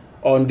the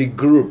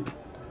group.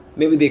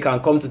 Maybe they can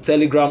come to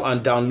Telegram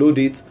and download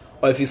it,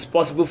 or if it's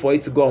possible for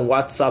it to go on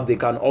WhatsApp, they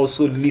can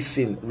also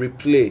listen,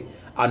 replay,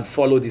 and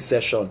follow the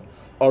session.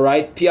 All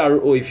right,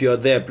 PRO, if you're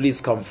there, please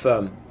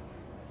confirm.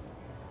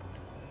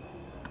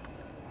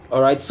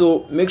 All right,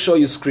 so make sure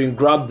you screen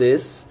grab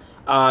this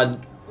and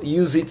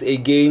use it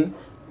again.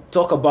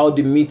 Talk about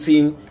the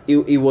meeting.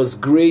 It was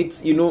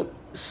great.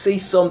 Say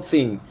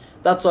something.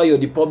 That's why you're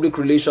the public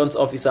relations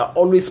officer.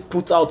 Always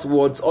put out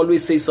words.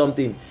 Always say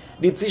something.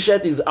 The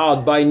t-shirt is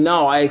out. By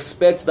now, I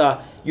expect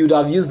that you'd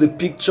have used the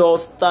picture,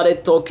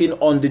 started talking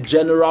on the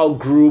general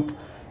group.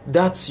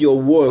 That's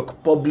your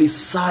work.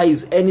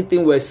 Publicize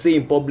anything we're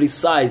saying.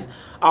 Publicize.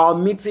 Our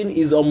meeting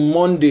is on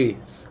Monday.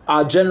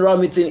 Our general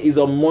meeting is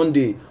on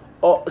Monday.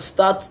 Or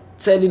start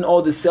telling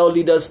all the cell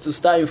leaders to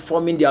start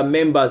informing their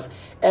members.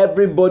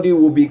 Everybody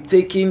will be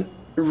taking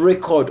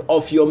record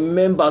of your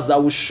members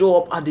that will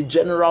show up at the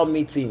general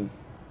meeting.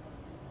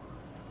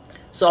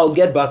 So I'll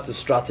get back to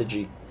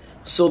strategy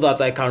so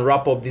that I can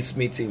wrap up this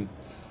meeting.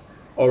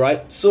 All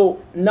right.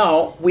 So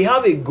now we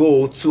have a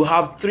goal to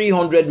have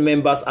 300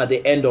 members at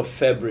the end of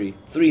February.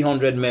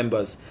 300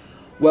 members.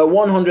 We're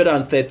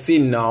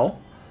 113 now.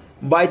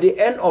 By the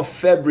end of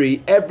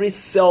February, every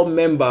cell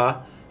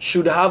member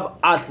should have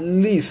at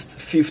least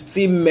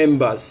 15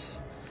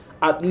 members.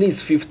 At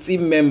least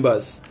 15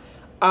 members.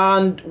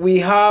 And we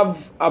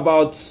have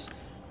about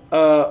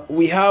how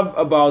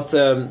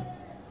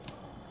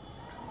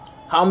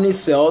many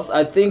cells?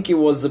 I think it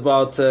was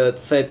about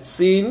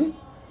 13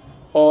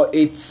 or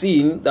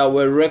 18 that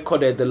were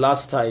recorded the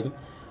last time,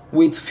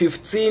 with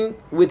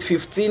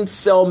 15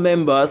 cell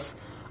members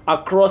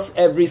across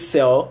every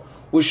cell.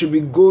 We should be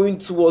going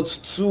towards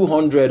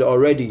 200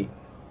 already.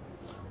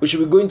 We should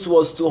be going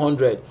towards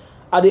 200.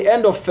 At the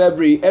end of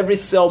February, every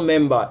cell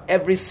member,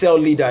 every cell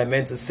leader, I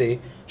meant to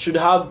say, should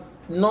have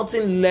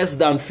nothing less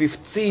than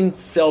 15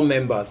 cell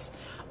members.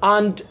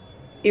 And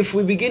if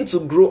we begin to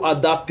grow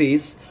at that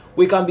pace,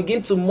 we can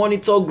begin to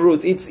monitor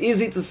growth. It's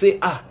easy to say,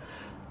 I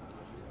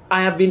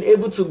have been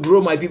able to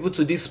grow my people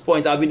to this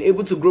point. I've been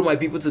able to grow my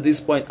people to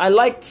this point. I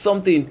liked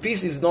something.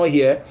 Peace is not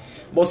here,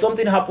 but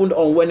something happened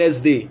on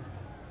Wednesday.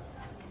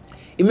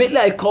 Immediately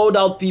I called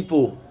out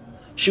people.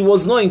 She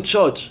was not in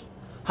church.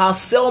 Her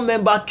cell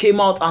member came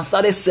out and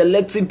started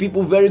selecting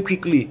people very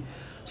quickly.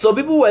 So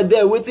people were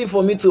there waiting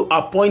for me to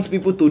appoint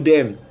people to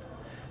them.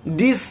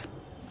 These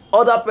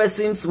other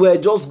persons were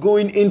just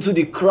going into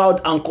the crowd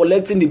and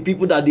collecting the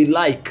people that they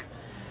like.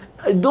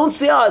 Don't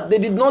say they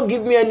did not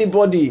give me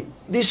anybody.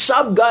 The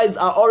sharp guys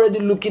are already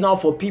looking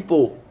out for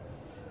people.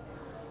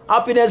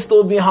 Happiness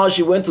told me how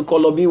she went to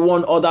Colombia,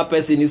 one other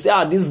person. He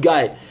said, this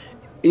guy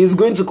is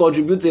going to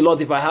contribute a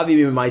lot if I have him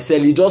in my cell.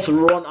 He just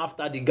run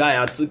after the guy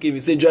and took him. He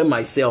said, join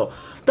my cell.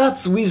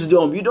 That's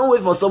wisdom. You don't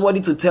wait for somebody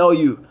to tell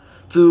you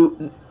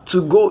to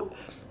go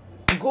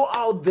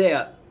out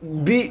there.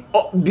 Be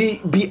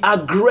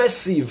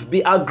aggressive.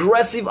 Be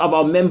aggressive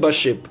about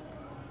membership.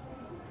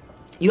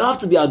 You have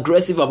to be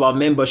aggressive about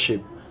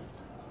membership.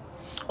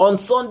 On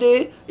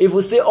Sunday, if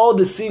we say all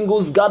the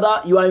singles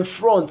gather, you are in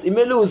front.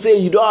 Immediately we say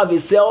you don't have a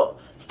cell.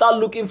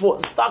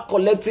 Start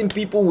collecting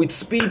people with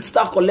speed.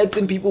 Start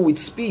collecting people with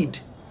speed.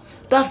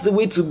 That's the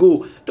way to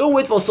go. Don't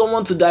wait for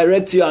someone to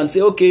direct you and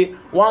say, okay,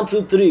 1,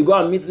 2, 3, go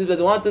and meet this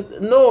person. 1, 2, 3.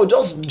 No,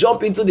 just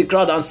jump into the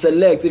crowd and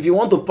select. If you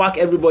want to pack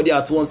everybody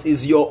at once,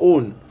 it's your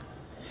own.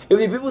 If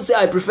the people say,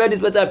 I prefer this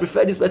person, I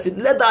prefer this person,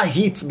 let that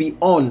heat be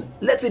on.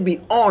 Let it be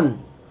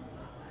on.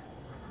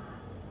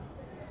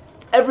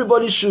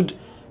 Everybody should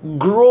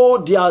grow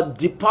their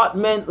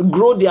department,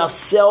 grow their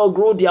cell,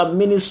 grow their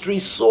ministry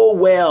so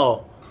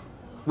well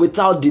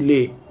without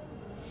delay.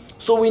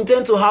 So we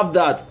intend to have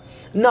that.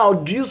 Now,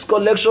 dues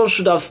collection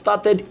should have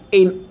started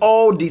in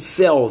all the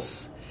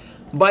cells.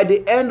 By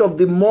the end of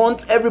the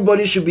month,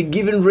 everybody should be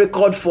given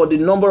record for the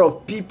number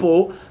of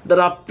people that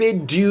have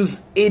paid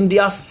dues in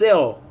their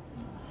cell.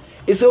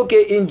 It's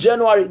okay, in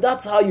January,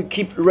 that's how you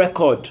keep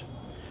record.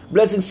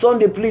 Blessing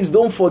Sunday, please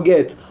don't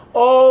forget.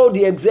 All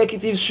the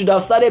executives should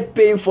have started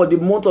paying for the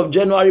month of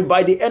January.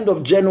 By the end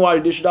of January,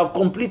 they should have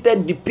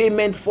completed the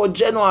payment for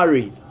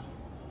January.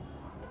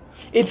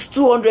 It's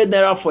 200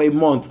 naira for a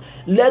month.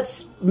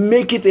 Let's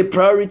make it a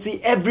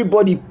priority.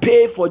 Everybody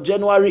pay for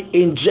January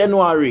in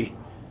January.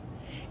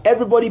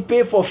 Everybody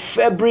pay for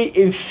February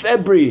in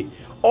February.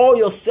 All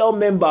your cell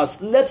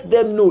members, let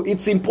them know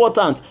it's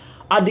important.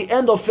 At the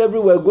end of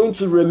February, we're going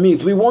to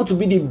remit. We want to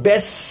be the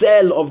best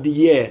cell of the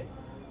year.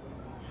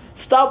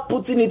 Start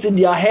putting it in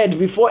their head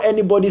before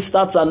anybody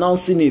starts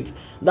announcing it.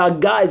 That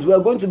guys, we're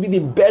going to be the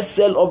best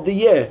cell of the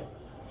year.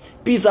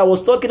 Peace, I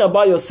was talking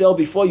about your cell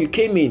before you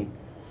came in.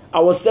 I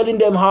was telling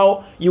them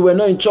how you were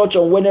not in church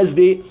on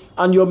Wednesday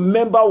and your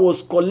member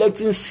was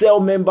collecting cell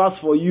members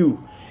for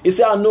you. He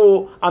said, I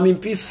know I'm in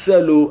peace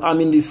cell. I'm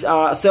in this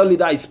cell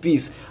leader is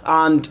peace.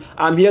 And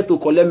I'm here to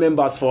collect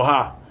members for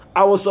her.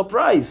 I was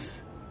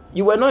surprised.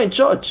 You were not in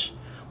church.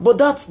 But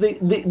that's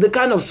the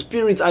kind of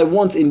spirit I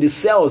want in the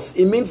cells.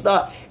 It means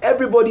that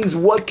everybody is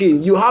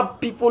working. You have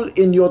people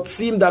in your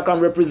team that can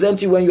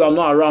represent you when you are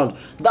not around.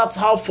 That's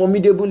how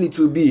formidable it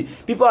will be.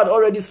 People had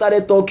already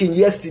started talking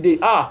yesterday.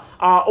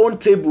 Our own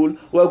table,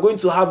 we're going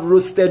to have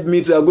roasted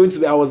meat. We are going to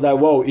be, I was like,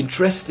 wow,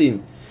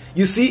 interesting.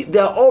 You see,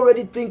 they're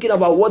already thinking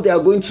about what they are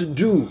going to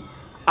do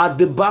at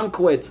the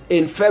banquet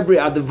in February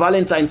at the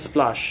Valentine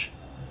Splash.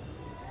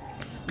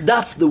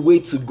 That's the way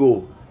to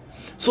go.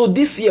 So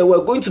this year,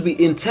 we're going to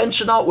be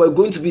intentional. We're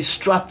going to be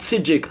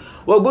strategic.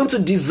 We're going to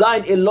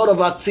design a lot of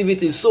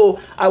activities. So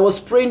I was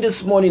praying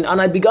this morning and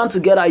I began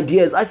to get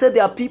ideas. I said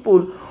there are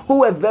people who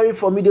were very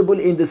formidable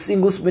in the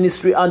singles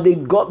ministry and they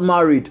got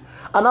married.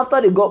 And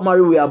after they got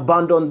married, we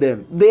abandoned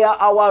them. They are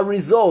our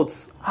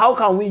results. How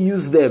can we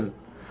use them?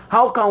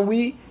 How can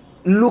we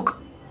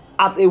look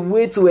at a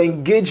way to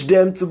engage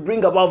them, to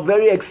bring about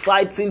very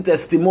exciting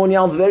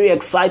testimonials, very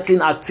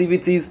exciting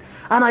activities?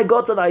 And I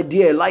got an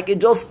idea, like it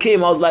just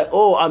came. I was like,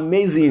 oh,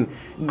 amazing,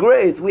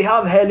 great. We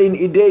have Helen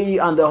Ideyi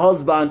and the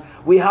husband.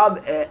 We have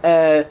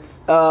Helen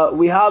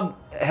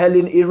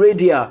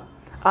Iradia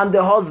and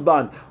the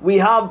husband. We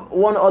have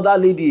one other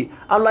lady.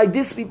 And like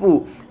these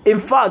people, in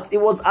fact, it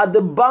was at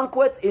the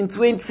banquet in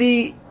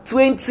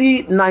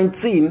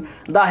 2019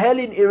 that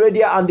Helen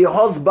Iradia and the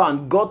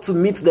husband got to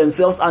meet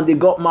themselves and they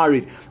got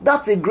married.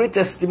 That's a great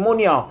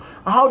testimonial.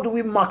 How do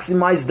we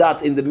maximize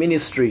that in the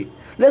ministry?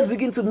 Let's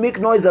begin to make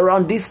noise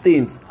around these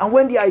things. And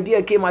when the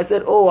idea came, I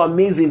said, oh,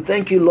 amazing.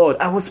 Thank you, Lord.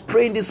 I was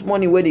praying this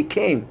morning when it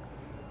came.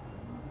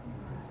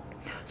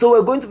 So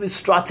we're going to be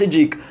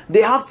strategic.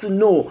 They have to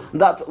know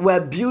that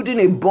we're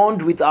building a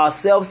bond with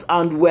ourselves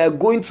and we're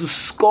going to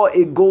score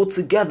a goal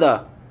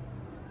together.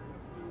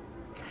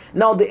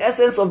 Now, the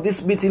essence of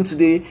this meeting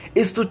today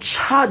is to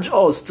charge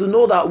us to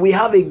know that we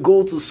have a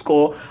goal to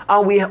score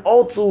and we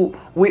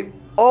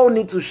all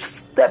need to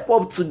step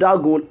up to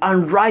that goal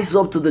and rise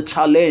up to the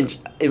challenge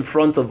in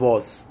front of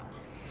us.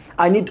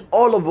 I need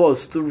all of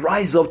us to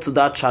rise up to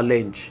that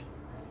challenge.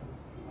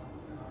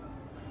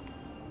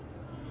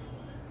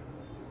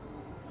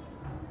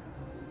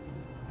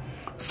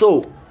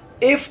 So,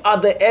 if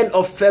at the end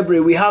of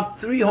February we have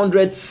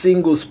 300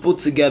 singles put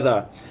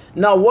together,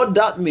 now what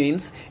that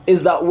means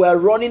is that we're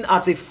running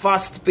at a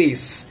fast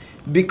pace,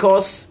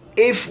 because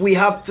if we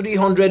have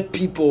 300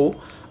 people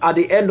at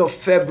the end of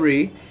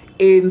February,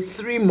 in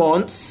 3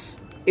 months,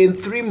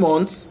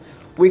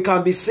 we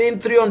can be saying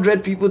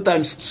 300 people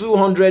times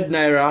 200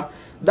 naira,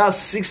 that's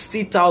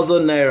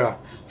 60,000 naira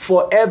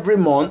for every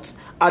month.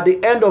 At the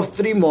end of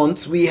 3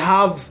 months, we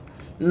have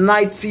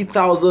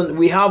 90,000,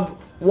 we have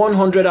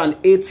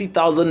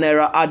 180,000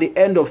 naira at the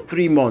end of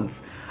 3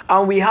 months.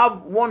 And we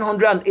have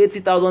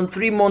 180,000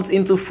 3 months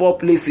into 4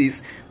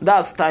 places,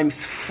 that's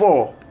times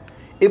 4,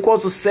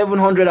 equals to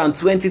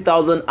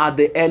 720,000 at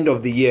the end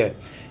of the year.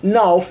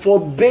 Now, for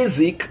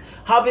basic,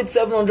 having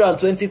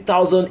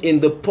 720,000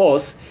 in the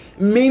purse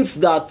means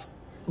that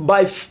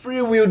by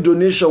free will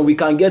donation, we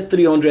can get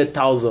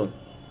 300,000.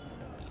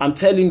 I'm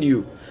telling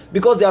you,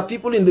 because there are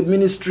people in the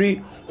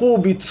ministry who will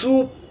be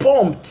too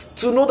pumped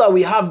to know that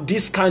we have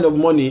this kind of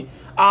money,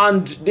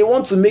 and they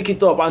want to make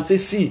it up and say,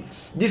 see,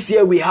 this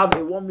year we have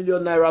a 1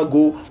 million naira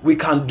goal, we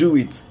can do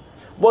it.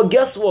 But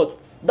guess what?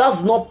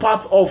 That's not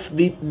part of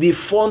the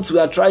funds we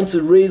are trying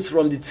to raise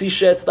from the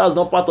t-shirts. That's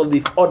not part of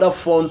the other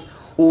funds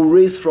we'll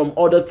raise from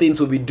other things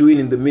we'll be doing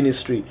in the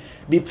ministry.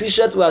 The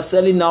t-shirt we are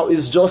selling now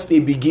is just a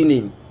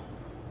beginning.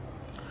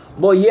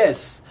 But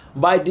yes,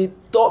 by the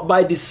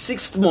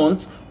 6th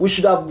month, we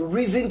should have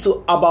risen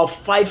to about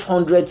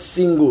 500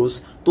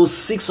 singles to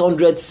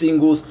 600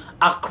 singles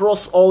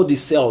across all the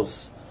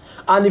cells.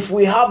 And if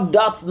we have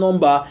that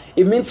number,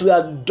 it means we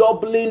are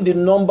doubling the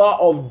number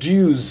of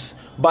dues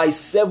by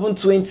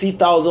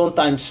 720,000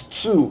 times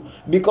 2,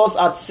 because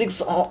at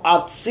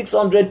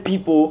 600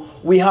 people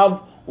we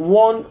have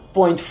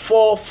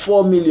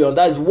 1.44 million.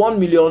 That is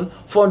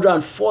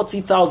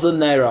 1,440,000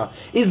 naira.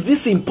 Is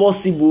this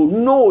impossible?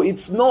 No,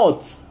 it's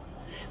not.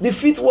 The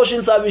feet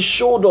washing service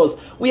showed us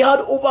we had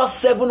over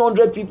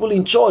 700 people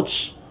in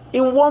church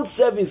in one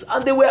service,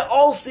 and they were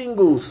all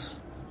singles.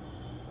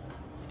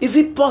 Is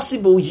it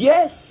possible?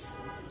 Yes,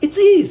 it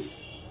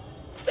is.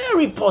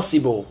 Very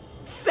possible.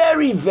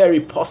 Very, very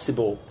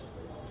possible.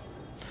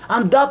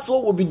 And that's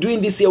what we'll be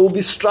doing this year. We'll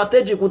be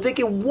strategic. We'll take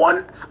it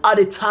one at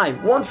a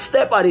time, one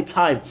step at a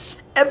time.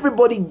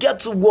 Everybody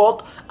get to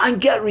work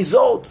and get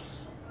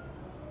results.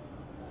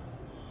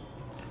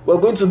 We're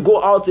going to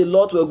go out a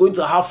lot. We're going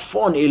to have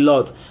fun a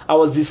lot. I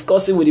was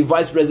discussing with the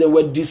vice president.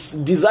 We're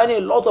designing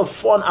a lot of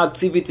fun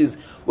activities.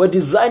 We're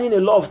designing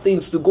a lot of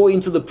things to go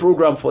into the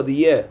program for the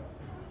year.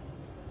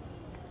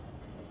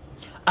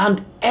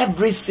 And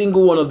every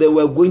single one of them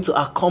we're going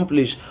to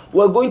accomplish.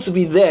 We're going to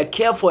be there,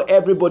 care for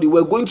everybody.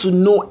 We're going to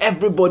know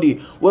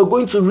everybody. We're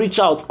going to reach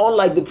out.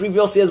 Unlike the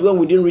previous years when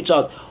we didn't reach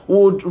out,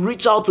 we'll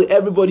reach out to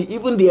everybody.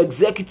 Even the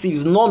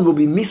executives, none will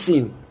be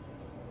missing.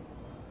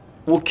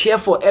 We'll care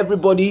for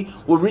everybody.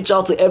 We'll reach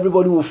out to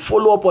everybody. We'll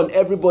follow up on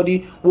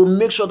everybody. We'll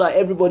make sure that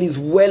everybody is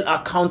well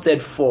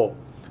accounted for.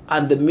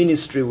 And the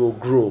ministry will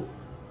grow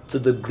to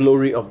the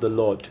glory of the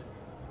Lord.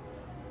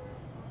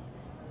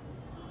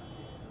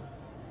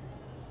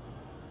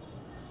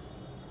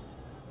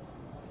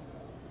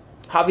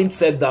 Having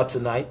said that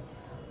tonight,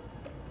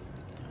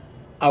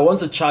 I want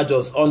to charge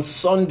us on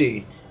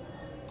Sunday,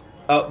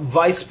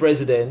 Vice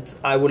President,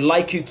 I would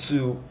like you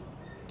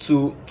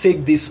to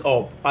take this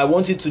up. I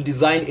want you to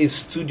design a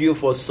studio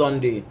for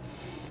Sunday.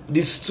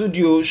 The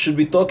studio should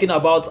be talking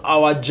about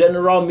our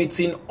general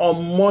meeting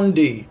on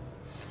Monday.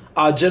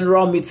 Our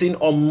general meeting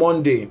on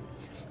Monday.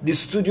 The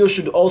studio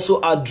should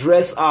also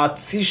address our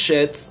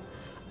t-shirts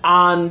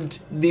and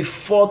the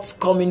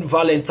forthcoming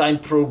Valentine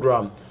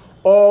program,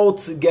 all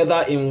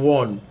together in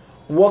one.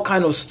 What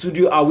kind of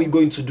studio are we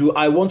going to do?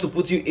 I want to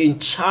put you in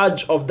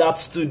charge of that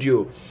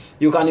studio.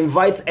 You can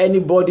invite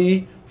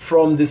anybody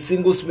from the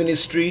singles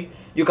ministry.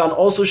 You can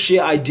also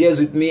share ideas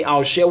with me.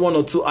 I'll share 1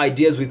 or 2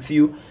 ideas with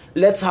you.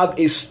 Let's have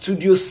a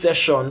studio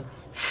session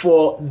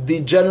for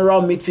the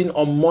general meeting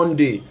on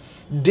Monday.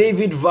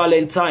 David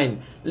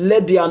Valentine,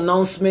 let the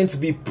announcement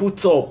be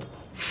put up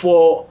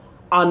for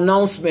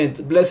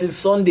announcement. Blessing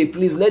Sunday,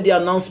 please let the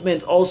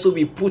announcement also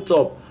be put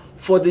up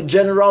for the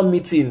general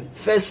meeting.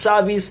 First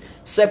service,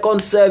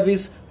 second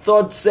service,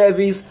 third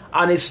service,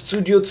 and a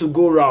studio to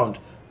go round.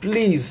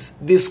 Please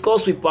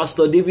discuss with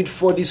Pastor David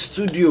for the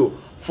studio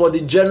for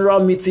the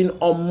general meeting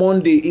on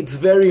Monday. It's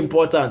very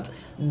important.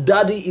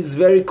 Daddy is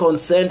very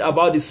concerned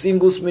about the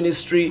singles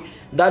ministry.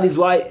 That is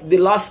why the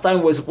last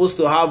time we're supposed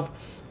to have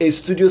a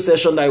studio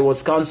session that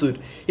was cancelled.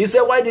 He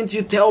said, why didn't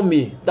you tell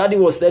me? Daddy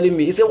was telling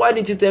me. He said, why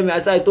didn't you tell me? I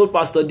said, I told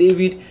Pastor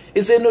David.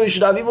 He said, no, you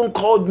should have even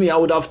called me. I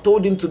would have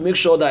told him to make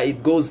sure that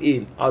it goes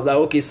in. I was like,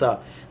 okay, sir.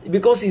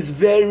 Because he's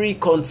very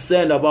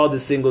concerned about the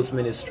singles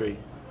ministry.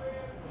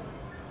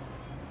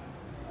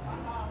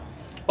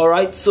 All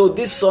right, so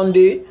this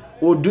Sunday,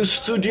 we'll do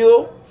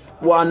studio.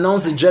 We'll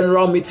announce the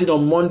general meeting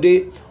on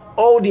Monday.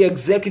 All the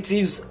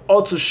executives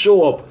ought to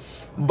show up.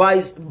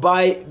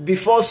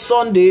 Before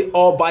Sunday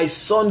or by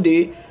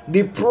Sunday,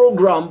 the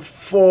program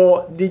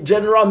for the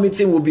general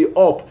meeting will be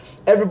up.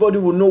 Everybody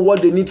will know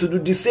what they need to do.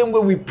 The same way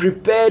we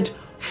prepared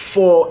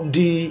for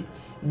the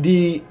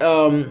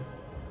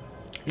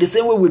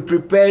same way we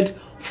prepared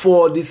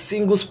for the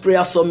singles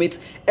prayer summit.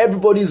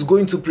 Everybody is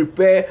going to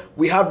prepare.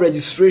 We have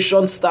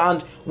registration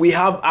stand, we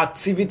have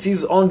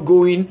activities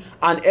ongoing,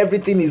 and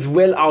everything is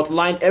well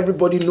outlined.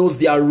 Everybody knows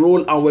their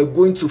role, and we're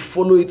going to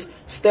follow it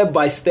step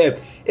by step.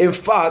 In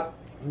fact,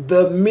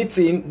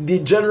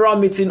 the general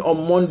meeting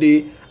on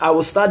Monday, I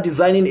will start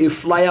designing a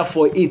flyer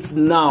for it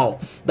now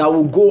that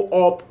will go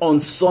up on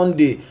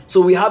Sunday.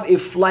 So we have a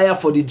flyer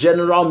for the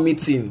general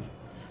meeting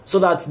so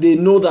that they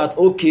know that,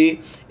 okay,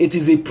 it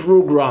is a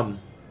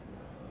program.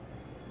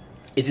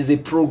 It is a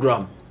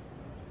program.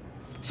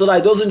 So that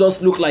it doesn't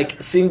just look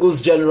like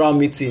singles general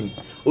meeting.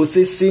 We'll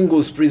say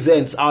singles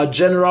presents our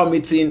general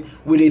meeting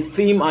with a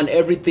theme and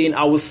everything.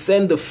 I will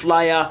send the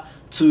flyer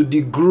to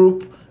the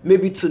group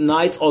maybe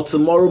tonight or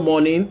tomorrow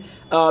morning.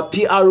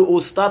 PRO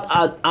will start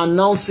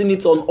announcing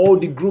it on all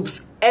the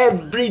groups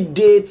every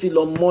day till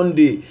on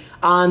Monday,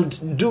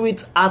 and do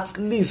it at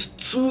least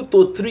 2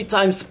 to 3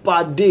 times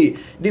per day.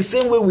 The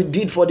same way we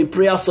did for the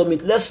prayer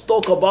summit. Let's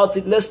talk about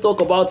it. Let's talk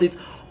about it.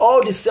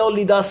 All the cell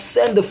leaders,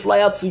 send the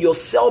flyer to your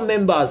cell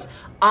members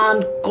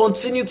and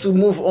continue to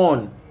move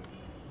on.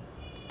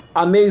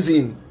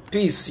 Amazing.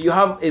 Peace. You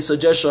have a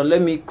suggestion.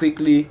 Let me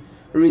quickly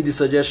read the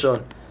suggestion.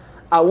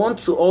 I want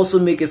to also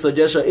make a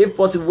suggestion. If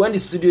possible, when the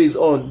studio is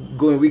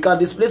ongoing, we can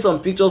display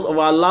some pictures of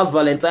our last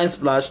Valentine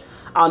splash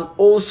and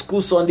old school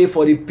Sunday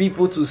for the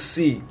people to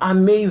see.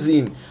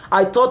 Amazing.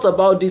 I thought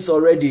about this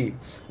already.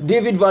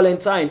 David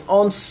Valentine,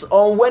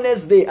 on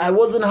Wednesday, I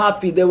wasn't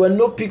happy. There were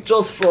no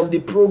pictures from the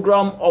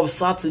program of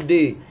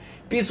Saturday.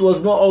 Peace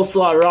was not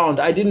also around.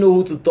 I didn't know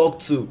who to talk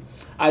to.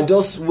 I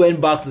just went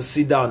back to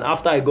sit down.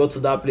 After I got to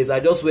that place, I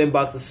just went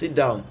back to sit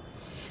down.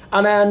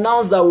 And I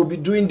announced that we'll be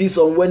doing this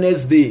on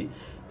Wednesday.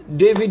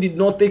 David did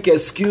not take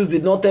excuse,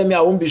 did not tell me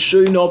I won't be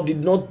showing up,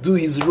 did not do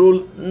his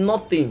role,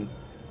 nothing.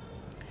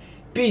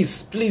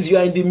 Peace, please, you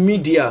are in the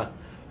media.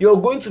 You're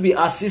going to be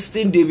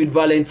assisting David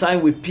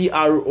Valentine with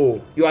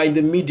PRO. You are in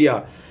the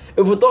media.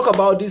 If we talk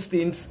about these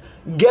things,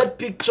 get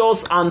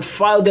pictures and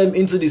file them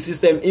into the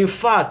system. In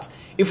fact,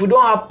 if we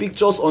don't have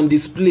pictures on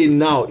display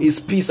now, it's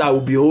Peace I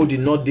will be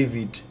holding, not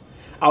David.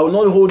 I will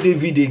not hold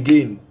David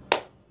again.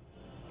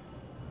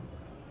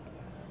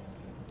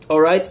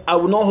 Alright, I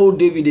will not hold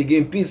David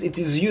again. Peace, it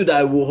is you that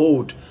I will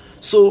hold.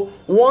 So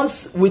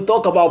once we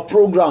talk about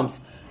programs,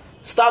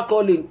 start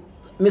calling,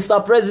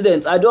 Mr.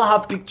 President, I don't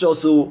have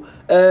pictures. So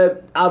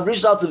I've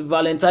reached out to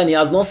Valentine. He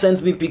has not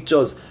sent me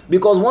pictures.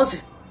 Because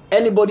once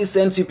anybody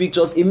sends you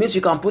pictures, it means you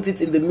can put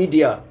it in the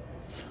media.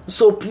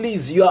 So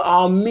please, you are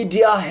our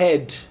media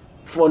head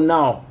for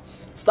now.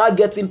 Start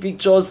getting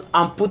pictures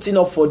and putting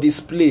up for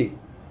display.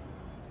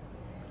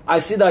 I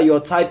see that you're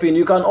typing.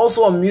 You can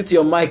also unmute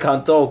your mic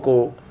and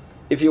talk,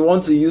 if you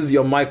want to use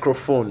your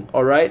microphone,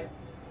 all right?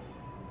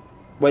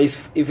 But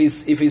if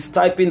it's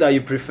typing that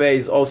you prefer,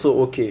 is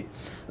also okay.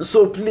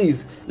 So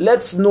please,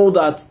 let's know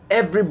that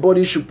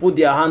everybody should put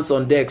their hands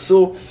on deck.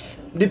 So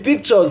the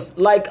pictures,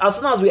 like as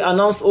soon as we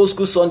announced Old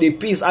School Sunday,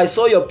 peace, I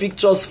saw your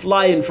pictures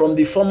flying from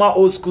the former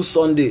Old School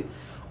Sunday.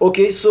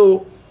 Okay,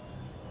 so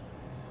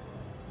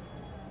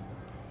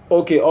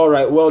okay, all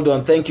right, well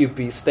done. Thank you,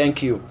 peace.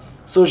 Thank you.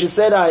 So she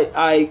said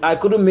I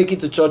couldn't make it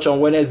to church on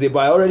Wednesday, but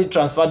I already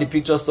transferred the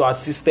pictures to our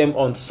system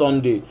on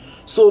Sunday.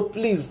 So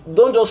please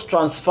don't just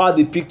transfer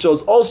the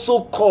pictures.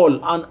 Also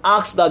call and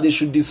ask that they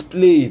should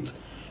display it.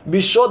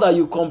 Be sure that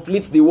you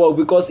complete the work,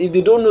 because if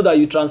they don't know that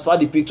you transfer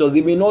the pictures,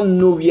 they may not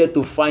know where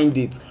to find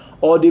it,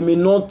 or they may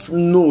not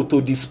know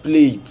to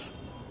display it.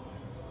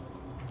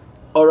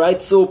 All right,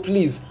 so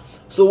please.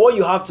 So what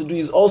you have to do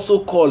is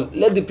also call.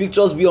 Let the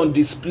pictures be on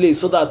display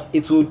so that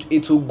it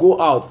will go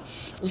out.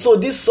 So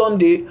this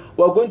Sunday,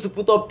 we're going to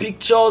put up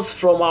pictures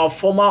from our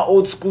former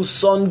Old School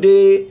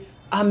Sunday.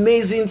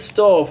 Amazing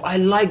stuff. I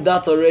like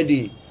that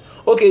already.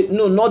 Okay,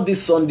 no, not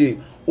this Sunday.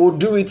 We'll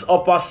do it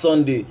upper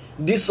Sunday.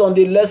 This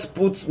Sunday, let's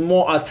put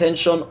more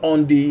attention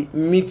on the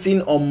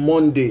meeting on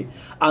Monday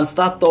and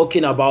start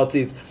talking about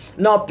it.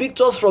 Now,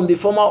 pictures from the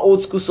former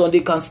Old School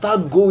Sunday can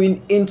start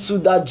going into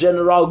that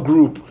general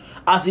group,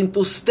 as in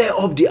to stir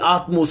up the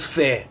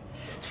atmosphere.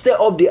 Stir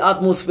up the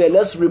atmosphere.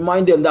 Let's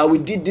remind them that we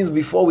did this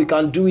before. We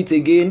can do it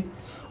again.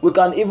 We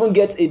can even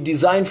get a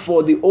design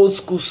for the Old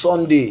School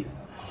Sunday.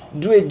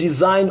 Do a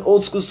design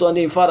Old School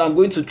Sunday. In fact, I'm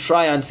going to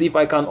try and see if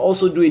I can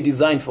also do a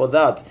design for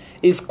that.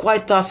 It's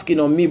quite tasking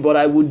on me, but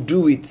I would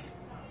do it,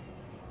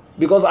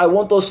 because I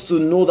want us to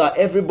know that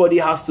everybody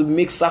has to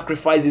make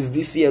sacrifices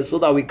this year so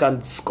that we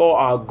can score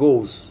our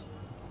goals.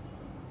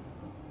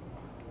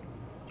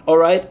 All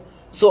right.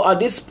 So at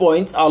this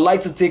point, I'd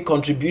like to take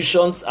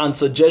contributions and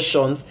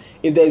suggestions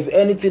if there's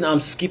anything I'm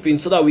skipping,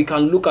 so that we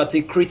can look at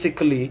it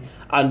critically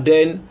and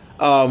then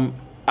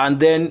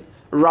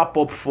wrap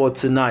up for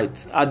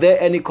tonight. Are there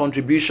any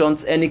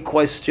contributions, any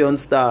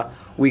questions that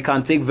we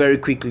can take very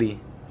quickly?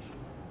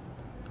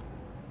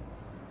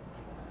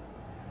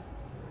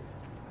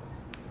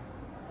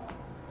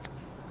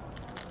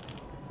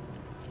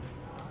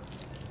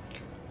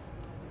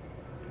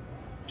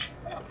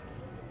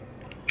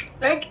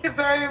 Thank you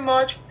very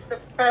much, Mr.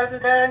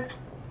 President.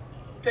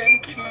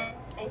 Thank you.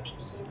 Thank you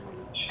so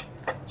much.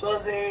 It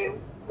was a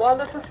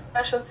wonderful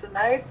session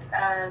tonight,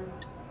 and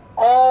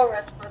all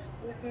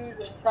responsibilities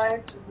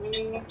assigned to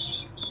me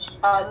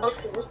are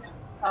noted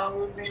and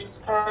will be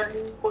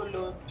thoroughly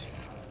followed.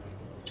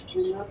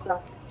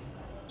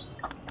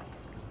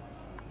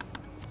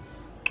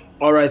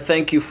 All right,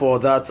 thank you for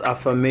that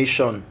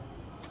affirmation.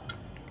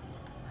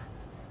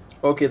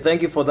 Okay,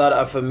 thank you for that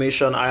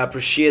affirmation. I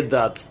appreciate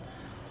that.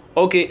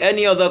 Okay,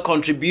 any other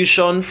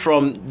contribution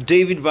from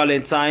David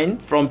Valentine,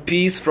 from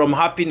Peace, from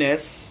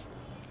Happiness?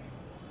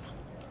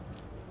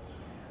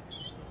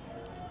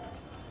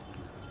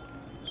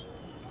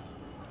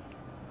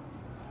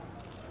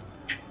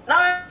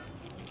 No,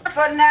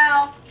 for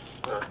now.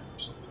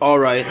 All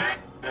right.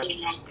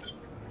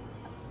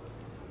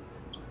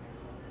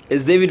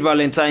 Is David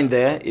Valentine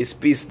there? Is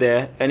Peace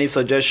there? Any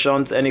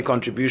suggestions, any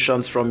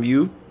contributions from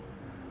you?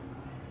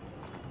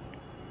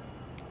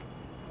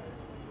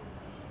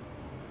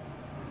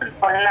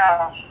 For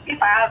now,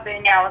 if I have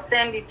any, I'll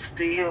send it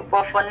to you.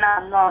 But for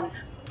now, none.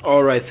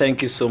 All right.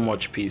 Thank you so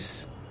much,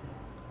 Peace.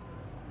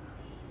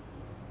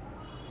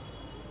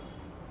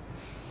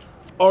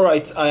 All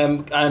right. I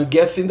am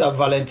guessing that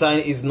Valentine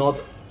is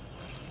not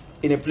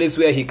in a place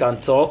where he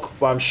can talk,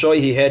 but I'm sure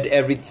he heard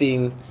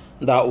everything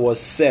that was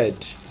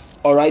said.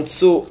 All right.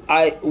 So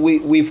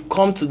we've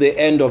come to the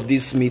end of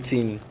this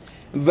meeting.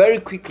 Very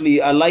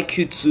quickly, I'd like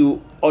you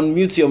to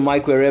unmute your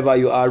mic wherever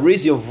you are.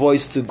 Raise your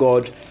voice to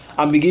God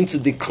and begin to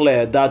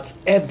declare that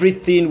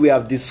everything we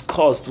have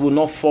discussed will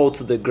not fall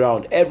to the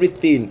ground.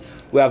 Everything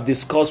we have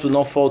discussed will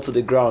not fall to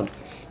the ground.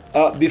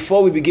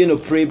 Before we begin to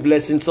pray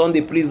Blessing Sunday,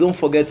 please don't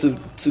forget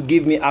to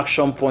give me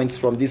action points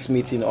from this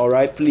meeting. All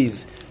right,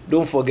 please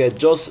don't forget.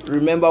 Just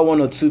remember one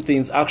or two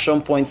things,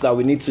 action points that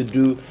we need to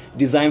do.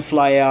 Design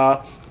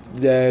flyer,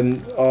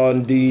 then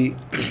on the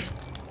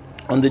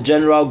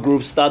general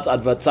group, start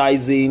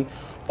advertising,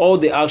 all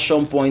the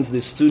action points, the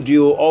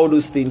studio, all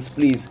those things.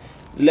 Please,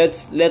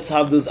 let's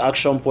have those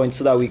action points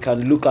so that we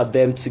can look at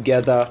them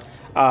together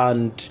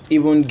and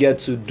even get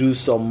to do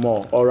some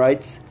more. All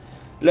right,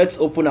 let's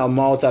open our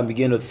mouth and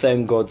begin to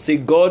thank God. Say,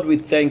 God, we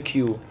thank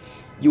you.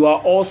 You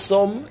are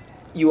awesome.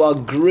 You are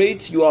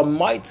great. You are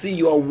mighty.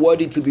 You are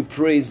worthy to be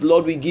praised.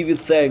 Lord, we give you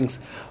thanks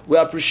We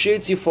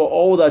appreciate you for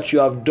all that you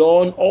have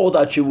done, all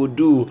that you will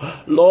do.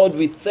 Lord,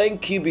 we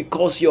thank you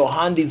because your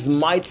hand is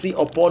mighty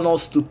upon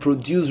us to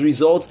produce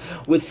results.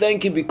 We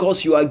thank you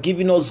because you are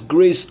giving us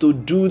grace to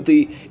do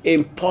the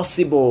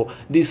impossible,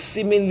 the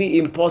seemingly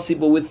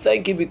impossible. We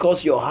thank you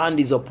because your hand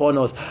is upon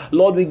us.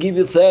 Lord, we give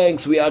you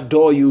thanks. We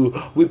adore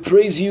you. We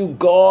praise you,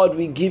 God.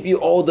 We give you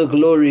all the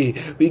glory.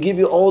 We give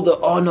you all the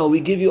honor. We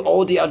give you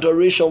all the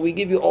adoration. We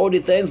give you all the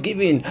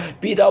thanksgiving.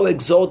 Be thou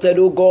exalted,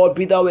 O God.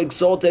 Be thou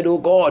exalted, O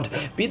God.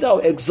 Be thou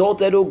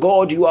exalted, O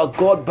God. You are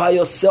God by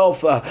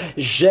yourself.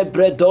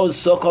 Jebredon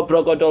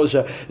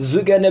sokoprogodoja.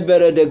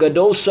 Zugenebere de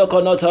gadosha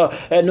konata.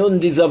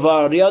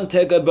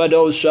 Enundizavariante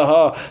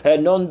gebadosha.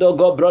 Enondo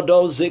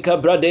gobrado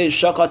zika brade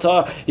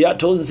shakata.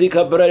 Yatun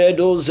zika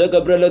bredo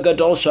zegabrele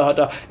gadosha.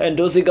 And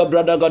dozika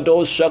brada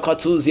gadosha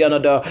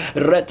katuzianada.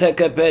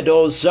 Reteke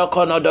bedo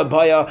zakonada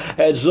baya.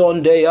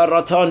 Ezonde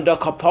aratanda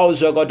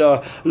kapauza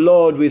gada.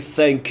 Lord, we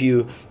thank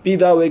you. Be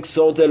thou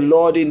exalted,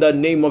 Lord, in the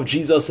name of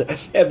Jesus.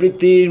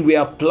 Everything we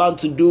have planned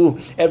to do,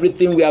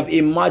 everything we have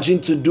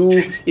imagined to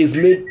do is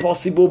made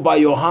possible by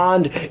your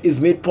hand, is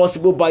made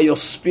possible by your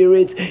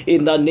spirit,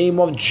 in the name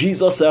of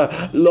Jesus.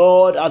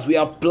 Lord, as we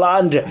have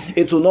planned,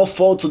 it will not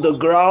fall to the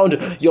ground.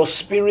 Your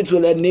spirit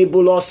will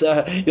enable us.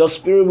 Your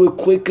spirit will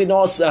quicken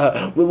us.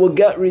 We will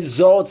get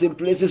results in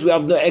places we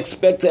have not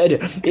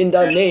expected, in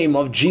the name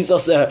of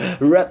Jesus.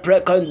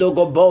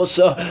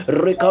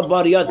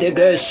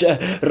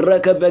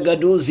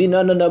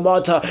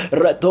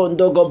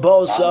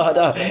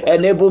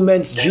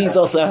 Enablement,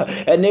 Jesus.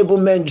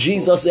 Enablement,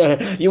 Jesus.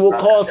 You will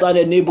cause an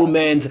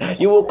enablement.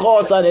 You will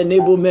cause an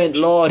enablement,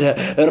 Lord.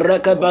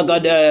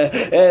 Rekabagade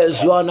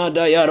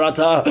Zwanada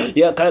Yarata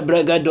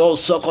Yakabregado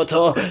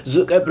Sokoto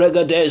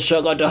Zukabregade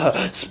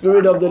Shagada.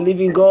 Spirit of the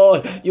living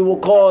God, you will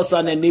cause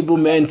an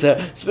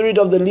enablement. Spirit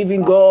of the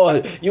living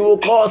God, you will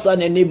cause an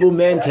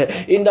enablement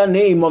in the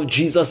name of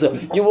Jesus.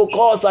 You will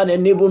cause an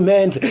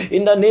enablement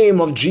in the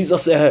name of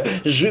Jesus.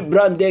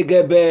 Jubrande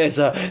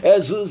Gebeza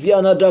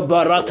Ezuziana da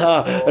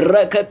Barata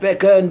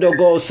Rekepekendo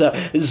Gosa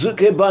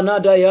Zuke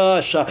Banada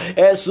Yasha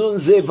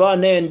Esunze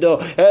Vanendo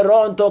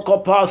Eronto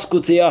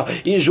Kopaskutia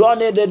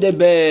Ijuane de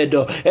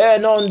Debedo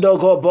Enondo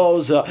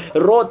Goboza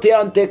Rote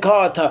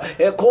Antekata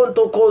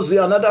Ekonto Kozi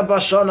Anada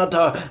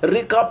Bashanata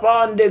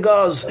Rikapande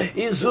Gaz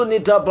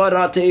Izunita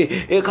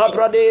Barate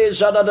Ekaprade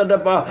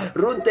Jadadaba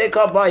Runte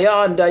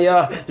Kabayanda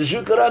Ya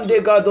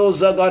Jukrande Gado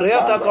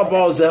Zagariata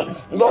Kaboza.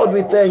 Lord,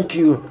 we thank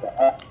you.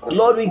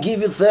 Lord, we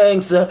give you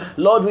thanks.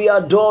 Lord, we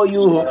adore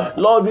you.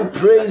 Lord, we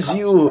praise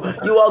you.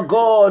 You are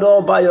God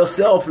all by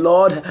yourself,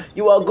 Lord.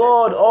 You are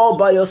God all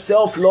by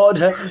yourself, Lord.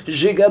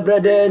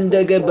 Jigebreden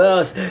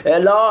gebas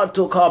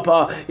elatu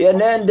kapa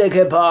yenende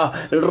geba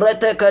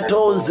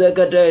retekaton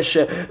zegadesh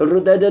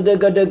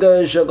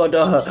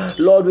rudedegedegeshagada.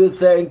 Lord, we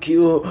thank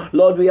you.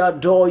 Lord, we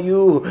adore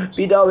you.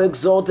 Be thou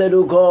exalted,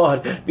 O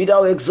God. Be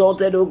thou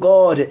exalted, O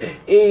God.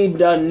 In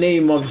the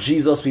name of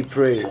Jesus, we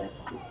pray.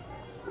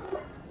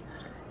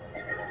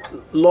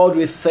 Lord,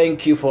 we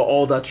thank you for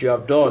all that you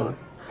have done.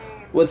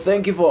 We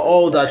thank you for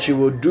all that you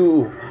will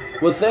do.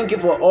 We thank you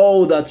for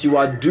all that you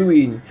are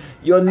doing.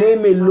 Your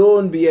name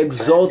alone be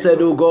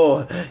exalted, O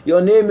God.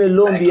 Your name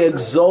alone be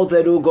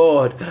exalted, O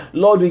God.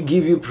 Lord, we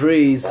give you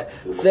praise.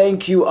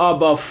 Thank you,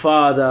 Abba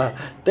Father.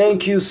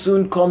 Thank you,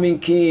 soon coming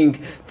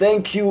King.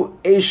 Thank you,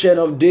 Ancient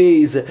of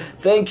Days.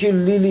 Thank you,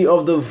 Lily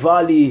of the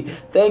Valley.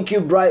 Thank you,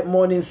 bright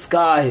morning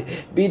sky.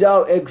 Be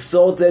thou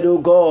exalted, O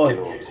God.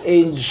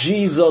 In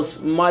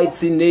Jesus'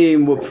 mighty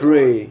name we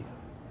pray.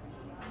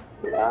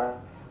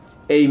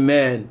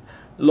 Amen.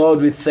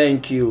 Lord, we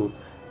thank you.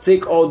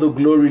 Take all the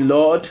glory,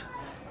 Lord.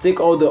 Take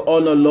all the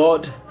honor,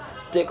 Lord.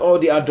 Take all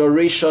the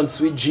adoration,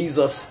 sweet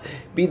Jesus.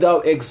 Be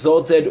thou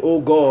exalted, O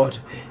God.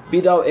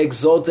 Be thou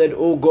exalted,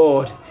 O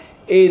God.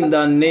 In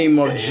the name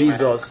of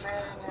Jesus.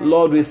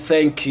 Lord, we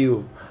thank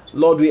you.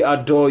 Lord, we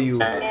adore you.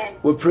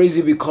 We praise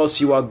you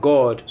because you are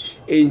God.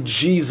 In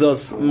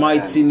Jesus'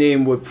 mighty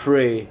name we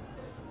pray.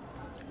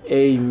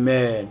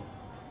 Amen.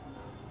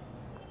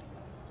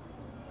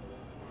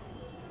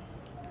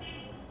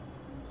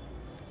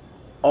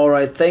 All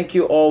right, thank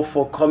you all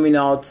for coming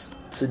out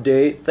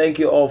today. Thank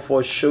you all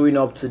for showing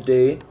up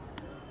today,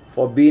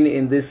 for being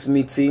in this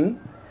meeting.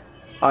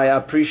 I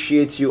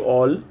appreciate you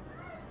all.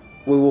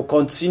 We will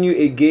continue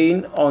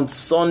again on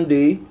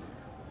Sunday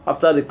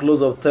after the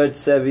close of third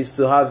service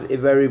to have a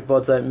very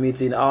important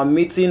meeting. Our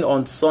meeting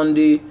on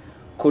Sunday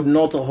could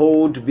not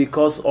hold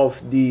because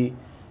of the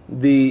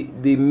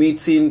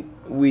meeting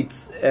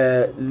with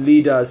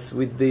leaders,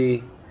 with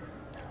the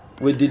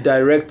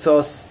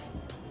directors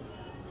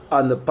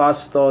and the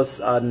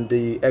pastors and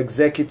the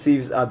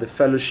executives at the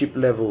fellowship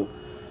level.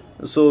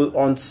 So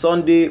on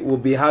Sunday, we'll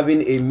be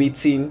having a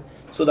meeting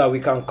so that we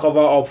can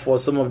cover up for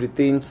some of the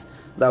things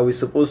that we're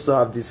supposed to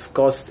have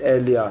discussed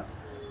earlier.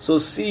 So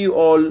see you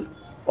all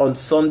on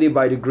Sunday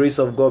by the grace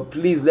of God.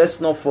 Please, let's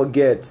not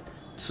forget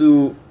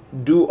to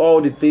do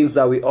all the things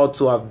that we ought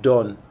to have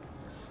done.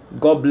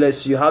 God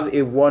bless you. Have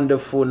a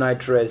wonderful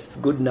night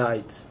rest. Good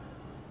night.